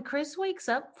 when Chris wakes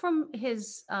up from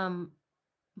his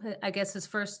I guess his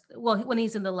first, well, when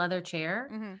he's in the leather chair,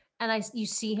 Mhm. and you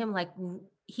see him like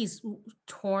he's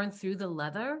torn through the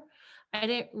leather. I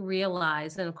didn't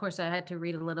realize, and of course I had to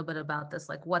read a little bit about this,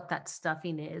 like what that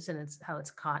stuffing is, and it's how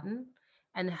it's cotton,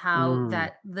 and how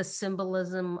that the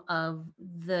symbolism of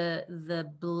the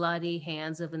bloody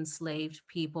hands of enslaved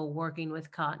people working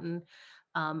with cotton,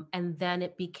 and then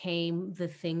it became the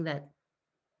thing that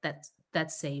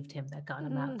saved him, that got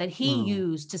him out, that he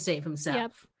used to save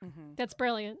himself. Yep. That's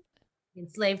brilliant.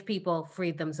 Enslaved people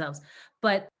freed themselves.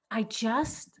 But I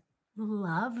just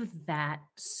love that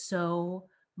so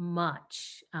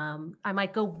much. I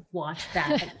might go watch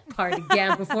that part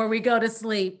again before we go to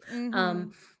sleep.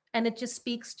 And it just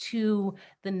speaks to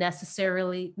the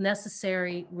necessary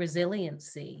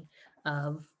resiliency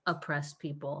of oppressed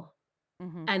people.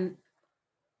 And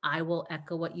I will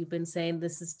echo what you've been saying.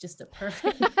 This is just a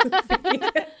perfect movie.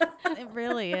 It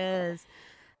really is.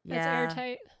 That's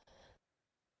airtight.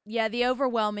 Yeah, the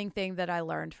overwhelming thing that I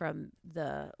learned from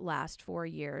the last 4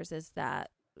 years is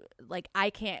that, like, I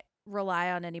can't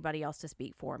rely on anybody else to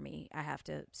speak for me. I have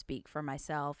to speak for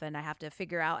myself, and I have to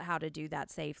figure out how to do that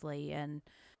safely and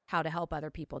how to help other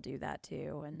people do that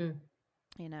too. And,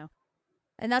 you know,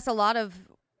 and that's a lot of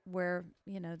where,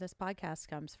 you know, this podcast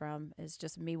comes from, is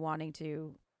just me wanting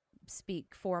to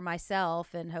speak for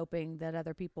myself and hoping that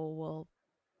other people will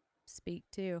speak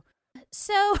too.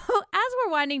 So as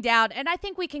we're winding down, and I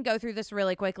think we can go through this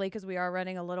really quickly because we are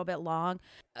running a little bit long.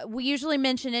 We usually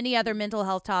mention any other mental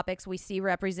health topics we see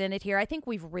represented here. I think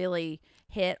we've really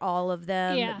hit all of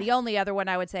them. Yeah. The only other one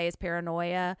I would say is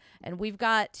paranoia. And we've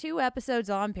got 2 episodes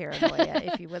on paranoia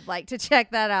if you would like to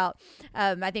check that out.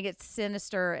 I think it's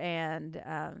Sinister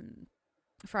and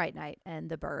Fright Night and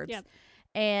The Birds. Yep.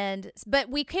 But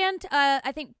we can't,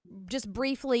 I think, just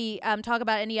briefly talk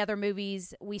about any other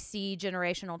movies we see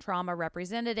generational trauma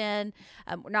represented in.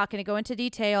 We're not going to go into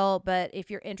detail, but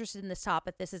if you're interested in this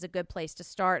topic, this is a good place to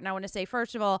start. And I want to say,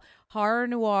 first of all, Horror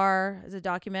Noir is a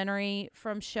documentary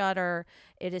from Shudder.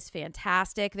 It is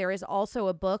fantastic. There is also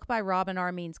a book by Robin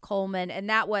R. Means Coleman, and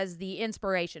that was the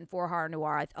inspiration for Horror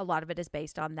Noir. A lot of it is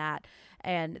based on that,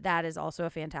 and that is also a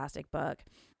fantastic book.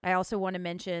 I also want to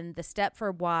mention The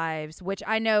Stepford Wives, which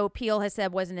I know Peele has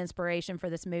said was an inspiration for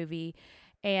this movie,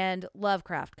 and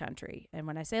Lovecraft Country. And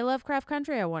when I say Lovecraft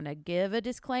Country, I want to give a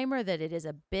disclaimer that it is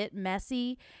a bit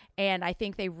messy, and I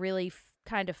think they really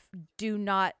kind of do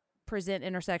not present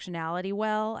intersectionality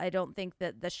well. I don't think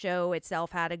that the show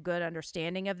itself had a good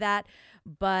understanding of that,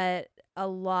 but a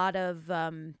lot of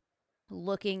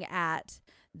looking at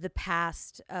the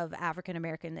past of African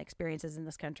American experiences in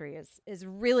this country is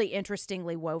really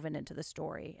interestingly woven into the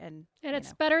story. And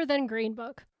it's better than Green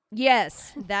Book.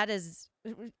 Yes, that is.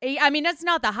 I mean, that's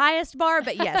not the highest bar,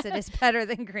 but yes, it is better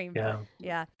than Green Book.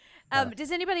 Yeah.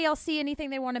 Does anybody else see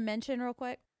anything they want to mention real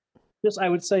quick? Just, I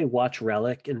would say watch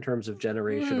Relic in terms of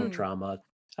generational trauma.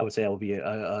 I would say that would be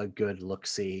a good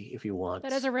look-see if you want.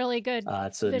 That is a really good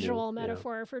visual new,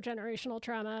 metaphor for generational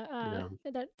trauma.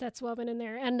 That's woven in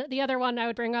there. And the other one I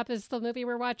would bring up is the movie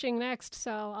we're watching next,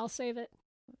 so I'll save it.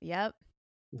 Yep.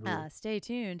 Stay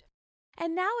tuned.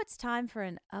 And now it's time for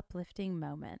an uplifting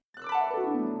moment.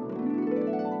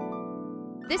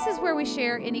 This is where we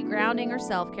share any grounding or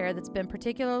self-care that's been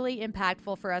particularly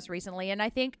impactful for us recently. And I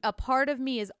think a part of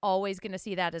me is always going to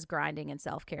see that as grinding and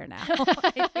self-care now.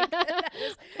 I think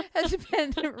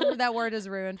that word is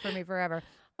ruined for me forever.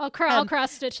 I'll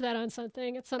cross-stitch that on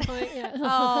something at some point. Yeah.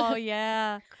 Oh,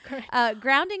 yeah.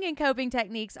 Grounding and coping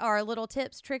techniques are little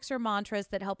tips, tricks, or mantras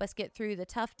that help us get through the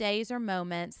tough days or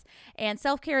moments. And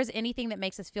self-care is anything that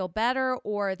makes us feel better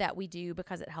or that we do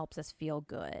because it helps us feel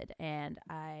good. And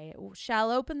I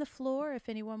shall open the floor if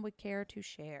anyone would care to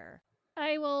share.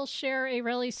 I will share a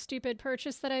really stupid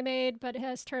purchase that I made, but it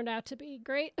has turned out to be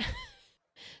great.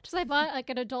 Just I bought like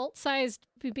an adult-sized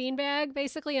beanbag,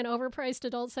 basically an overpriced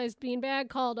adult-sized beanbag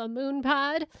called a Moon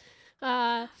Pod.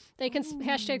 They can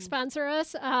hashtag sponsor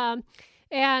us, and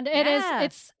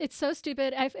it's so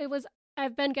stupid.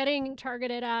 I've been getting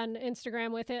targeted on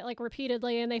Instagram with it like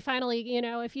repeatedly, and they finally,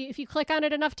 if you click on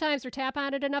it enough times or tap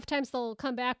on it enough times, they'll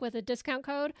come back with a discount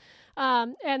code.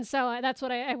 And so that's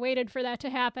what I waited for that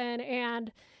to happen,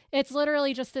 and it's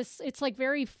literally just this, it's like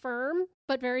very firm,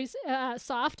 but very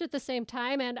soft at the same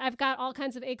time. And I've got all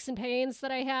kinds of aches and pains that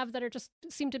I have that are just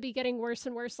seem to be getting worse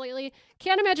and worse lately.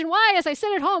 Can't imagine why, as I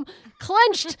sit at home,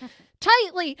 clenched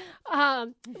tightly.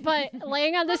 But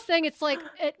laying on this thing, it's like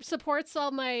it supports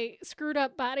all my screwed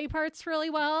up body parts really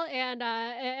well, and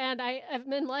I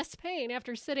am in less pain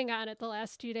after sitting on it the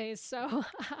last 2 days. So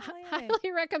I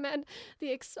highly recommend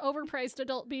the overpriced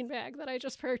adult beanbag that I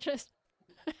just purchased.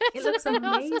 It looks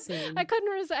amazing. I couldn't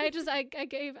resist.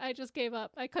 I just gave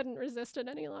up. I couldn't resist it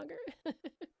any longer.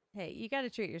 Hey, you got to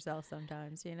treat yourself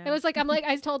sometimes, you know? It was like,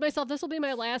 I told myself this will be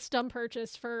my last dumb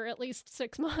purchase for at least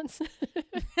 6 months.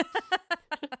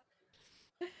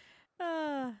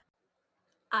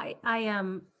 I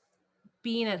am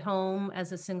being at home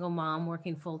as a single mom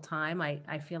working full time.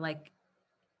 I feel like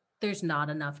there's not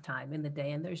enough time in the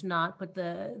day, and there's not, but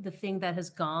the thing that has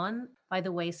gone by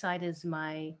the wayside is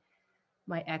my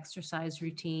exercise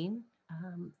routine.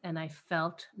 And I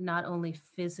felt not only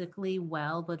physically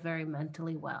well, but very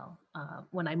mentally well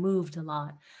when I moved a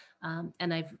lot.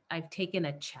 And I've taken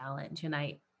a challenge, and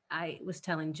I was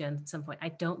telling Jen at some point, I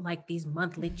don't like these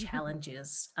monthly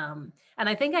challenges. And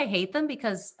I think I hate them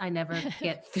because I never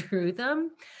get through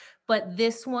them. But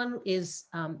this one is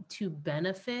to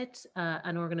benefit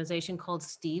an organization called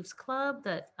Steve's Club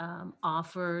that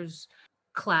offers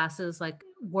classes, like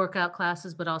workout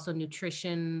classes, but also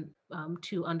nutrition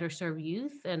to underserved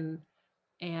youth. And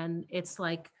it's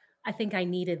like, I think I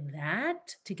needed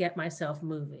that to get myself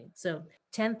moving. So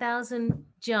 10,000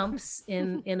 jumps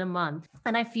in a month,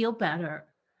 and I feel better.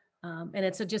 And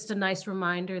it's just a nice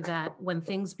reminder that when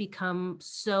things become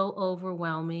so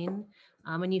overwhelming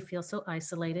and you feel so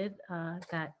isolated,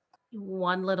 that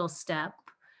one little step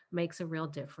makes a real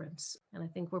difference. And I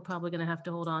think we're probably going to have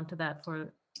to hold on to that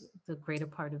for the greater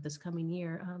part of this coming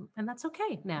year. And that's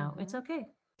okay now. It's okay.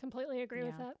 Completely agree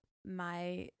with that.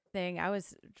 My thing, I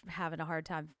was having a hard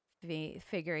time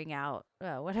figuring out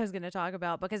what I was going to talk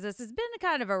about, because this has been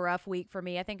kind of a rough week for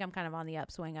me. I think I'm kind of on the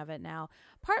upswing of it now,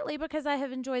 partly because I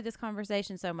have enjoyed this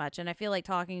conversation so much, and I feel like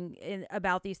talking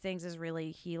about these things is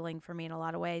really healing for me in a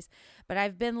lot of ways. But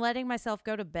I've been letting myself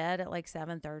go to bed at like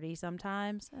 7:30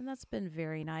 sometimes, and that's been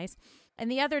very nice. And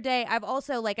the other day, I've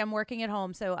also, like, I'm working at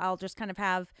home, so I'll just kind of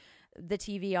have the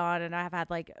TV on, and I've had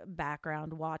like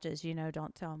background watches,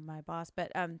 don't tell my boss,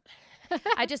 but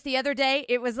I just, the other day,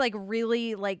 it was like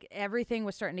really, like, everything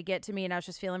was starting to get to me, and I was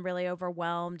just feeling really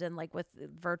overwhelmed, and like with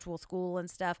virtual school and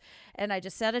stuff. And I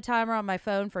just set a timer on my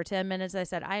phone for 10 minutes. I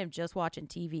said, I am just watching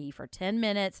TV for 10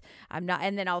 minutes. I'm not,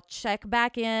 and then I'll check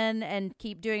back in and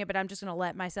keep doing it, but I'm just going to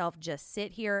let myself just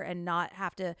sit here and not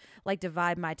have to like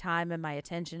divide my time and my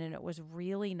attention. And it was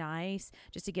really nice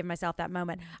just to give myself that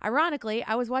moment. Ironically,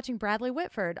 I was watching Bradley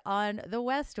Whitford on The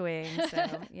West Wing. So,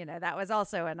 that was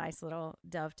also a nice little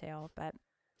dovetail, but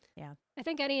yeah. I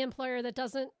think any employer that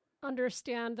doesn't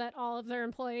understand that all of their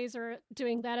employees are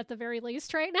doing that at the very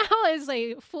least right now is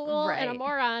a fool and a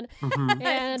moron. Mhm.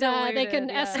 And they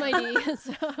can S my D.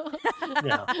 So.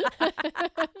 Yeah.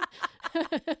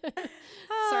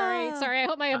 Sorry. I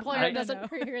hope my employer I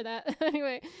doesn't hear that.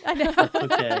 Anyway. I know.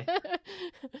 Okay.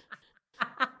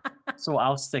 So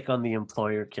I'll stick on the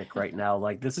employer kick right now.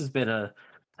 Like, this has been a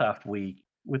tough week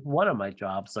with one of my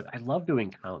jobs. Like, I love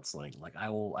doing counseling. Like,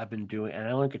 I've been doing, and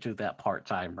I only get to do that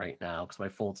part-time right now because my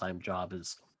full-time job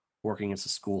is working as a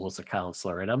school as a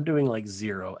counselor. And I'm doing like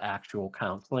 0 actual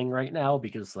counseling right now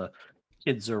because the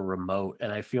kids are remote,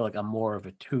 and I feel like I'm more of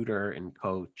a tutor and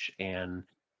coach, and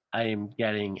I am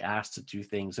getting asked to do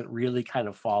things that really kind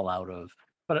of fall out of,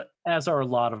 but as are a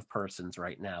lot of persons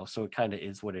right now. So it kind of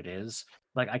is what it is.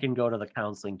 Like, I can go to the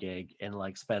counseling gig and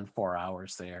like spend 4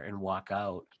 hours there and walk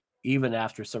out, even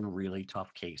after some really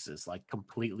tough cases, like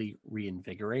completely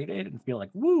reinvigorated and feel like,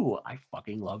 woo, I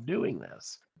fucking love doing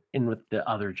this. And with the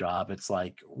other job, it's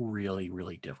like really,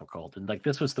 really difficult. And like,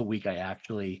 this was the week I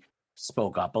actually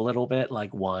spoke up a little bit,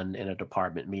 like one in a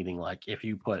department meeting, like, if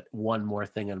you put one more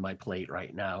thing on my plate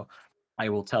right now, I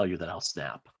will tell you that I'll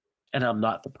snap. And I'm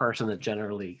not the person that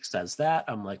generally says that.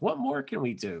 I'm like, what more can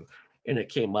we do? And it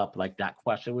came up, like, that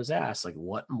question was asked, like,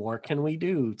 what more can we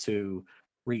do to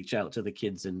reach out to the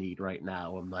kids in need right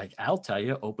now? I'm like, I'll tell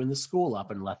you, open the school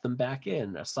up and let them back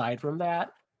in. Aside from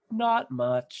that, not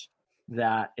much.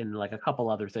 That and like a couple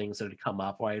other things that had come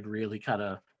up where I'd really kind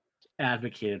of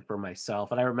advocated for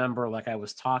myself. And I remember, like, I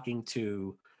was talking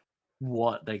to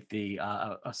what, like, the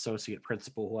associate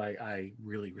principal who I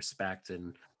really respect,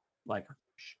 and like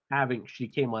she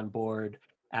came on board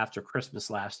after Christmas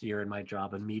last year, and my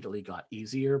job immediately got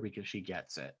easier because she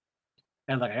gets it.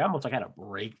 And like, I almost like had a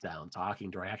breakdown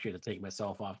talking to her. I actually had to take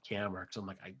myself off camera because I'm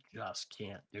like, I just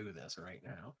can't do this right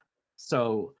now.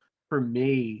 So for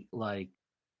me, like,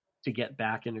 to get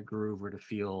back in a groove or to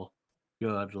feel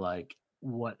good, like,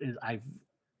 what's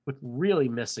really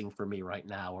missing for me right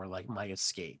now are like my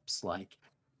escapes. Like,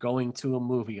 going to a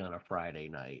movie on a Friday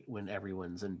night when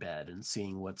everyone's in bed and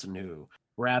seeing what's new,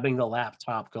 grabbing the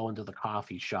laptop, going to the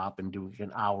coffee shop and doing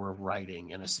an hour of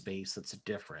writing in a space that's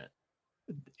different,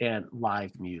 and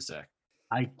live music.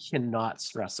 I cannot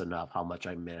stress enough how much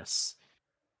I miss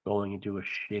going into a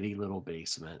shitty little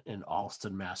basement in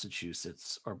Alston,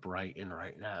 Massachusetts, or Brighton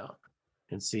right now,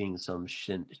 and seeing some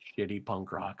shitty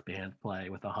punk rock band play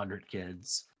with 100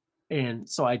 kids. And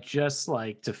so I just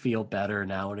like to feel better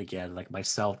now and again. Like my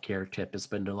self-care tip has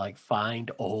been to like find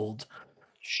old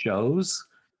shows,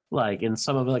 like, and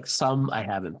some of like some I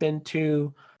haven't been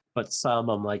to, but some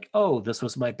I'm like, oh, this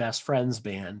was my best friend's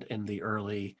band in the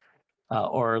early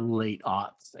or late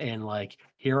aughts, and like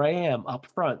here I am up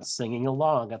front singing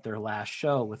along at their last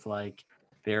show with like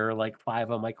they're like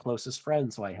 5 of my closest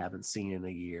friends who I haven't seen in a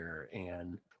year,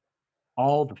 and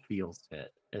all the feels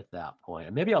hit at that point.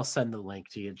 And maybe I'll send the link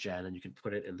to you, Jen, and you can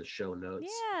put it in the show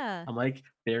notes. Yeah. I'm like,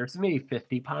 there's me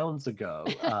 50 pounds ago.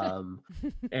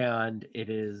 And it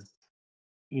is,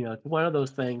 it's one of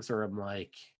those things where I'm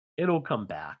like, it'll come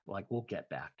back. Like, we'll get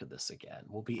back to this again.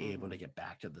 We'll be able to get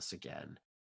back to this again.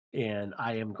 And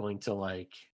I am going to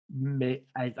like,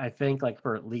 I think like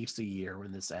for at least a year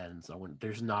when this ends,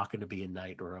 there's not going to be a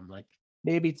night where I'm like,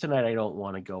 maybe tonight I don't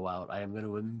want to go out. I am going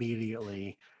to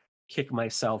immediately kick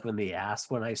myself in the ass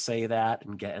when I say that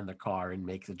and get in the car and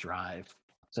make the drive.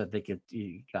 So I think it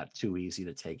got too easy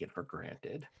to take it for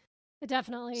granted.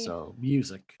 Definitely. So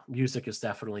music has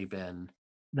definitely been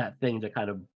that thing to kind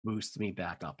of boost me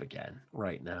back up again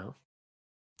right now.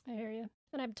 I hear you.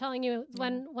 And I'm telling you,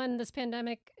 when this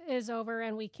pandemic is over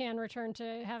and we can return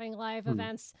to having live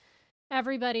events,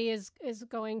 everybody is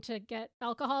going to get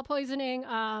alcohol poisoning,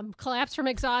 collapse from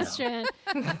exhaustion,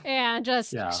 and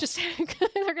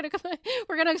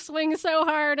we're gonna swing so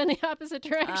hard in the opposite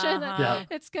direction that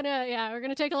it's gonna we're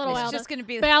gonna take a little while. It's just gonna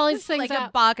be balance things like out.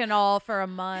 a bacchanal for a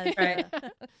month. Right.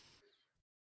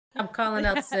 I'm calling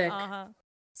out sick.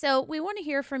 So we want to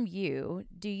hear from you.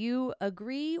 Do you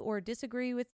agree or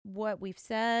disagree with what we've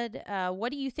said?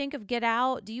 What do you think of Get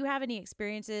Out? Do you have any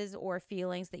experiences or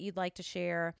feelings that you'd like to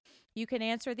share? You can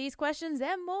answer these questions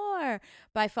and more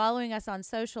by following us on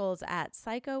socials at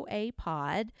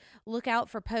PsychoAPod. Look out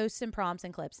for posts and prompts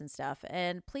and clips and stuff.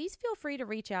 And please feel free to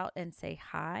reach out and say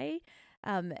hi.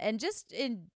 And just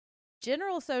in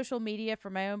general social media, for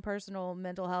my own personal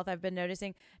mental health, I've been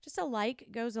noticing just a like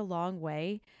goes a long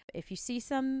way. If you see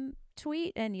some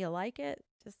tweet and you like it,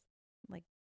 just like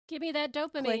give me that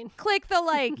dopamine. Click the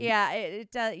like. Yeah,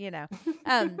 it does.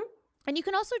 And you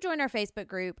can also join our Facebook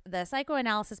group, the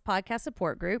Psychoanalysis Podcast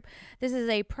Support Group. This is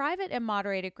a private and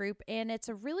moderated group, and it's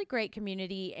a really great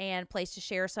community and place to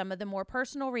share some of the more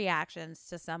personal reactions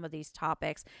to some of these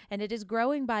topics. And it is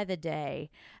growing by the day.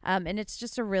 And it's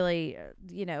just a really,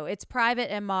 it's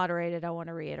private and moderated, I want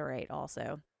to reiterate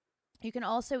also. You can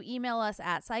also email us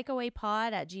at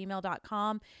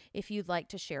psychoapod@gmail.com if you'd like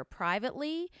to share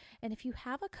privately. And if you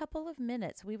have a couple of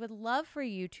minutes, we would love for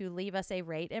you to leave us a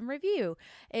rate and review.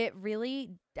 It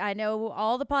really, I know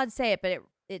all the pods say it, but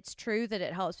it's true that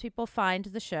it helps people find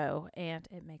the show and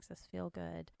it makes us feel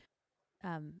good.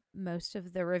 Most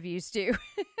of the reviews do.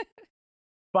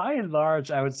 By and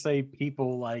large, I would say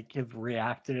people have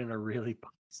reacted in a really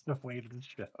positive way to the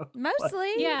show.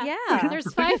 Mostly, yeah.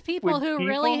 There's 5 people who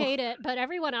really hate it, but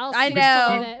everyone else I seems to know.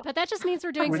 love it. But that just means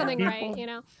we're doing something right,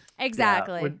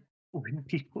 Exactly. Yeah, when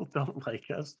people don't like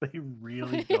us, they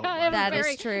really don't like that us.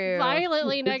 is true.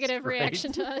 Violently negative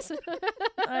reaction to us.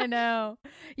 I know.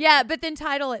 Yeah, but then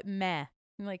title it Meh.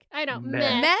 I'm like, I know.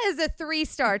 Meh is a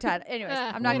 3-star title. Anyways,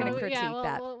 I'm not going to critique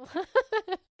that.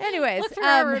 Anyways, look through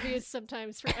our reviews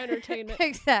sometimes for entertainment.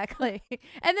 Exactly.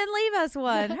 And then leave us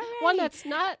one. One that's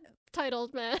not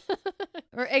titled Meh.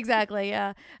 Exactly,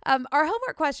 yeah. Our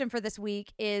homework question for this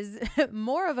week is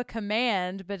more of a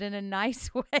command, but in a nice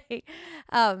way.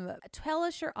 Tell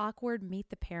us your awkward meet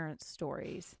the parents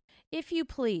stories. If you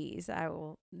please. I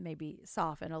will maybe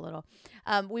soften a little.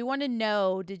 We want to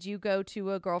know, did you go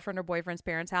to a girlfriend or boyfriend's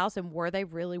parents' house and were they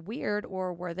really weird,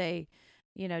 or were they,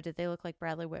 did they look like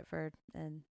Bradley Whitford?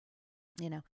 And,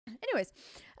 anyways,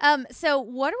 so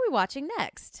what are we watching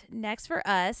next? Next for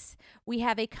us, we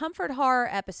have a comfort horror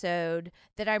episode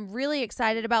that I'm really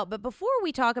excited about. But before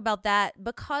we talk about that,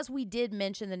 because we did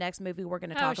mention the next movie we're going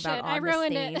to talk about on this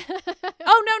theme.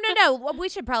 No. We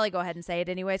should probably go ahead and say it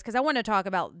anyways, because I want to talk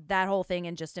about that whole thing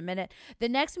in just a minute. The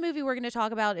next movie we're going to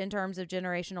talk about in terms of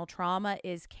generational trauma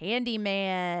is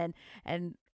Candyman.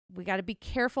 And we got to be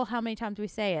careful how many times we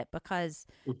say it, because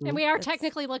and we are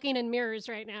technically looking in mirrors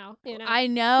right now. I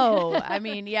know. I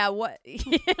mean, yeah.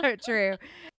 True.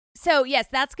 So, yes,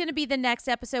 that's going to be the next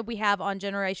episode we have on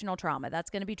generational trauma. That's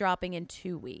going to be dropping in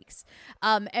 2 weeks.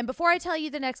 And before I tell you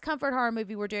the next comfort horror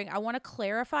movie we're doing, I want to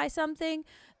clarify something.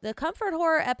 The comfort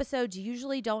horror episodes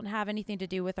usually don't have anything to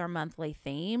do with our monthly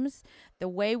themes. The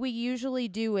way we usually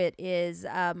do it is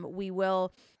we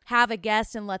will have a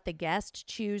guest and let the guest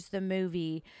choose the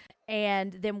movie,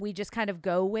 and then we just kind of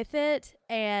go with it.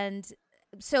 And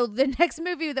so the next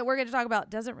movie that we're going to talk about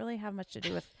doesn't really have much to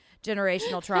do with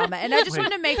generational trauma, and I just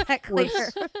want to make that clear.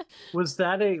 Was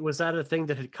that a thing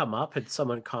that had come up? Had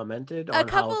someone commented on A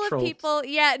couple how of Troll... people,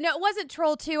 yeah, no, it wasn't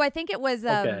Troll 2. I think it was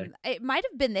Okay. it might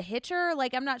have been The Hitcher.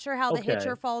 Like, I'm not sure how The Okay.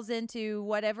 Hitcher falls into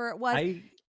whatever it was.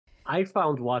 I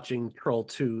found watching Troll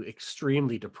 2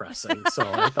 extremely depressing, so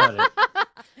I thought it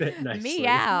fit nicely.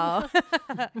 Meow.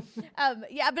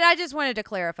 Yeah, but I just wanted to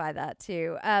clarify that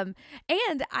too. And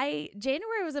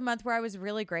January was a month where I was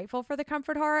really grateful for the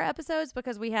comfort horror episodes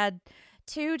because we had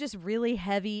 2 just really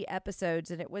heavy episodes,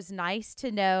 and it was nice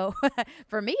to know,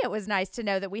 for me it was nice to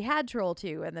know that we had Troll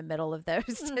 2 in the middle of those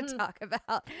to talk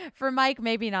about. For Mike,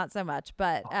 maybe not so much,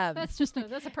 but that's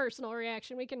a personal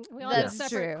reaction. We all That's have a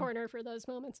separate true. corner for those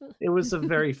moments. It was a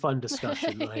very fun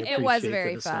discussion. I it was appreciate the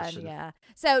very fun, discussion. yeah.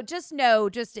 So just know,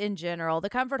 just in general, the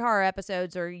comfort horror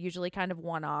episodes are usually kind of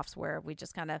one-offs where we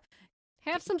just kind of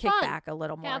Have some kick fun. back a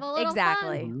little more. Have a little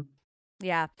exactly. fun. Mhm.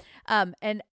 Yeah.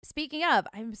 And speaking of,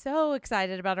 I'm so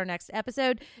excited about our next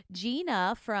episode.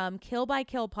 Gina from Kill by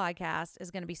Kill podcast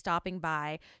is going to be stopping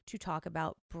by to talk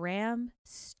about Bram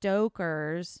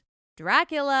Stoker's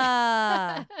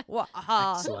Dracula.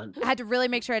 Excellent. I had to really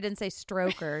make sure I didn't say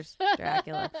Stroker's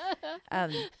Dracula.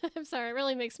 I'm sorry, it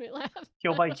really makes me laugh.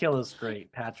 Kill by Kill is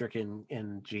great. Patrick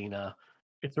and Gina.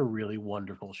 It's a really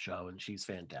wonderful show, and she's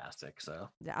fantastic. So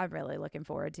I'm really looking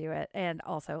forward to it, and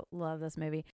also love this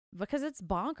movie because it's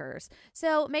bonkers.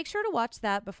 So make sure to watch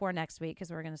that before next week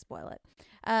because we're going to spoil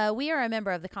it. We are a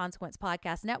member of the Consequence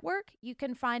Podcast Network. You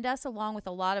can find us along with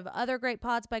a lot of other great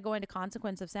pods by going to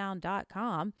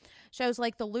consequenceofsound.com. Shows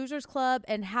like The Losers Club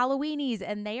and Halloweenies,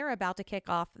 and they are about to kick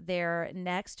off their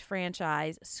next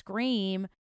franchise, Scream,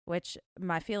 which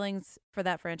my feelings for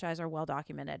that franchise are well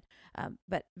documented.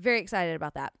 But very excited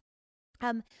about that.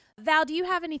 Val, do you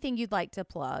have anything you'd like to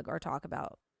plug or talk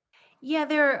about? Yeah,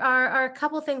 there are a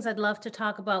couple of things I'd love to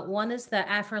talk about. One is the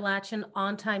Affrilachian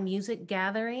On Time Music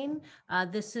Gathering.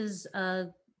 This is a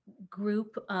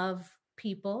group of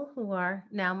people who are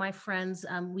now my friends.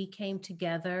 We came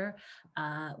together.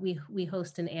 We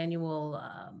host an annual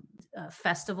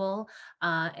festival,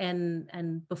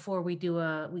 and before we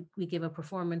do we give a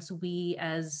performance. We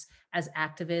as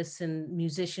activists and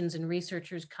musicians and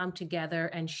researchers come together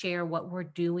and share what we're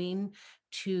doing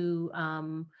to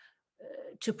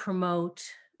promote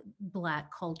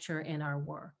Black culture in our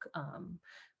work,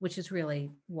 which is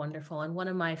really wonderful. And one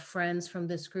of my friends from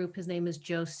this group, his name is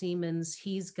Joe Siemens.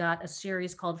 He's got a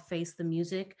series called Face the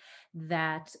Music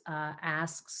that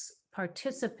asks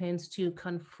participants to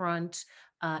confront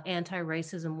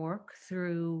anti-racism work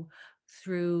through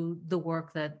the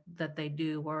work that they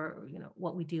do, or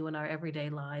what we do in our everyday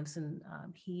lives. And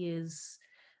he is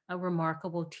a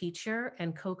remarkable teacher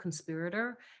and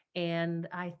co-conspirator, and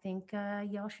I think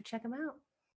y'all should check him out.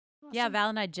 Yeah, Val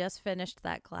and I just finished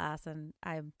that class, and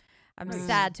I'm Nice.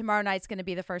 sad. Tomorrow night's going to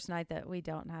be the first night that we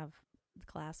don't have the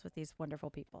class with these wonderful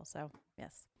people. So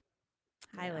yes,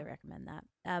 highly recommend that.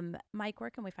 Mike,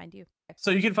 where can we find you?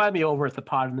 So you can find me over at the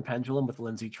Pod and the Pendulum with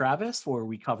Lindsay Travis, where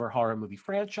we cover horror movie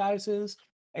franchises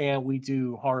and we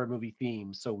do horror movie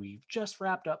themes. So we've just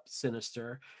wrapped up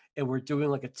Sinister, and we're doing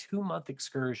like a 2-month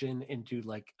excursion into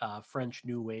like French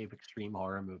New Wave extreme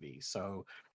horror movies. So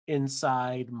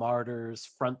Inside, Martyrs,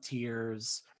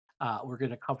 Frontiers. We're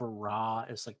going to cover Raw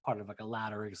as like part of like a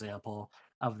latter example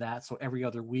of that. So every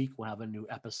other week we'll have a new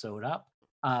episode up.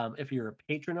 If you're a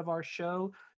patron of our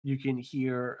show, you can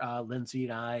hear Lindsay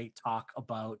and I talk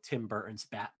about Tim Burton's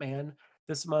Batman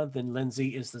this month. And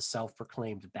Lindsay is the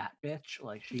self-proclaimed Bat Bitch.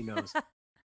 Like, she knows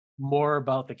more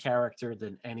about the character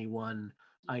than anyone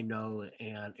I know.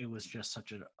 And it was just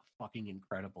such a fucking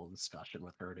incredible discussion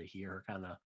with her to hear her kind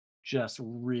of just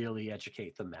really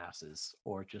educate the masses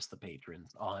or just the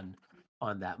patrons on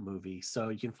that movie. So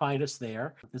you can find us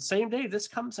there. The same day this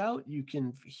comes out, you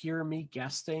can hear me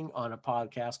guesting on a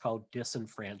podcast called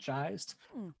Disenfranchised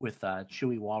with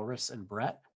Chewy Walrus and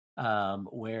Brett,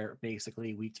 where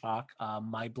basically we talk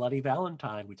My Bloody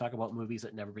Valentine. We talk about movies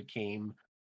that never became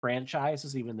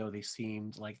franchises, even though they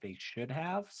seemed like they should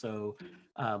have. So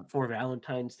for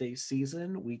Valentine's Day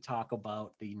season, we talk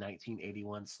about the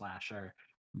 1981 slasher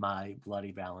My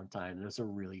Bloody Valentine. It was a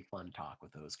really fun talk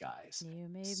with those guys. You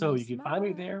made So me you can find me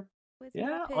smile there. with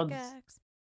Yeah, my on pickaxe.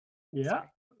 yeah. Sorry.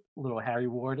 little Harry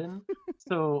Warden.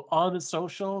 So on the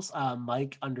socials,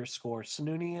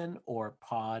 Mike_Snoonian or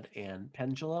Pod and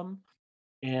Pendulum.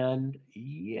 And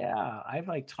yeah, I've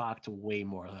like talked way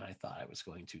more than I thought I was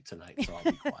going to tonight, so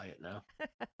I'll be quiet now.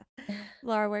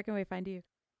 Laura, where can we find you?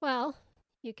 Well,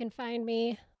 you can find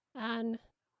me on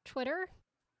Twitter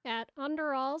at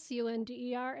Underalls,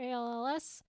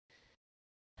 UNDERALLS.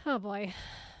 Oh boy.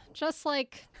 Just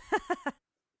like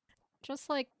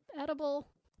edible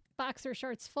boxer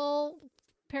shorts, full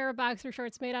pair of boxer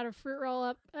shorts made out of fruit roll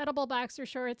up, edible boxer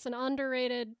shorts, an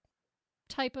underrated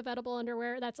type of edible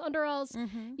underwear. That's Underalls,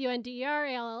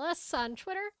 UNDERALLS on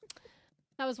Twitter.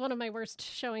 That was one of my worst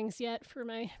showings yet for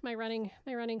my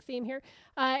running theme here.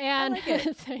 And I like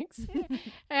it. thanks.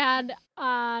 And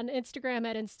on Instagram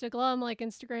at Instaglum, like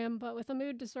Instagram, but with a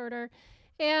mood disorder.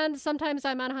 And sometimes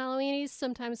I'm on Halloweenies,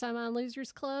 sometimes I'm on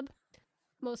Losers Club.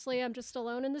 Mostly I'm just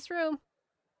alone in this room.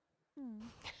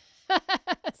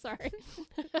 Sorry.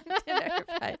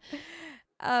 Terrified.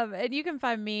 And you can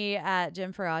find me at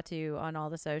Jim Ferratu on all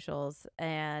the socials,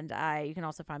 and you can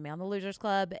also find me on the Losers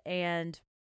Club. And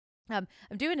I'm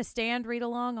doing a stand read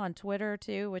along on Twitter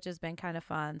too, which has been kind of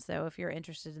fun. So if you're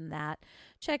interested in that,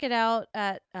 check it out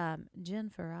at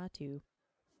Jim Ferratu.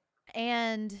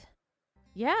 And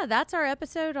yeah, that's our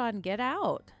episode on Get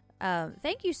Out.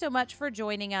 Thank you so much for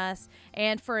joining us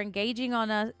and for engaging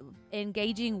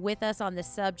with us on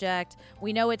this subject.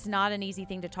 We know it's not an easy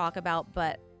thing to talk about,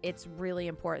 but it's really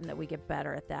important that we get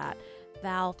better at that.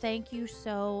 Val, thank you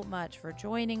so much for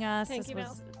joining us. Thank this you,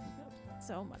 was Val.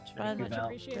 so much fun. Thank you, Val.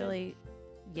 Appreciate it. Really,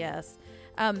 yes.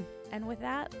 And with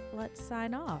that, let's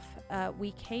sign off.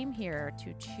 We came here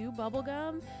to chew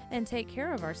bubblegum and take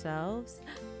care of ourselves.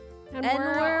 And And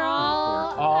we're we're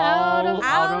all all out of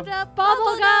of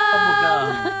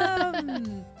bubblegum.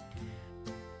 bubblegum.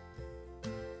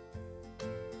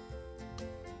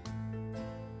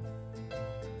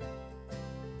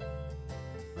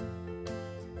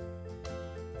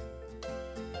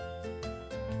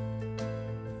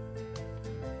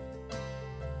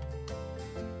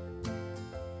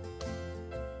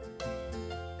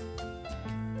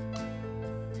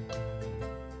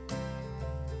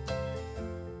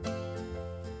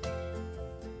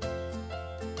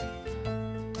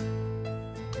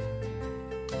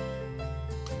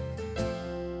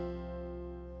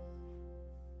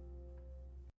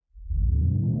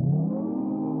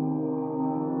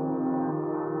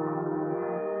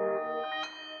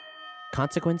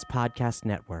 Consequence Podcast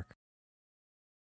Network.